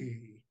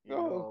funny.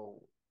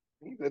 Yo.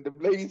 He said, the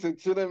ladies and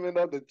gentlemen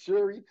of the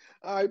jury,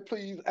 I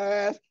please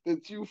ask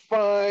that you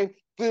find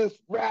this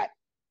rat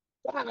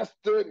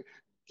bastard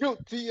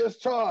guilty as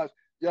charged.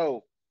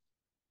 Yo,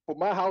 for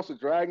my House of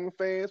Dragon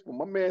fans, when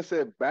my man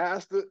said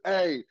bastard,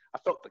 hey, I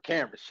felt the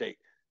camera shake.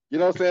 You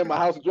know what I'm saying? My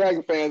House of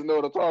Dragon fans know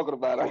what I'm talking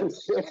about.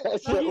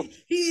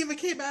 He even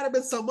came at him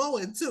in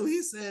Samoan too.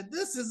 He said,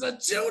 "This is a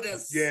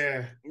Judas."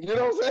 Yeah. You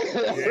know what I'm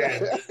saying?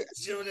 Yeah.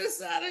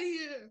 Judas out of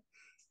here.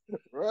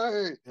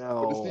 Right.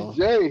 Yo. But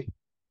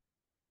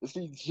to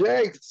see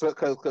Jay,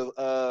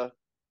 because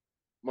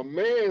my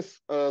man's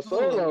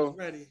Solo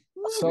ready.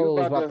 Solo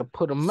was about to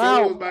put him Solo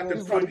out. about he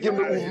was about to give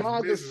him the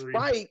Umaga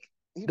spike.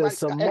 The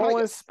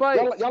Samoan spike.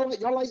 Y'all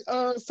like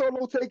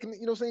Solo taking,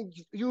 you know what I'm saying,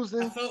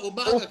 using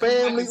whole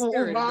family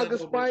Umaga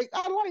spike.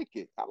 I like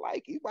it.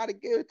 He's about to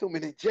give it to him.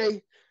 And then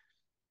Jay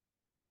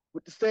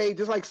with the save,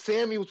 just like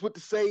Sammy was with the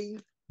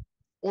save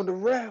on the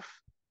ref.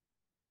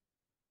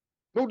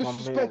 No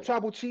disrespect,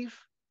 Tribal Chief.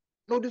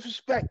 No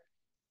disrespect.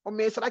 My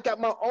man said, I got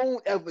my own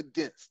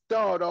evidence.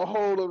 Dog, the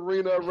whole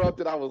arena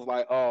erupted. I was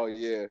like, oh,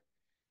 yeah.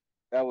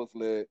 That was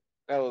lit.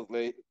 So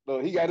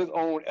he got his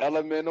own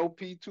elemental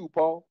P2,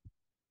 Paul.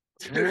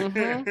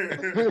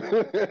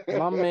 Mm-hmm.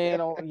 My man,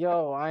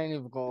 yo, I ain't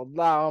even gonna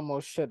lie. I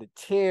almost shed a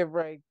tear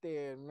right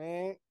there,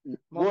 man.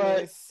 My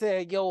man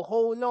said, yo,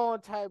 hold on,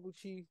 Tribal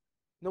Chief.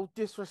 No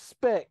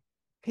disrespect.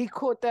 He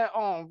caught that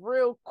arm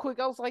real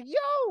quick. I was like,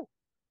 yo,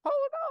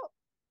 hold up.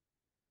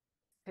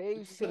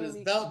 Hey,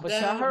 Sammy. But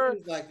y'all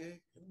heard,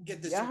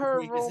 get this. Y'all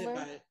heard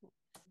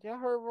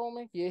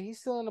Roman? Yeah, he's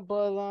still in the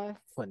bloodline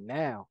for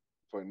now.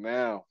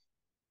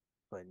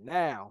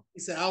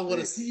 He said, I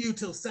want to see you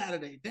till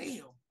Saturday.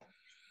 Damn.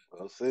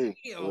 We'll see.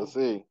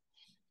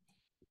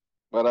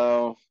 But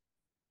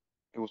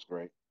it was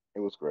great.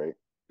 That was great.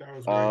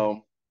 I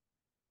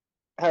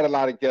had a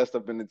lot of guests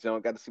up in the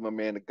junk. Got to see my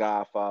man, the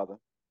Godfather.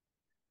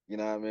 You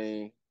know what I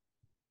mean?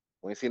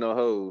 We ain't seen no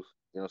hoes.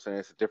 You know what I'm saying?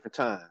 It's a different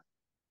time.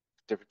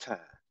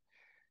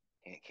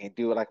 Can't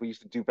do it like we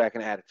used to do back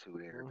in the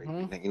Attitude Era, baby.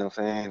 You know what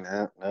I'm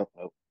saying? Nope.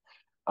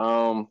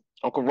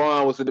 Uncle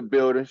Ron was in the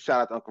building.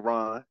 Shout out to Uncle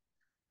Ron.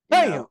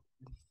 Damn.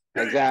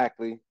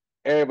 Exactly.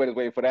 Everybody's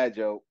waiting for that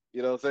joke.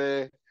 You know what I'm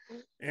saying?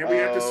 And we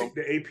had to see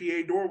the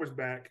APA door was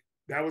back.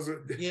 That was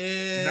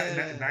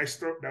nice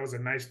that was a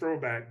nice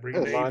throwback.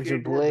 Bringing the APA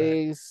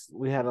Blaze.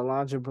 We had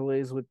Alondra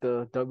Blaze with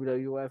the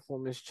WWF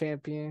Women's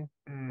Champion.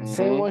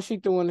 Same one she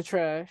threw in the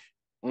trash.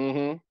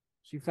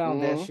 She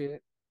found that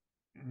shit.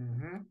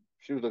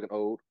 She was looking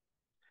old.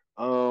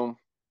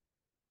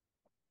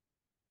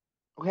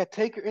 We had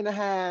Taker in the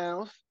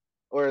house,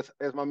 or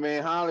as my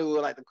man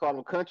Hollywood like to call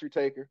him, Country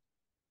Taker.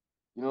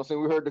 You know what I'm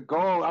saying? We heard the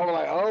gong. I was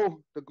like,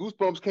 oh, the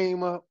goosebumps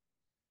came up.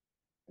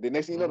 The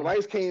next thing you know, the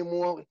lights came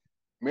on.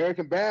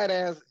 American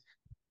Badass,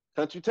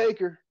 Country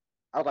Taker.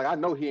 I was like, I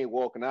know he ain't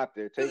walking out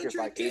there. Taker's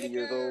like 80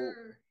 years old.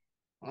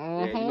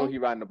 Yeah, you know he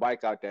riding the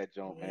bike out that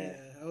junk, man.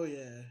 Oh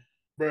yeah.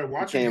 Bro,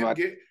 watching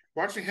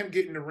him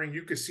get in the ring,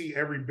 you could see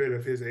every bit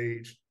of his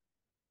age.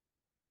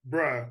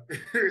 Bruh.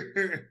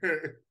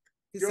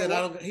 He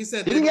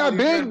said he got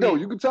big though.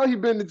 You can tell he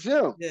been in the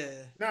gym.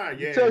 Yeah.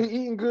 You can tell he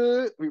eating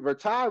good.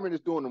 Retirement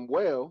is doing him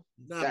well.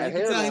 Nah, but you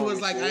can tell he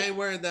was like, I ain't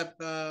wearing that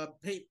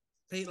paint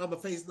on my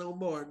face no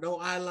more. No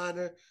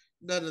eyeliner,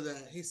 none of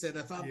that. He said,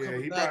 if I'm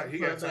coming back, he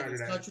got tired of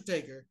that. Country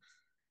Taker.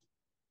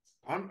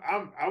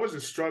 I was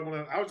just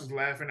struggling. I was just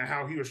laughing at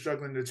how he was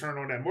struggling to turn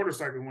on that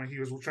motorcycle when he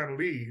was trying to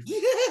leave.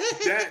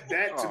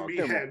 that to me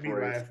had me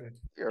laughing.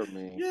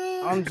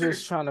 I'm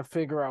just trying to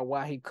figure out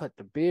why he cut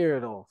the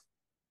beard off.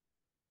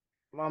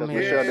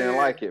 Michelle didn't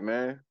like it,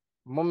 man.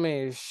 My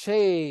man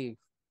shaved.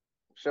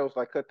 Michelle's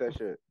like, cut that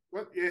shit.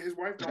 What? Yeah, his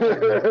wife don't like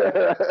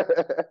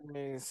that.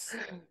 Man,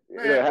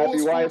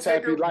 happy wife,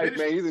 happy life,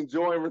 man. He's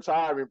enjoying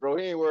retirement, bro.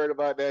 He ain't worried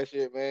about that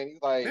shit, man.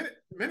 He's like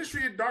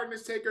Ministry of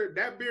Darkness Taker,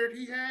 that beard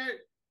he had,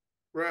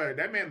 Bruh,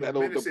 that man looked The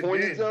menacing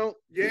pointy then. jump?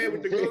 Yeah,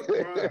 with the good,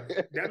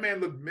 bruh. That man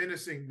looked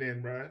menacing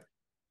then, bruh.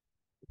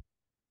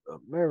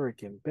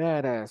 American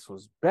Badass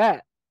was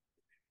back.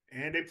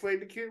 And they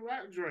played the Kid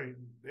Rock joint.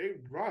 They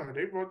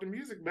brought the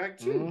music back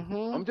too.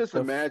 Mm-hmm. I'm just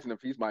imagining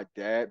if he's my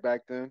dad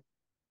back then.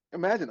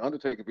 Imagine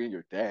Undertaker being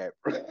your dad,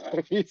 bro.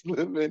 He's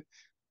living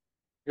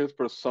his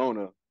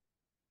persona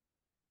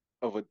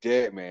of a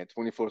dead man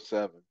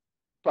 24/7.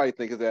 Probably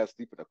think his ass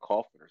sleep in a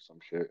coffin or some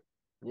shit.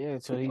 Yeah,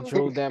 so he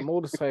drove that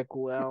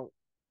motorcycle out.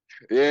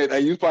 Yeah,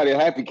 and he was probably a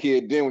happy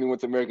kid then when he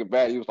went to American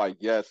Bad. He was like,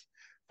 yes,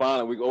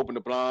 finally, we can open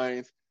the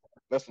blinds,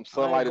 let some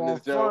sunlight in this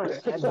joint.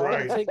 At the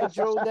Undertaker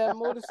drove that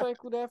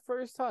motorcycle that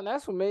first time.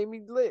 That's what made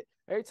me lit.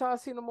 Every time I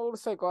seen the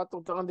motorcycle, I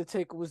thought the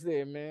Undertaker was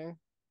there, man.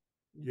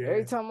 Yeah.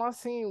 Every time I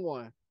seen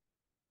one,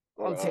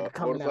 Undertaker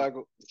coming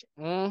motorcycle.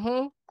 out.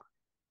 Mm-hmm.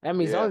 That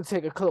means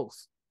Undertaker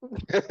close.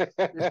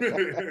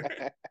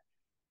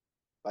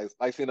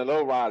 like seeing a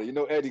low rider, you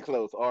know Eddie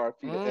close,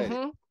 RFP to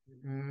Eddie.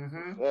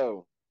 Mm-hmm.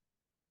 So,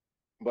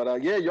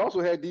 but yeah, you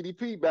also had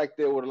DDP back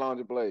there with the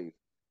Laundry Blades.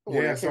 I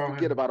can't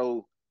forget about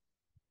old.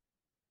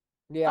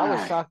 Yeah, I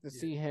was shocked to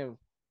see him.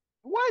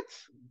 What?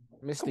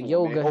 Mr.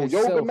 Yoga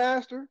himself. Yoga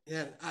Master?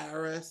 Yeah,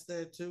 IRS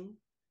there too.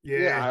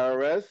 Yeah,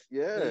 IRS.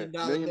 Yeah.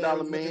 $1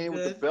 Million Man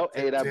with the belt.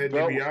 Hey, that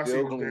belt was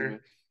still gleaming.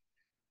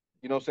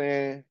 You know what I'm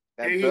saying?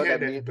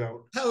 That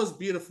belt. That was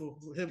beautiful.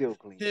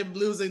 Him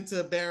losing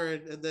to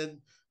Baron and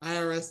then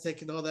IRS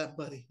taking all that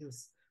money. It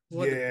was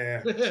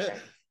wonderful. Yeah.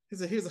 He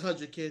said, here's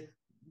 100, kid.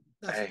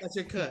 That's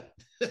your cut.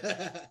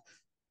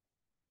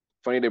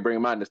 Funny they bring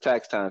him out in this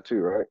tax time too,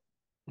 right?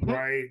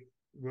 Right.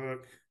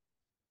 Look.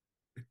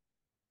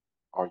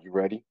 Are you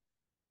ready?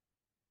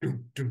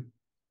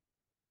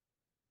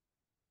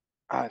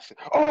 I said,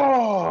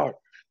 "Are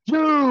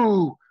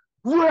you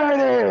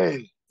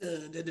ready?"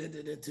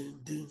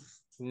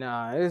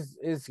 Nah,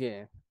 it's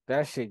getting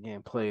that shit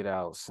getting played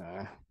out,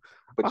 son.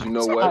 But you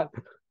know what?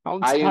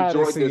 I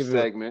enjoyed this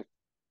segment.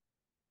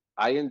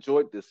 I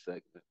enjoyed this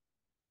segment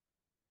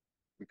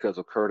because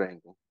of Kurt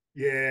Angle.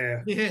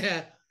 Yeah.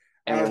 Yeah.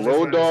 And when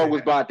Road Dogg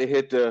was about to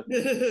hit the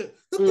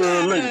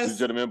ladies and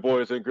gentlemen,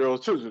 boys and girls,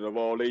 children of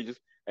all ages,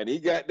 and he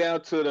got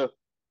down to the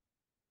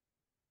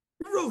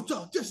Road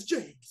Dogg, just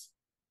James.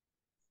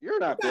 You're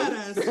not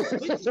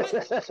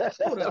badass.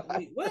 Hold up,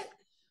 wait, what?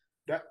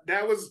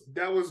 That was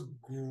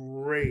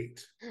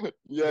great.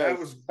 Yeah,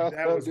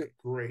 that was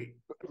great.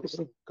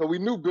 Because we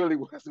knew Billy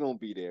wasn't gonna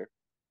be there.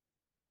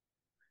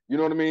 You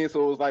know what I mean?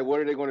 So it was like, what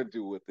are they gonna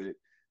do with it?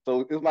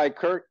 So it's like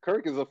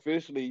Kirk is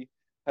officially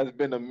has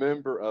been a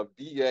member of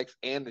DX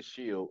and the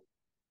Shield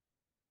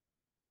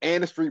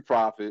and the Street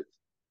Profits.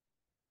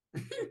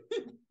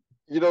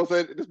 You know what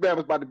I'm saying? This man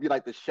was about to be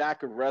like the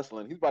Shaq of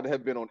wrestling. He's about to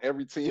have been on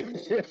every team.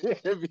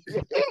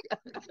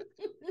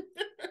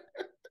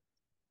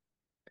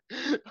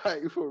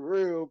 Like, for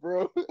real,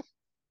 bro.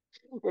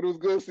 But it was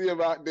good to see him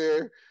out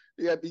there.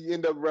 He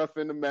end up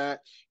roughing the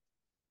match.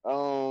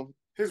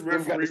 His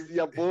referee got to see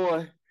our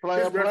boy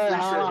play. His referee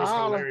shirt was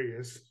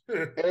hilarious.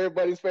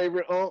 Everybody's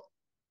favorite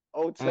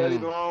old Teddy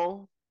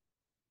Long.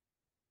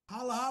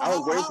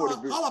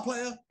 Holla,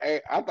 player.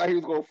 Hey, I thought he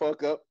was gonna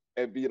fuck up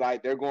and be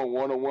like they're going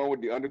 1-on-1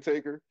 with the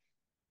Undertaker,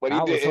 but he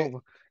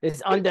didn't.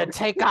 It's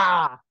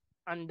Undertaker.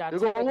 They're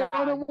going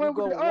 1-on-1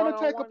 with the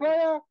Undertaker,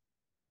 player.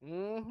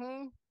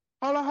 Mm-hmm.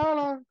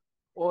 Holla.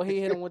 Or he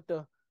hit him with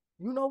the,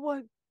 you know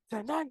what?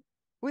 Tonight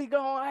we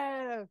gonna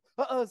have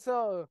a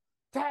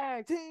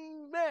tag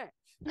team match.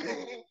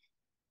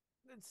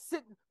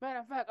 Matter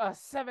of fact, a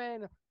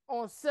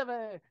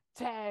 7-on-7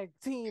 tag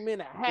team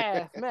and a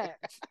half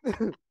match.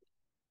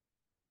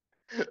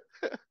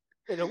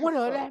 And the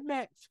winner of that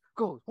match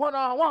goes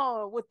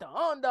 1-on-1 with the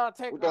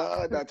Undertaker. With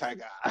the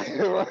Undertaker.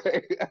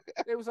 Right.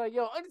 It was like,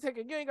 yo,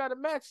 Undertaker, you ain't got a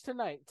match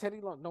tonight. Teddy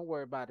Long, don't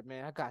worry about it,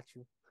 man. I got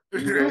you.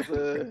 You know what I'm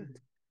saying?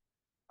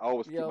 I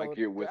always keep my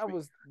gear with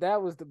me.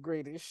 That was the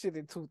greatest shit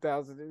in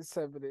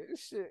 2007.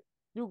 Shit.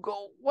 You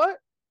go, what?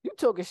 You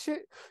talking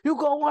shit? You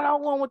go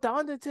 1-on-1 with the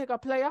Undertaker,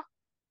 player.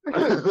 He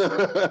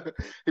gonna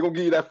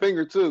give you that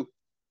finger too.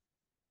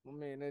 My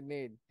man, that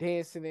nigga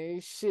dancing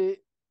and shit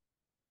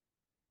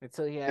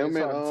until he had his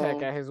heart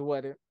attack at his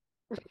wedding.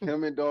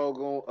 Him and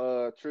doggone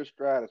Trish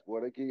Stratus, boy,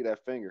 they give you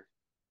that finger.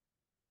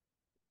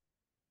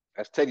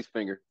 That's Teddy's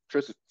finger.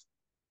 Trish's.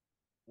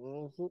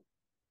 Mm-hmm.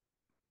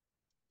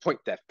 Point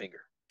that finger.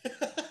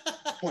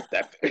 Point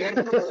that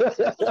finger.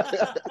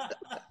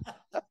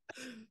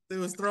 They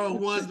was throwing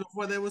ones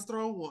before they was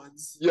throwing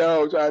ones.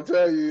 Yo, I'm trying to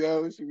tell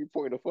you, she be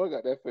pointing the fuck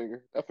out that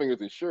finger. That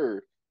finger's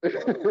insured.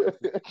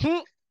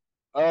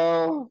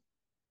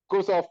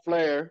 Goes off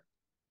Flair.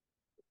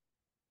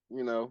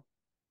 You know,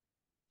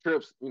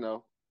 Trips,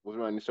 was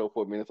running the show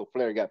for a minute, so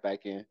Flair got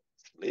back in,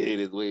 slid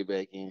his way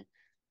back in.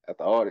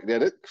 After all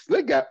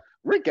that,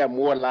 Rick got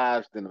more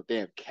lives than a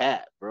damn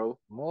cat, bro.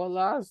 More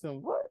lives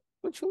than what?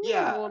 What you mean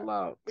more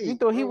lives? You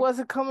thought he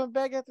wasn't coming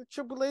back after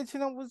Triple H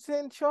and was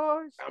in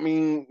charge? I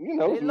mean,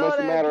 it's just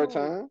a matter of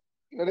time.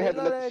 They had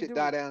to let the shit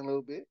die down a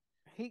little bit.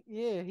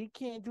 He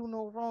can't do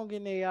no wrong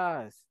in their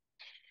eyes.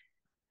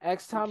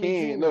 Ask Tommy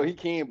He Dreamer. No, he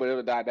can, but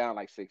it'll die down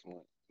like 6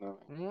 months.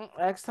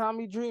 Ask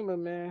Tommy Dreamer,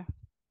 man.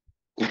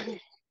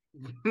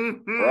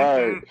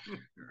 Right.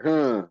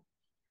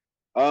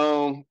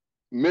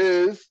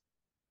 Miz.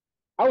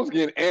 I was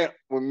getting amped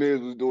when Miz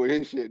was doing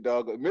his shit,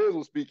 dog. Miz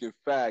was speaking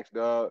facts,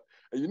 dog.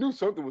 And you knew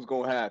something was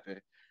gonna happen.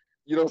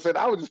 You know what I'm saying?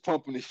 I was just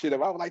pumping the shit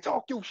up. I was like,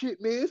 talk your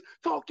shit, Miz.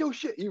 Talk your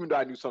shit. Even though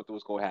I knew something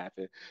was gonna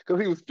happen. Because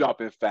he was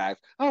dropping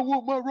facts. I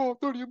want my Raw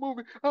 30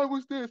 moment. I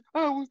was this.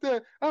 I was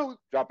that. I was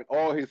dropping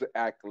all his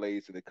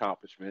accolades and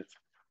accomplishments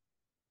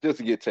just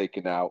to get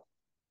taken out.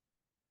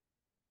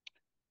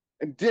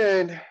 And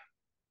then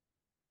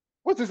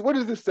what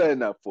is this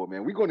setting up for,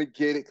 man? We're gonna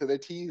get it because they're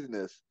teasing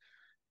us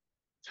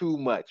too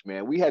much,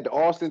 man. We had the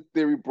Austin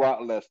Theory Brock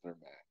Lesnar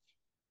match.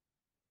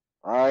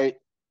 All right.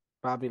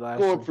 Bobby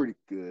Lashley. Going pretty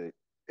good.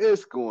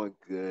 It's going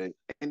good.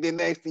 And then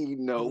next thing you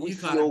know, we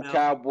see old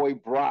Cowboy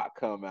Brock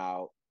come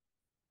out.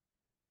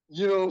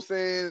 You know what I'm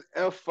saying?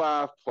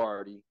 F5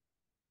 party.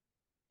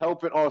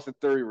 Helping Austin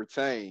Theory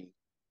retain.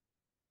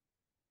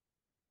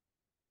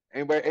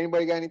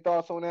 Anybody got any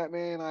thoughts on that,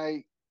 man?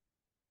 Like,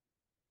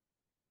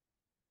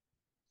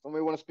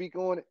 somebody want to speak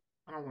on it?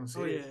 I don't want to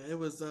see it. Yeah, it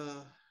was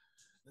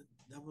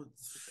that was,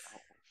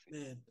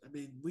 man. I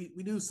mean, we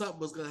knew something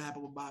was gonna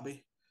happen with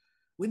Bobby.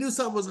 We knew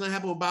something was gonna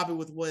happen with Bobby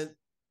with what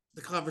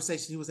the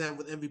conversation he was having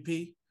with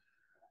MVP.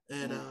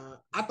 And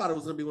I thought it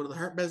was gonna be one of the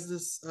Hurt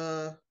Business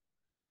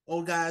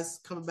old guys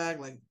coming back,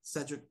 like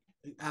Cedric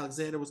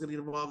Alexander was gonna get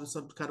involved in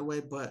some kind of way,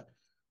 but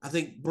I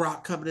think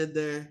Brock coming in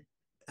there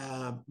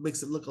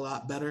makes it look a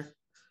lot better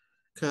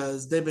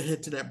because they've been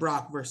hinting at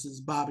Brock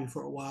versus Bobby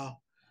for a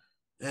while.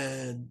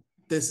 And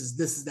this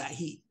is that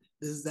heat.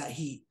 This is that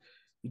heat.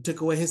 You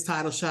took away his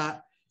title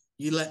shot.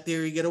 You let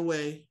Theory get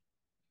away.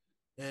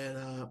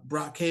 And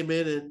Brock came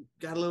in and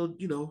got a little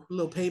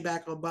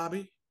payback on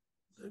Bobby.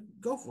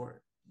 Go for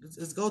it.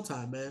 It's go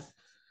time, man.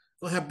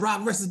 Gonna have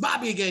Brock versus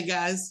Bobby again,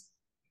 guys.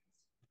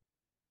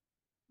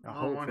 I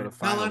hope for the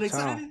final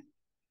time.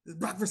 It's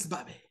Brock versus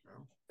Bobby.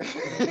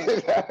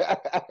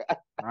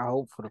 I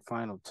hope for the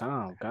final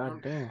time.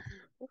 God damn.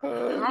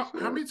 How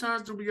many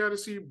times do we got to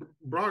see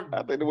Brock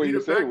I think the way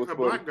you said it was a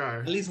black guy?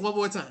 At least one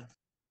more time.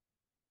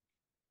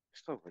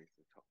 Still talk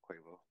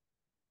Quavo.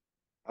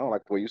 I don't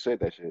like the way you said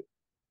that shit.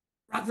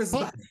 Brock versus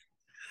Bobby.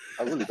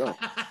 I really don't.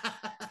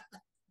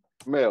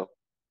 Mel,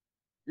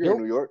 you're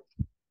in New York.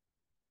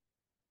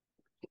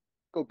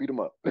 Go beat him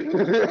up.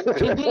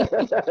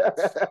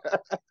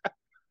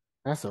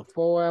 That's a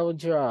 4-hour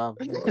job,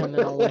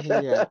 depending on where he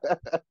at.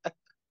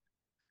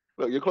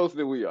 Look, you're closer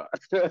than we are.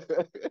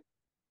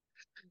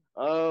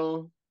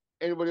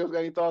 Anybody else got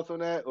any thoughts on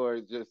that,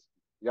 or just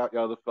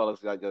y'all the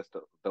fellas that just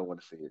don't want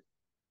to see it?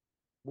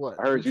 What?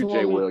 I heard you,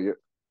 Jay Will.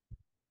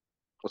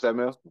 What's that,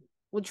 Mel?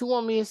 What you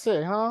want me to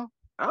say, huh?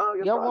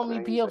 Y'all want me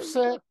to be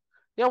upset?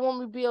 Y'all want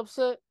me to be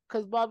upset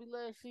because Bobby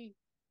Lashley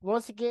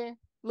once again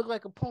look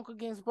like a punk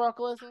against Brock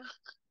Lesnar?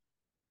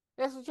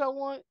 That's what y'all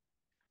want?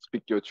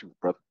 Speak your truth,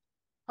 brother.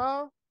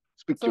 Huh?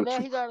 Speak your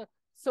truth.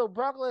 So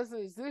Brock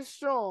Lesnar is this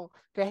strong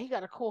that he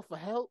got to call for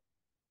help.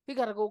 He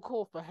got to go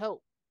call for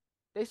help.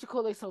 They should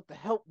call themselves the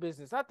help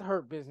business, not the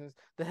hurt business,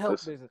 the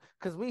help business.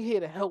 Because we here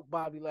to help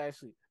Bobby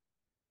Lashley.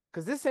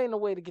 Because this ain't no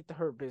way to get the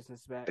hurt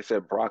business back. They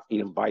said Brock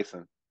eating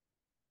bison.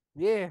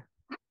 Yeah.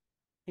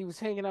 He was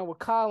hanging out with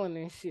Colin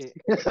and shit.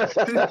 Matter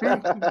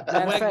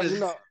of fact, he's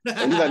like,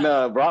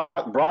 nah, Brock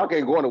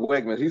ain't going to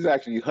Wegmans. He's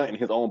actually hunting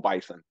his own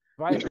bison.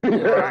 Right.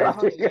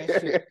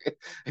 Shit.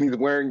 He's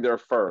wearing their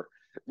fur.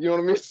 You know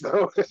what I mean?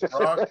 So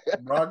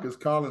Brock is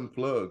Colin's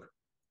plug.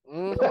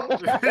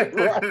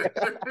 Mm-hmm.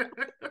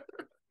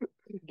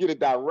 Get it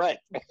direct.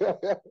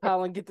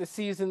 Colin get the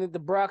seasoning, the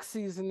Brock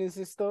seasonings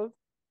and stuff.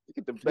 You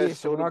get the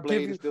best shoulder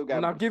blade.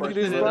 When I give you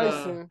this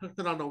bison, put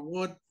it on a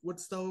wood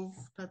stove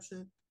type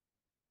shit.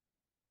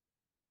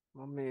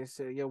 My man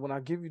said, "Yeah, when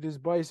I give you this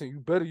bison, you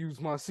better use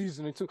my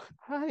seasoning too."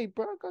 Hey,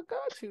 Brock, I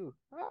got you.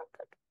 I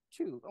got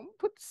you. I'm gonna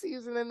put the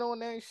seasoning on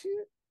that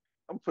shit.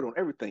 I'm gonna put it on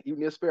everything, even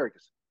the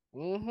asparagus.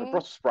 Mm-hmm. The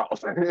Brussels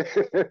sprouts.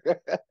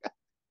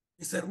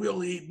 He said we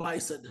only eat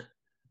bison,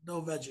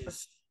 no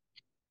veggies.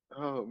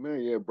 Oh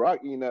man, yeah, Brock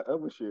eating that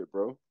other shit,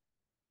 bro.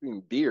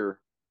 Eating deer,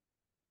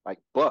 like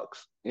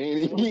bucks. He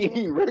ain't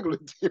eating regular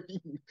deer.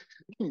 He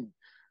eating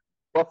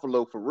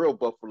buffalo for real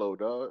buffalo,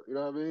 dog. You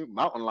know what I mean?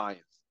 Mountain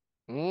lions.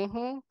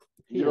 Mm-hmm.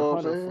 You know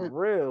what I'm saying? For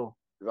real.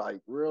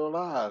 Like real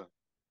live.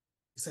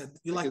 He said,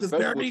 "You like this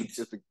bear meat?"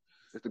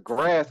 It's the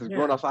grass that's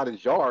growing outside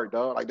his yard,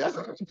 dog. Like that's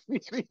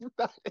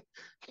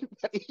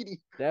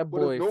that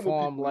boy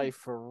farm life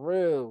for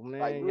real, man.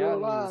 Like y'all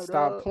need live, to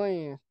stop dog.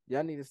 playing.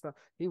 Y'all need to stop.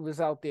 He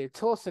was out there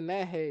tossing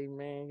that hay,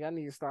 man. Y'all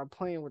need to stop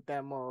playing with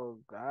that mug,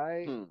 all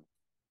right?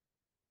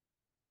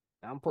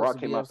 I'm supposed Brock to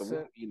be came out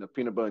upset. eating a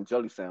peanut butter and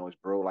jelly sandwich,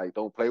 bro. Like,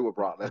 don't play with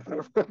Brock. That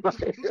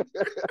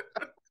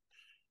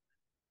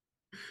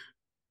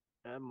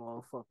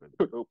motherfucker.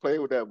 Don't play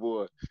with that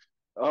boy.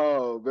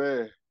 Oh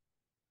man.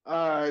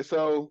 All right,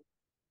 so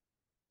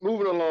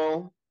moving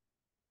along.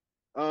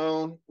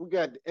 We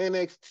got the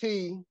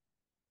NXT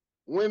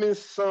Women's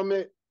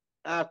Summit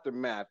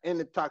Aftermath in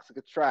the Toxic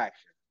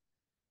Attraction.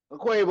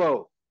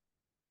 Quavo,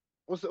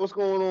 What's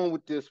going on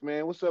with this,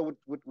 man? What's up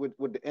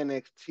with the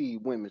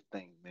NXT women's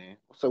thing, man?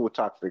 What's up with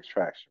Toxic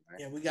Attraction, man?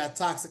 Yeah, we got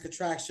Toxic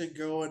Attraction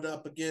going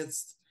up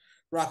against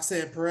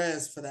Roxanne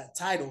Perez for that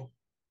title.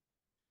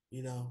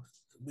 You know,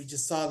 we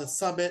just saw the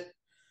summit,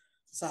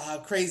 saw how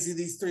crazy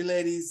these three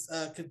ladies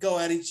could go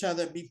at each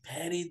other, be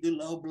petty, do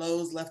low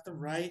blows left and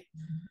right,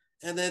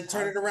 and then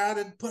turn it around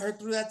and put her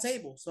through that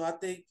table. So I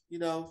think,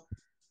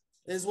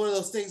 it's one of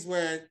those things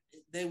where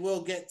they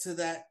will get to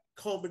that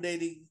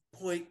culminating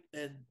point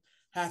and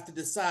have to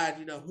decide,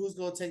 who's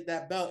going to take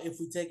that belt if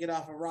we take it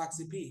off of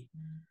Roxy P,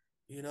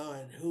 and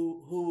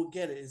who will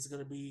get it. Is it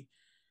going to be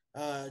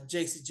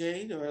JC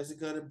Jane, or is it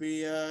going to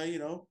be,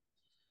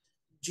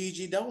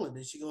 Gigi Dolan?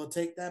 Is she going to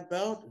take that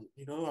belt?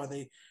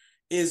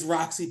 Is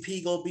Roxy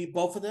P going to be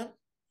both of them?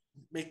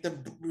 Make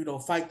them,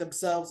 fight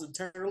themselves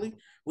internally?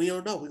 We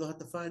don't know. We're going to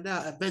have to find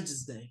out at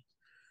Vengeance Day.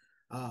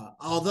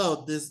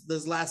 Although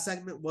this last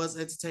segment was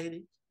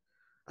entertaining,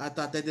 I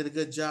thought they did a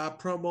good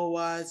job promo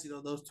wise.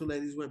 Those two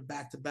ladies went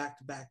back to back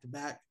to back to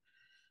back,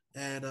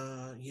 and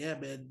yeah,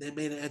 man, they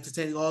made it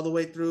entertaining all the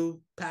way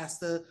through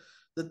past the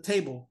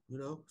table.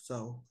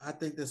 So I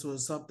think this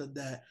was something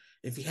that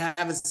if you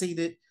haven't seen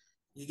it,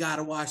 you got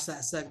to watch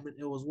that segment.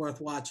 It was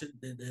worth watching,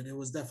 and it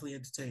was definitely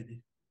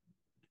entertaining.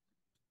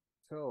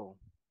 So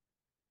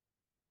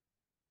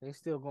they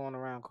still going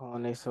around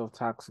calling themselves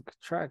Toxic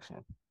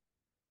Attraction.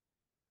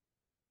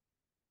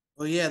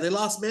 Well, yeah, they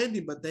lost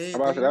Mandy, but they that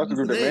was the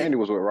group that Mandy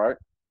was with, right?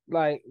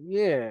 Like,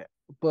 yeah,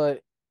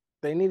 but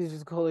they need to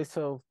just call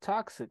themselves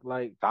Toxic.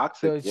 Like,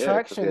 Toxic, the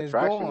attraction is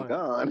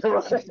gone.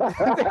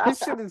 This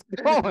shit is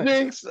gone.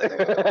 Jinx.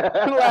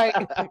 Like,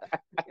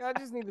 y'all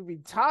just need to be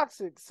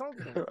toxic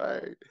something.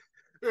 Right.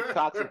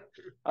 Toxic.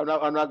 I'm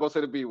not gonna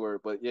say the B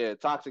word, but yeah,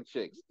 toxic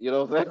chicks. You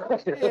know what I'm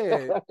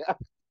saying? Yeah.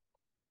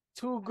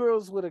 Two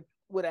girls with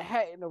a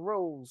hat and a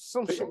rose,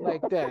 some shit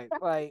like that.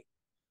 Like,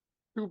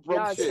 two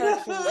broke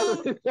chicks.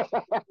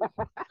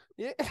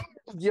 Yeah.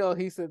 Yo,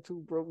 he said two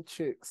broke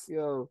chicks.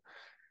 Yo,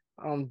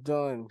 I'm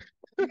done.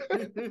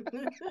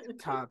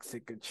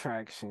 Toxic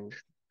Attraction.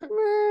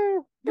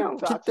 Man, y'all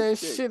get that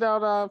shit out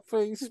of our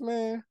face,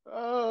 man.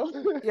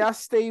 Y'all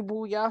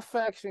stable, y'all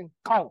faction.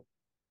 Go.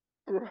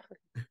 Right.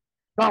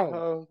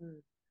 Go.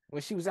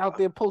 When she was out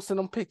there posting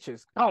them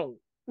pictures. Go.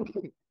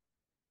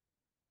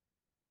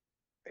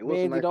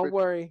 Mandy, don't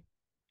worry.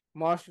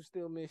 Marshall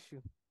still miss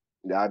you.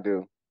 Yeah, I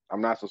do. I'm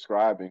not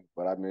subscribing,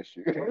 but I miss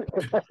you.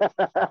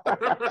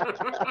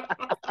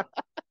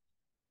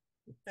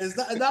 It's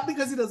not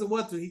because he doesn't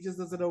want to. He just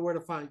doesn't know where to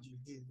find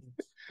you.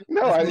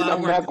 No,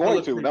 I'm not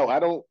going to. No, I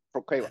don't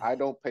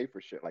pay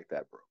for shit like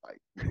that, bro.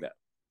 Like,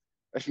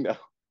 no.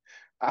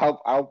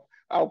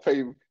 I'll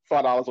pay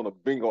 $5 on a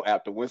bingo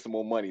app to win some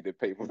more money than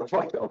pay for the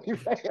fight.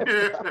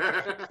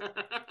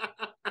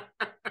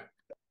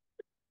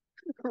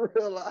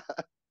 Real life.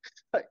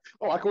 Like,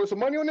 I can win some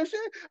money on this shit?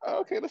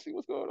 Okay, let's see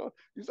what's going on.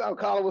 You saw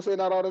Colin was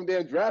saying out all them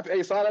damn draft.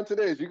 Hey, sign up to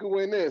this. You can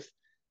win this.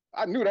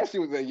 I knew that shit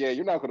was like, yeah,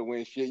 you're not going to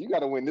win shit. You got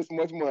to win this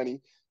much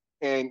money.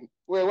 And,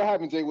 well, what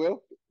happened, Jay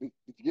Will? Did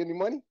you get any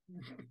money?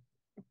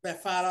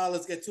 Bet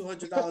 $5, get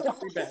 $200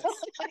 free bets.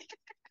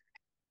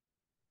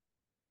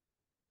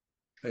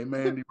 Hey,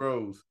 Mandy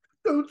Rose,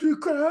 don't you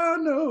cry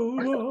no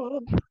more.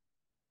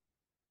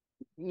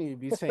 You need to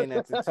be saying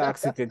that to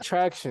Toxic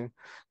Attraction,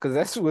 because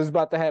that's what's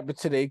about to happen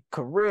to their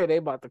career. They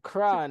about to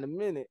cry in a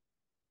minute.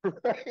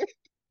 Right?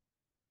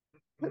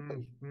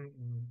 Two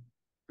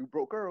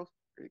broke girls.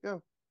 There you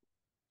go.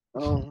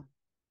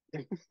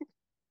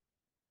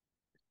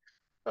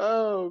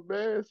 Oh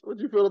man, what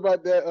you feel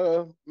about that,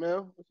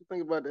 Mel? What you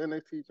think about the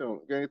NXT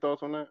show? Got any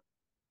thoughts on that,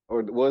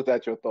 or was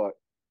that your thought?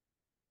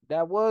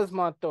 That was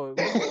my thought.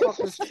 What the fuck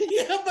is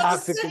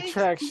Toxic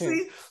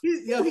Attraction?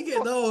 He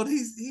getting old.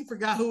 He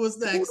forgot who was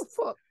next.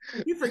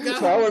 He forgot.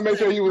 So I want to make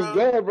sure he was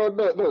done, bro.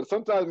 Look,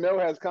 sometimes Mel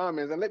has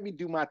comments, and let me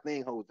do my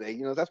thing,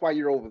 Jose. That's why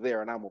you're over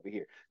there and I'm over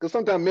here. Because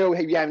sometimes Mel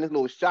be having his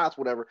little shots,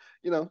 whatever.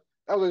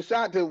 That was a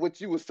shot to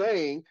what you were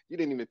saying. You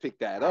didn't even pick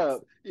that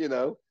up.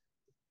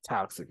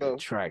 Toxic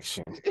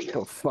Attraction. Get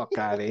the fuck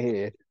out of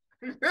here.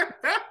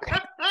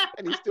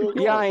 And he's still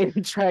going. Y'all ain't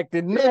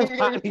attracted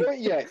nobody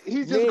yet.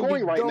 He's just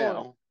going right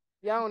now.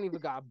 Y'all don't even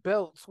got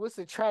belts. What's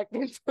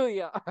attracting to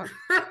y'all?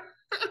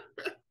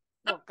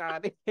 Fuck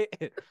out of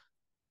here.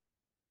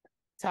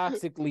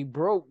 Toxically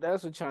broke.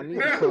 That's what y'all need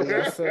to call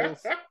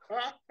yourselves.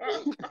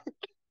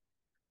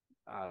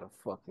 Out of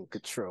fucking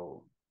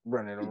control.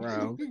 Running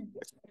around.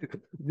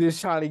 Just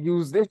trying to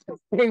use this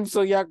game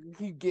so y'all can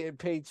keep getting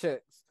paychecks.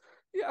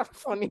 Y'all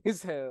funny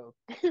as hell.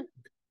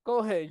 Go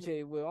ahead,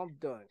 Jay Will. I'm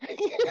done.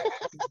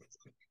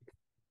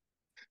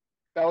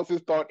 That was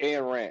his thought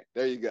and rant.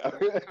 There you go.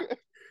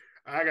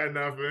 I got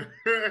nothing.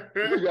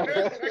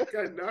 I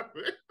got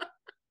nothing.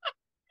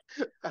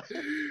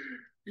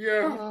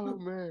 Yeah. Oh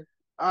man.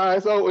 All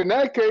right. So in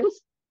that case,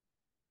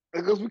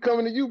 because we're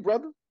coming to you,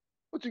 brother.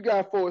 What you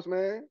got for us,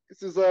 man?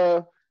 This is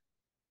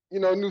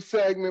new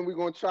segment we're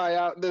gonna try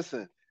out.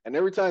 Listen, and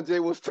every time Jay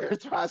will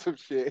try some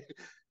shit,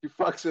 he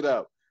fucks it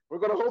up. We're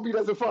gonna hope he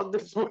doesn't fuck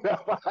this one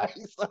up. Right?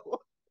 So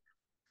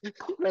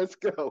Let's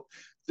go.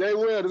 Jay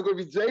Will. This is gonna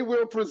be Jay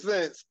Will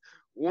presents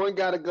One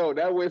Gotta Go.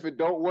 That way, if it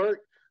don't work,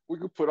 we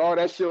can put all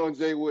that shit on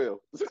Jay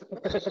Will.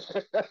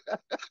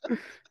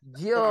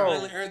 Yo,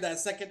 Finally earned that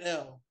second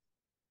L.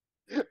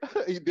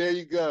 There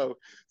you go.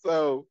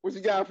 So, what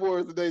you got for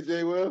us today,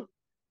 Jay Will?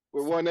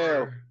 With one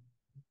L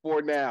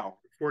for now.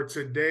 For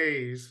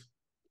today's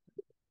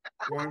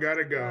One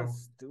Gotta Go,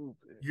 that's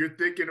stupid. you're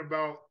thinking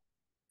about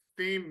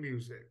theme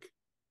music.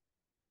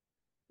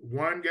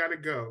 One gotta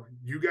go.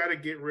 You gotta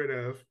get rid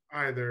of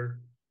either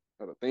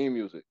The theme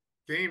music.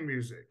 theme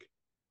music.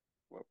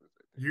 What was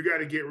it? You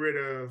gotta get rid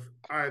of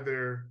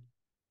either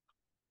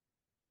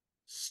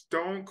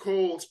Stone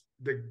Cold's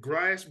The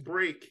Glass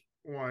Break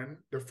one,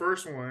 the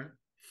first one,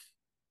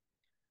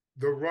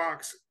 The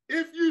Rock's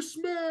If You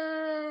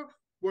Smell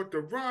What the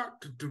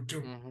Rock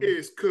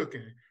is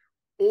cooking,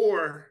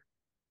 or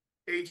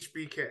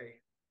HBK.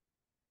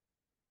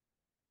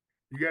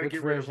 You gotta Which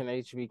get rid of version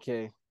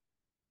HBK?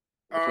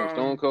 Between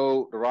Stone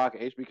Cold, The Rock,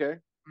 and HBK?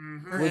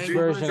 Which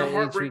version the of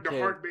Heartbreak,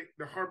 HBK?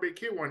 the Heartbreak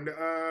Kid one.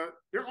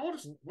 They're all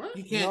just what?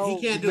 He can't. No,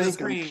 he can't you do the make him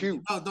scream.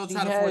 cute. No, don't He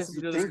try to force has- him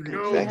to do the you think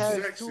scream. No, He has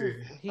sexy.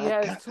 two. He I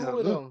has got two to of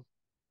look. them.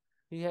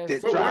 He has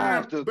That two.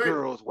 drives the but-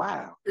 girls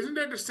wild. Isn't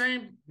that the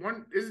same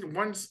one? Isn't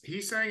one he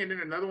sang and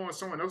then another one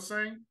someone else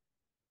sang?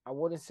 I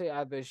wouldn't say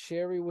either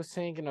Sherry was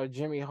singing or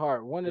Jimmy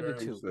Hart. One of the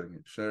Sherry two.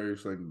 singing. Sherry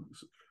singing.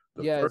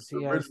 The Yes, first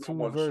he has original two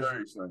one, versions.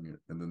 Sherry singing,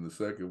 and then the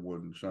second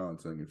one, Sean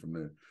singing from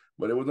there.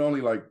 But it was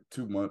only like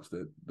 2 months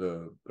that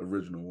the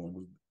original one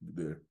was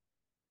there.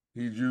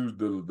 He's used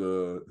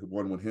the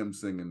one with him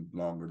singing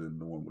longer than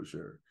the one with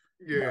Sherry.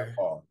 Yeah. By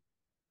far.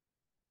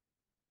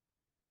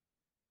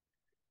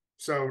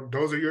 So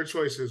those are your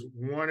choices.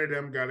 One of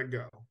them gotta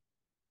go.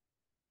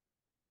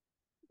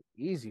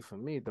 Easy for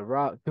me. The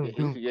Rock.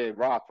 Yeah,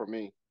 Rock for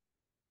me.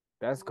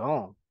 That's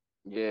gone.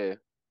 Yeah.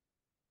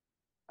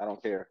 I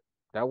don't care.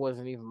 That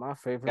wasn't even my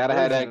favorite. Gotta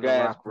have version that of the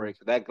glass Rock break.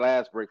 That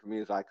glass break for me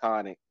is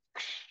iconic.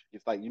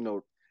 It's like,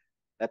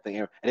 that thing.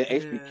 And then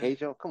HBK,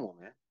 Joe, come on,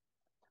 man.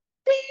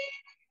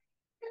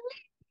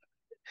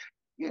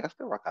 Yeah, I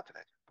still rock out to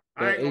that.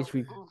 I ain't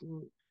HB.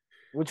 gonna-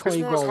 Which one This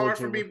you one was going hard with?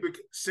 for me Jimmy?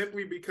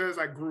 simply because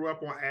I grew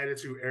up on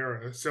Attitude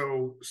Era.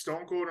 So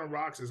Stone Cold and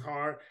Rocks is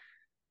hard.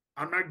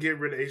 I'm not getting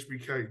rid of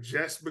HBK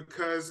just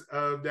because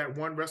of that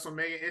one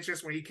WrestleMania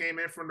entrance when he came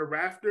in from the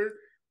rafter.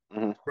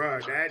 Mhm.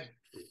 Bro,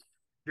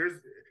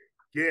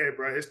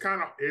 bro. It's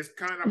kind of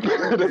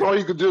hard. That's all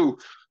you could do.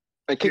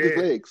 And kick his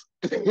legs.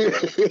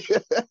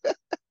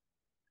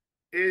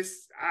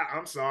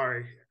 I'm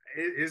sorry.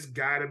 It's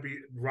gotta be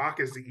Rock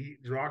is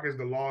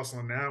the loss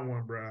on that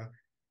one, bro.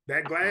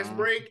 That glass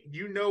break,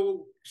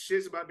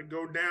 shit's about to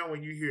go down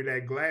when you hear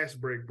that glass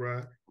break,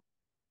 bro.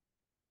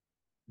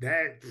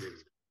 That,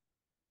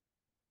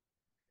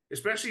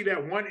 especially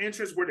that one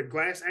entrance where the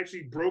glass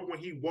actually broke when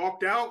he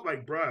walked out,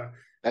 like, bro.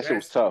 That shit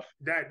was tough.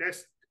 That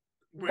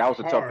was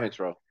a tough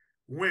intro.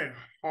 Went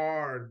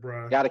hard,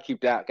 bro. Gotta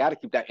keep that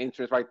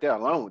entrance right there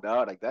alone,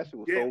 dog. Like that shit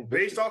was so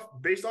based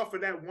off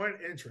of that one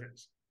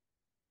entrance.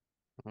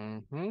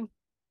 Mm-hmm.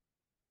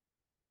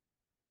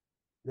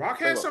 Rock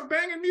has some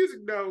banging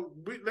music though.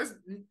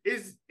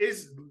 Is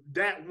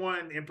that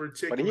one in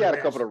particular? But he had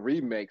a couple of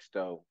remakes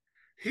though.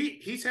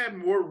 He's had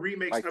more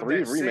remakes like of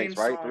 3 that remakes,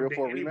 same right? song 3 or than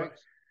 4 anybody.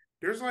 remakes.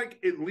 There's like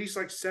at least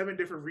like 7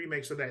 different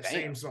remakes of that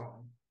same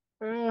song.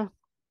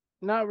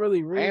 Not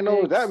really remakes. I ain't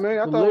know that, man.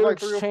 I the thought it was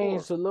like lyrics 3 or 4.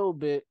 changed a little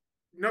bit.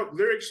 No,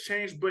 lyrics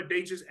changed, but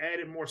they just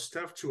added more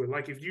stuff to it.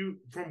 Like if you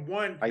from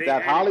one, like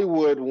that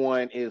Hollywood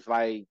one is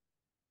like,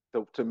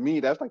 to me,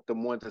 that's like the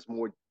one that's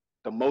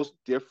the most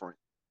different.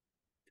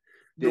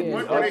 The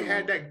one where they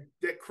had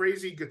that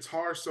crazy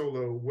guitar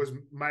solo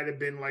might have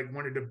been like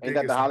one of the biggest. Ain't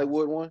that the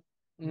Hollywood one?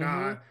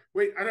 Nah,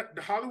 wait.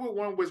 The Hollywood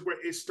one was where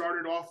it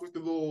started off with the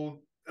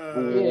little.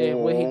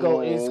 Where he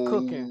go is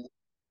cooking.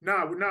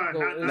 Nah.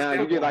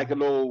 You get like a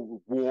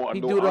little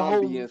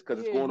ambience because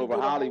it's going over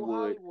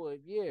Hollywood.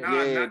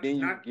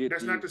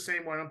 That's not the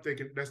same one I'm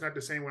thinking. That's not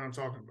the same one I'm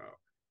talking about.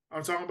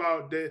 I'm talking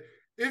about the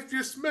if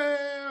you smell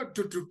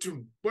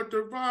what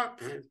the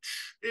Rock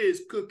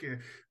is cooking.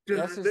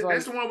 That's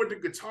the one with the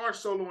guitar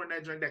solo in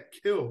that joint that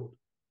killed.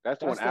 That's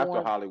the one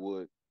after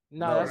Hollywood.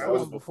 No, that's the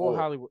one before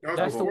Hollywood.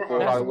 That's the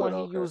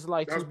one he used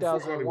like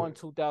 2001,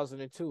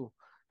 2002.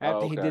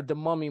 After he did the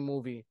Mummy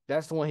movie.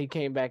 That's the one he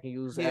came back and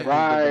used.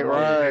 Right.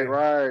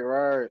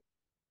 Was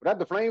that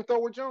the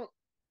flamethrower jump?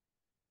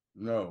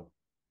 No.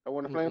 That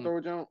wasn't the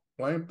flamethrower jump?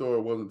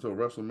 Flamethrower wasn't until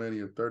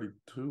WrestleMania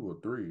 32 or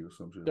 3 or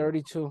something.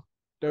 32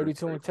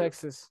 in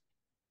Texas.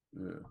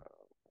 Yeah.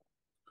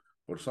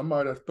 But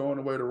somebody that's throwing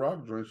away the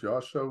Rock drinks,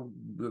 y'all show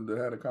they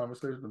had a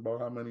conversation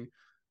about how many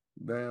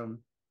damn.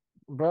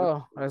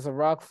 Bro, as a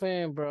Rock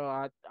fan,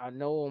 bro, I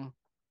know him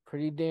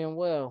pretty damn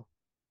well.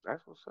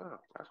 That's what's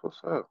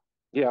up.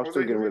 Yeah, I'm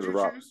still getting rid of the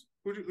Rock.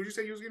 Who'd you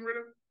say you was getting rid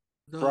of?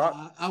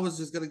 No, I was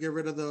just gonna get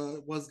rid of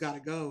the One's Gotta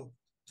Go.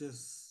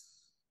 Just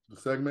the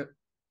segment.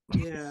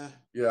 Yeah.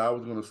 Yeah, I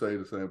was gonna say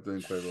the same thing,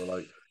 Quavo.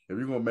 Like, if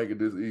you're gonna make it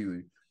this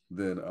easy,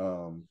 then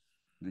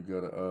you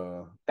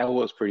gotta. That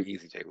was pretty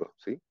easy, J. Will.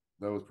 See,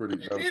 that was pretty.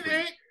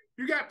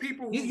 You got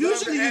people who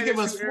usually you give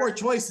us 4 era.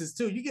 choices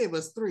too. You gave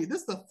us 3.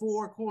 This is the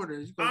 4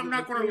 corners. I'm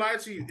not going to lie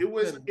to you. It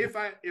was if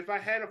I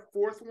had a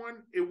 4th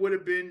one, it would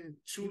have been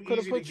too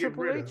easy to get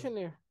rid of. In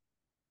there.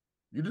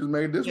 You just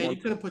made this one. Yeah, you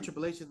could have put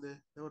Triple H in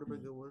there. That would have been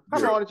a good one. How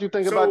long did you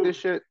think about this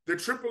shit? The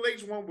Triple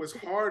H one was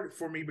hard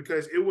for me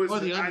because it was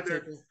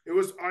either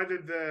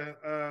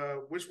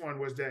the which one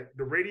was that?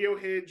 The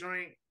Radiohead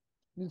joint.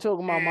 You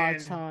talking about My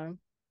Time?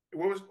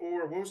 What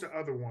was the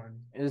other one?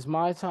 It's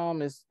My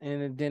Time,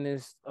 and then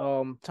it's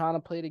Time to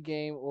Play the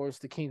Game, or it's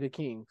the King of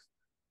Kings.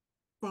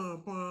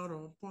 King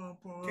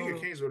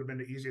of Kings would have been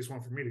the easiest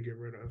one for me to get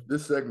rid of.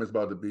 This segment's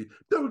about to be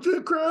Don't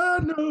You Cry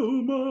No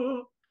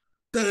More.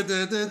 If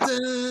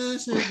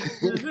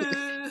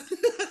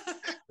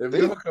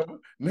you don't come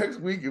next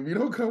week, if you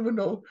don't come with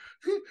no,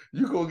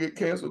 you're gonna get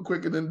canceled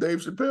quicker than Dave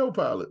Chappelle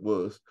pilot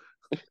was.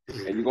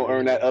 And you're gonna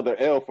earn that other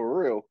L for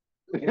real.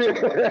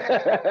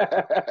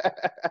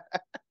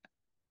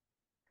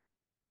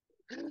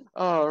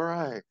 All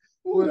right.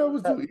 Ooh, that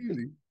was too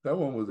easy. That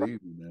one was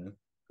easy, man.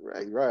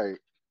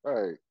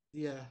 Right.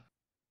 Yeah.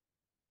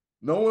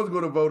 No one's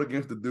gonna vote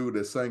against the dude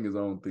that sang his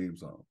own theme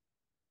song.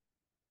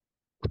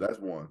 That's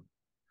one.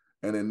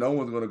 And then no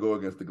one's going to go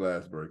against the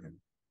glass breaking.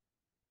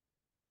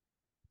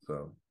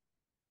 So,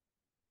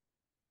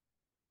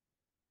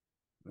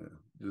 yeah,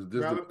 just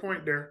valid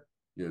point there.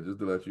 Yeah, just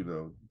to let you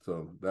know.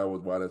 So that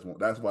was why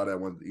that's why that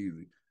one's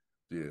easy.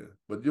 Yeah,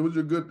 but it was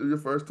your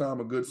first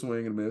time, a good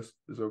swing and miss.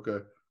 It's okay.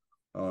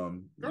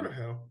 Go to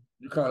hell.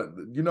 You kind of,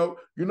 you know.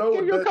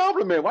 Give you a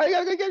compliment. Why you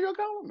gotta give you a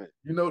compliment?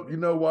 You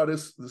know why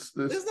this. It's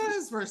not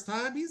his first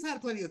time. He's had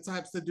plenty of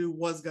times to do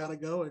One's Gotta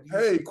Go. And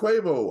hey,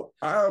 Quavo,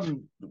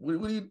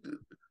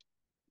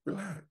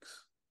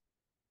 relax.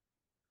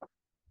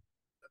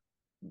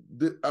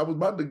 I was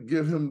about to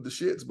give him the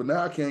shits, but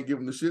now I can't give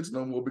him the shits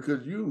no more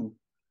because you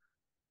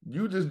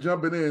just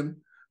jumping in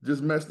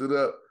just messed it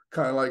up.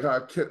 Kind of like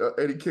how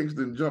Eddie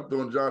Kingston jumped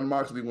on John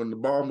Moxley when the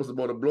bomb was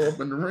about to blow up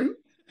in the ring.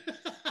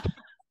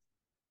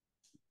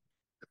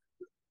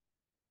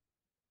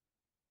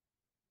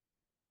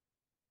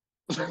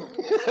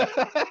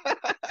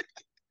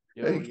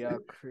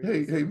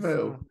 Hey,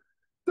 Mel,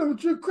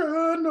 don't you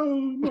cry no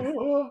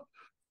more.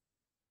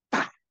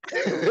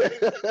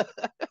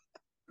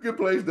 You can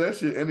place that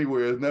shit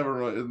anywhere. It's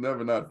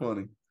never not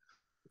funny.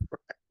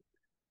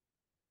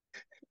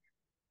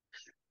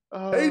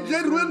 Hey,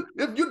 gentlemen,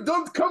 if you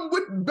don't come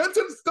with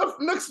better stuff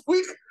next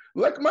week,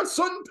 like my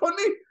son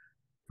Tony.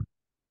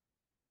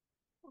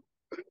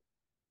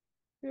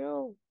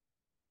 Yo.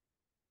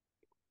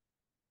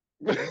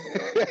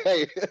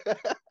 Hey.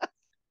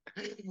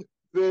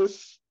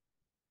 This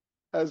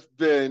has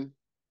been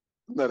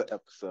another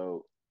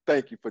episode.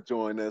 Thank you for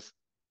joining us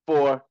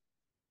for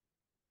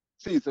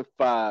season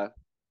 5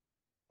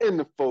 in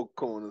the Four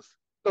Corners.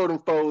 Throw them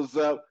foes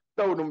up,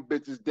 throw them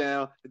bitches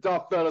down. Did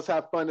y'all fellas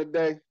have fun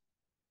today?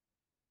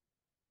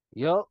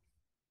 Yup.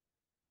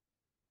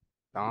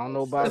 I don't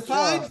know about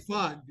Define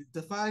fun.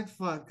 Define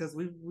fun, because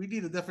we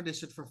need a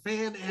definition for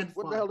fan and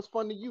what fun. The hell is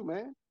fun to you,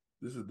 man?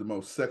 This is the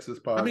most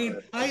sexist podcast. I mean,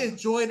 I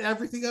enjoyed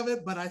everything of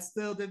it, but I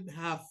still didn't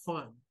have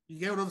fun. You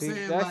get what I'm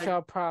saying? That's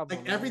your problem.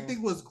 Like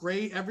everything was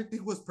great.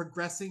 Everything was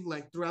progressing.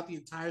 Like throughout the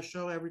entire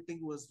show, everything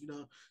was,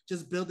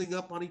 just building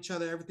up on each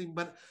other. Everything,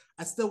 but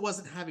I still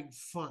wasn't having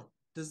fun.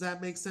 Does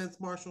that make sense,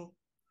 Marshall?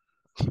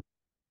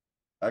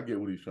 I get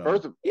what he's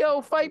trying.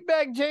 Yo, fight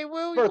back, Jay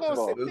Will. First of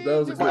all,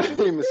 my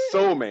name is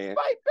Soul Man.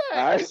 Fight back.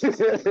 All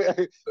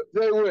right?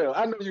 Jay Will,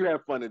 I know you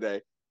had fun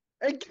today.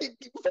 Hey,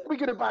 before we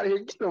get up out of here,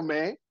 get him,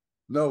 man.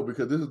 No,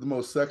 because this is the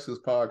most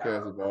sexist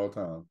podcast of all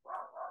time.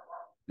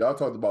 Y'all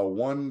talked about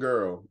one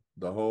girl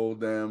the whole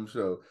damn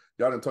show.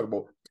 Y'all didn't talk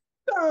about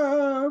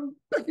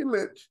Becky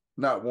Lynch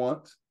not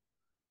once.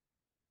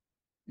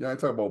 Y'all ain't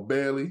talk about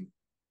Bailey.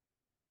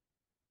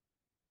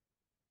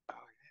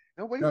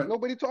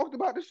 Nobody talked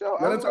about the show.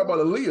 Y'all didn't talk about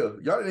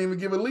Aaliyah. Y'all didn't even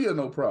give Aaliyah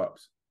no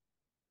props.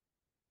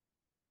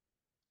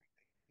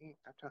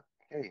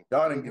 Hey,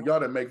 y'all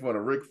didn't make fun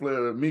of Ric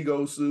Flair, the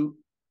Migos suit.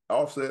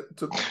 Offset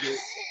took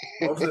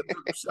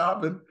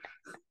shopping.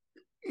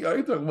 Y'all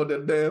ain't talking about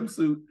that damn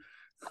suit.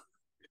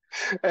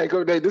 Hey,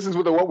 go Dave. This is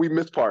what we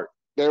missed part.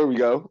 There we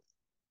go.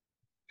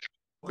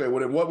 Okay,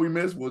 well then what we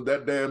missed was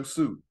that damn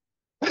suit.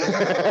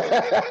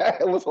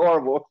 It was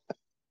horrible.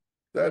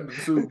 That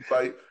suit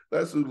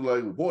was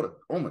like water,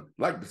 woman,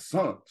 like the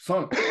sun.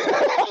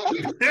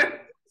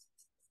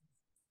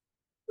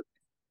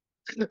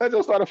 I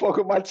just started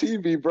fucking with my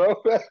TV, bro.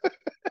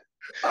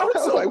 I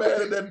was so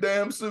mad at that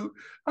damn suit.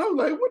 I was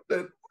like, what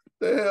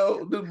the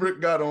hell did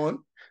Rick got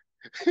on?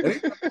 And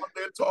he's out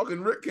there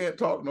talking. Rick can't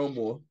talk no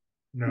more.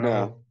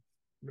 No.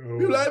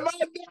 You're like,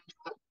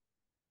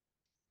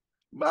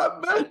 my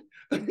man.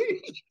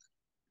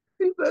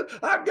 He said,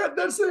 I got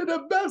that saying the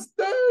best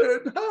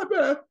dad. Hi,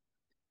 man.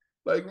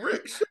 Like,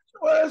 Rick, shut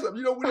your ass up.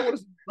 We don't want to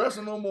see you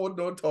wrestle no more.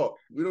 Don't talk.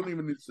 We don't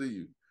even need to see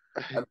you.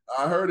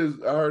 I heard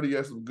he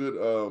has some good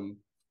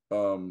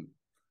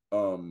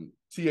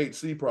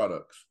THC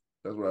products.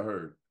 That's what I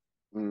heard.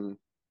 Mm.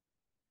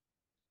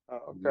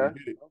 Oh,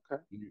 okay.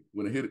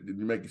 When it hit it,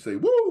 you make you say,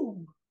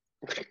 woo.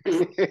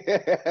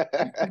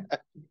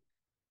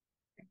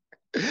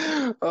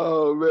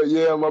 Oh man,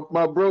 yeah,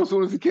 my bro, as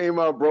soon as he came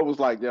out, bro was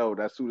like, yo,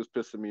 that suit is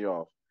pissing me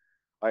off.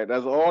 Like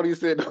that's all he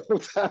said the whole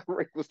time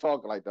Rick was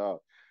talking, like, dog,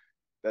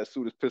 that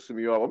suit is pissing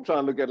me off. I'm trying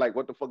to look at like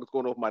what the fuck is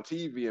going on with my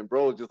TV, and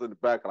bro just in the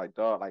back, like,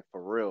 dog, like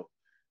for real.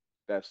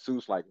 That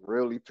suit's like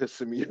really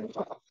pissing me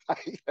off.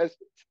 Like, that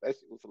shit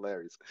was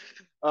hilarious.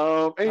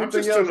 I'm Anything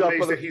just else, still y'all?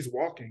 amazed that he's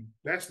walking.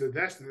 That's the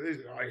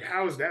like,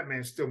 how is that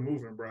man still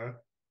moving, bro?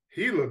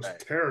 He looks Hey.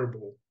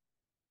 terrible.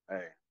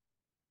 Hey,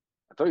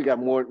 I told you, got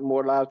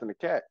more lives than a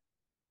cat.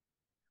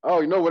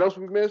 Oh, you know what else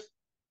we missed?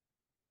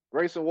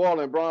 Grayson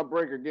Waller and Braun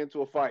Breaker get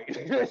into a fight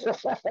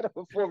at a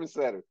performance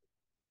center.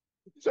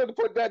 You should have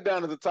put that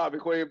down as a topic,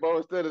 Quavo,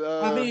 instead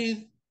of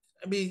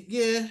I mean,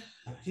 yeah,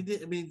 he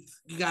did. I mean,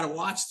 you gotta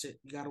watch it.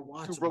 You gotta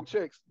watch Two it. Broke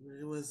Chicks.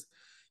 It was,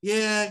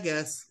 yeah, I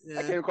guess. Yeah.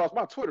 That came across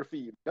my Twitter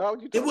feed,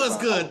 dog. It was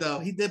good though.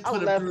 He did I put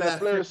was him through laughing at that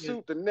Flair's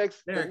suit. The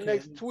next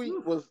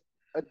tweet was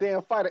a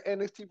damn fight at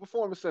NXT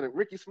Performance Center.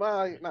 Ricky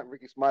Smiley, not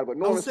Ricky Smiley, but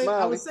Norman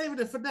Smiley. I was saving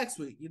it for next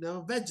week. You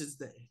know, Vengeance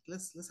Day.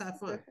 Let's have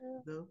fun.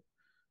 You know,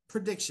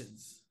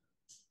 predictions.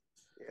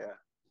 Yeah.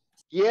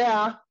 It's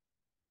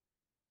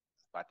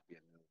about to be a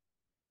new.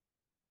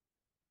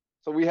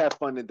 So we had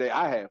fun today.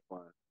 I had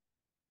fun.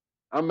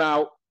 I'm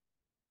out.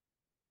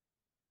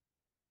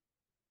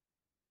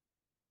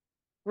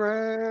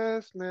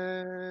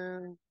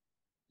 Wrestling,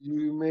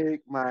 you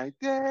make my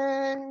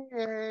day.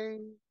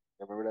 Remember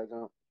that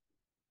song?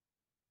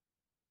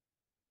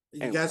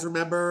 You guys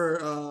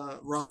remember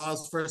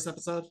Raw's first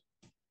episode?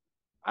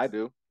 I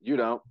do. You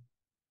don't.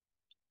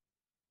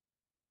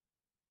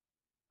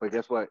 But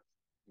guess what?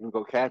 You can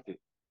go catch it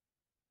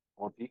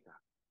on Peacock.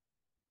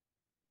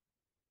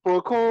 For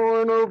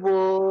Corner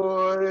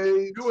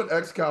Boyz. You and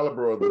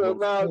Excalibur are the most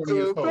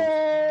corniest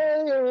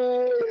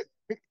hosts.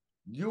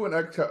 You and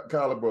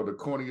Excalibur are the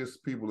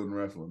corniest people in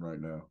wrestling right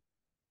now.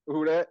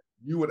 Who that?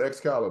 You and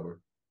Excalibur.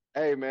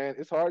 Hey, man,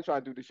 it's hard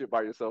trying to do this shit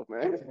by yourself,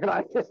 man.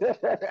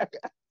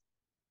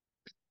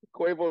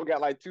 Quavo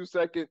got like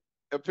 2-second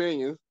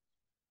opinions.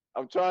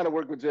 I'm trying to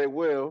work with Jay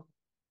Will.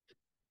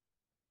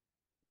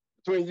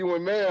 Between you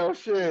and Mel,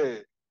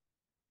 shit.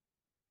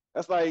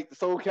 That's like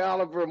Soul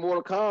Calibur,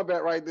 Mortal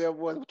Kombat right there,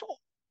 boy.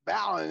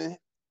 Battling it.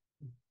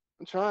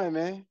 I'm trying,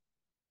 man. I'm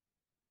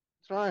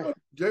trying.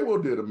 Jay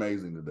Will did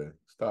amazing today.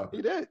 Stop it.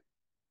 He did.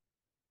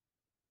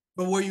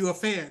 But were you a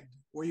fan?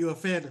 Were you a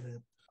fan of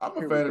him? I'm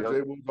a fan of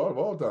Jay Will of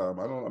all time.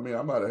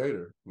 I'm not a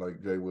hater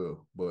like Jay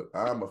Will, but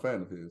I'm a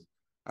fan of his.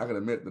 I can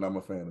admit that I'm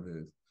a fan of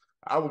his.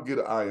 I would get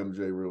an I Am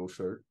Jay Will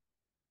shirt.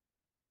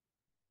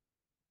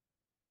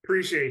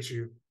 Appreciate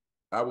you.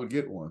 I would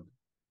get one.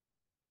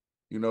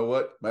 You know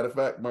what? Matter of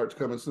fact, merch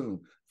coming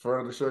soon.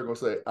 Front of the shirt gonna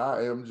say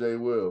I Am Jay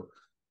Will,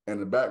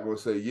 and the back gonna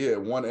say, yeah,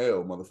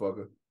 1L,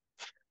 motherfucker.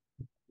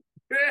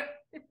 Make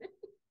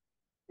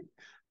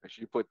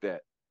sure you put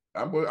that.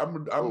 I'm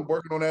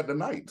working on that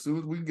tonight. As soon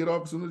as we get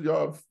off, as soon as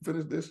y'all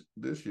finish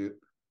this shit.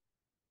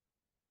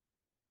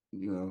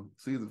 You know,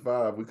 season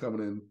 5, we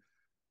coming in.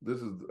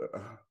 This is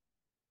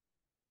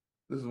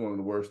one of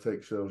the worst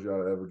take shows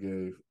y'all ever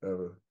gave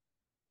ever.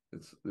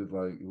 It's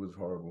like, it was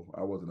horrible.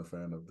 I wasn't a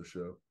fan of the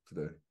show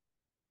today,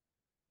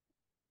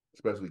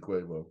 especially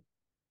Quavo.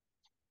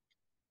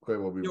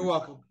 You're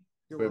welcome.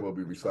 Quavo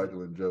be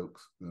recycling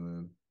jokes, and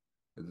then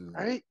it's just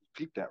right.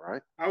 Peep that,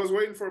 right? I was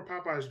waiting for a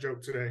Popeyes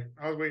joke today.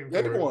 I was waiting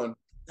for one.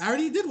 I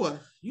already did one.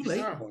 You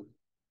late?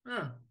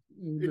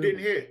 It didn't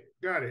hit.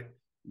 Got it.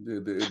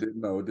 It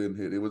didn't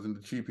hit. It was in the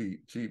cheap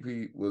heat. Cheap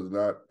heat was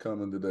not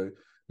coming today.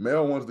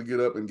 Mel wants to get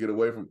up and get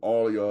away from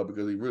all of y'all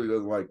because he really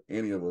doesn't like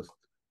any of us,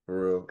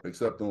 for real,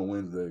 except on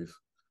Wednesdays.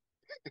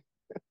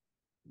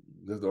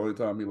 That's the only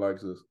time he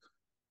likes us.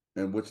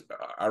 And which,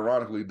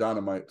 ironically,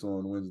 Dynamite's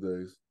on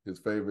Wednesdays. His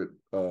favorite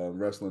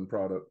wrestling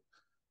product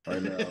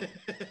right now.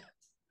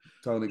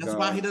 Tony That's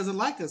why he doesn't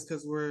like us,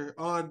 because we're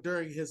on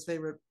during his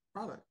favorite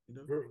product. You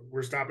know,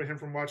 we're stopping him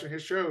from watching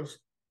his shows.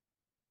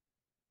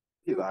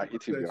 He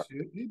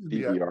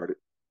DVR'd it.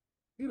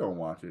 He don't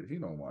watch it. He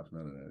don't watch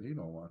none of that. He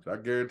don't watch it. I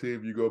guarantee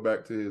if you go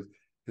back to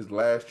his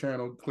last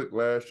channel, click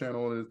last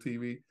channel on his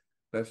TV,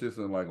 that's just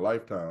in like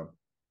Lifetime.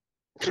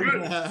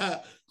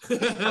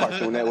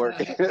 Cartoon Network.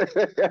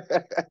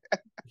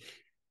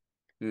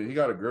 Yeah, he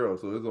got a girl,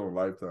 so it's on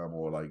Lifetime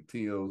or like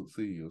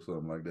TLC or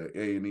something like that,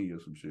 A&E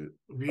or some shit.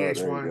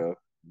 VH1.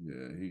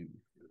 Yeah,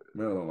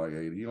 Mel don't like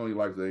AEW. He only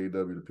likes the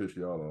AEW to piss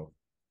y'all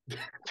off.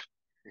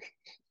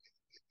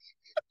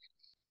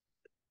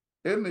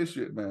 Isn't this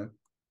shit, man?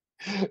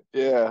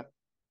 Yeah.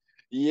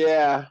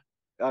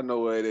 I know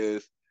what it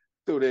is.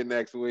 Tune in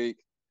next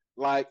week.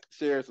 Like,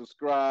 share,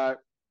 subscribe.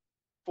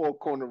 Four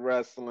Corner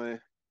Wrestling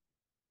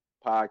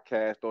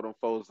podcast. Throw them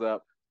foes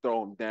up,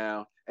 throw them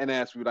down. And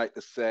as we like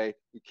to say,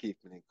 we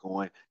keeping it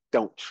going.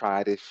 Don't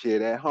try this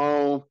shit at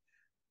home.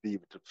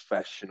 Leave it to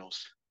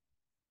professionals.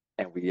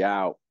 And we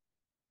out.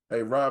 Hey,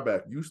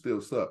 Ryback, you still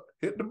suck.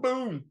 Hit the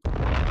boom.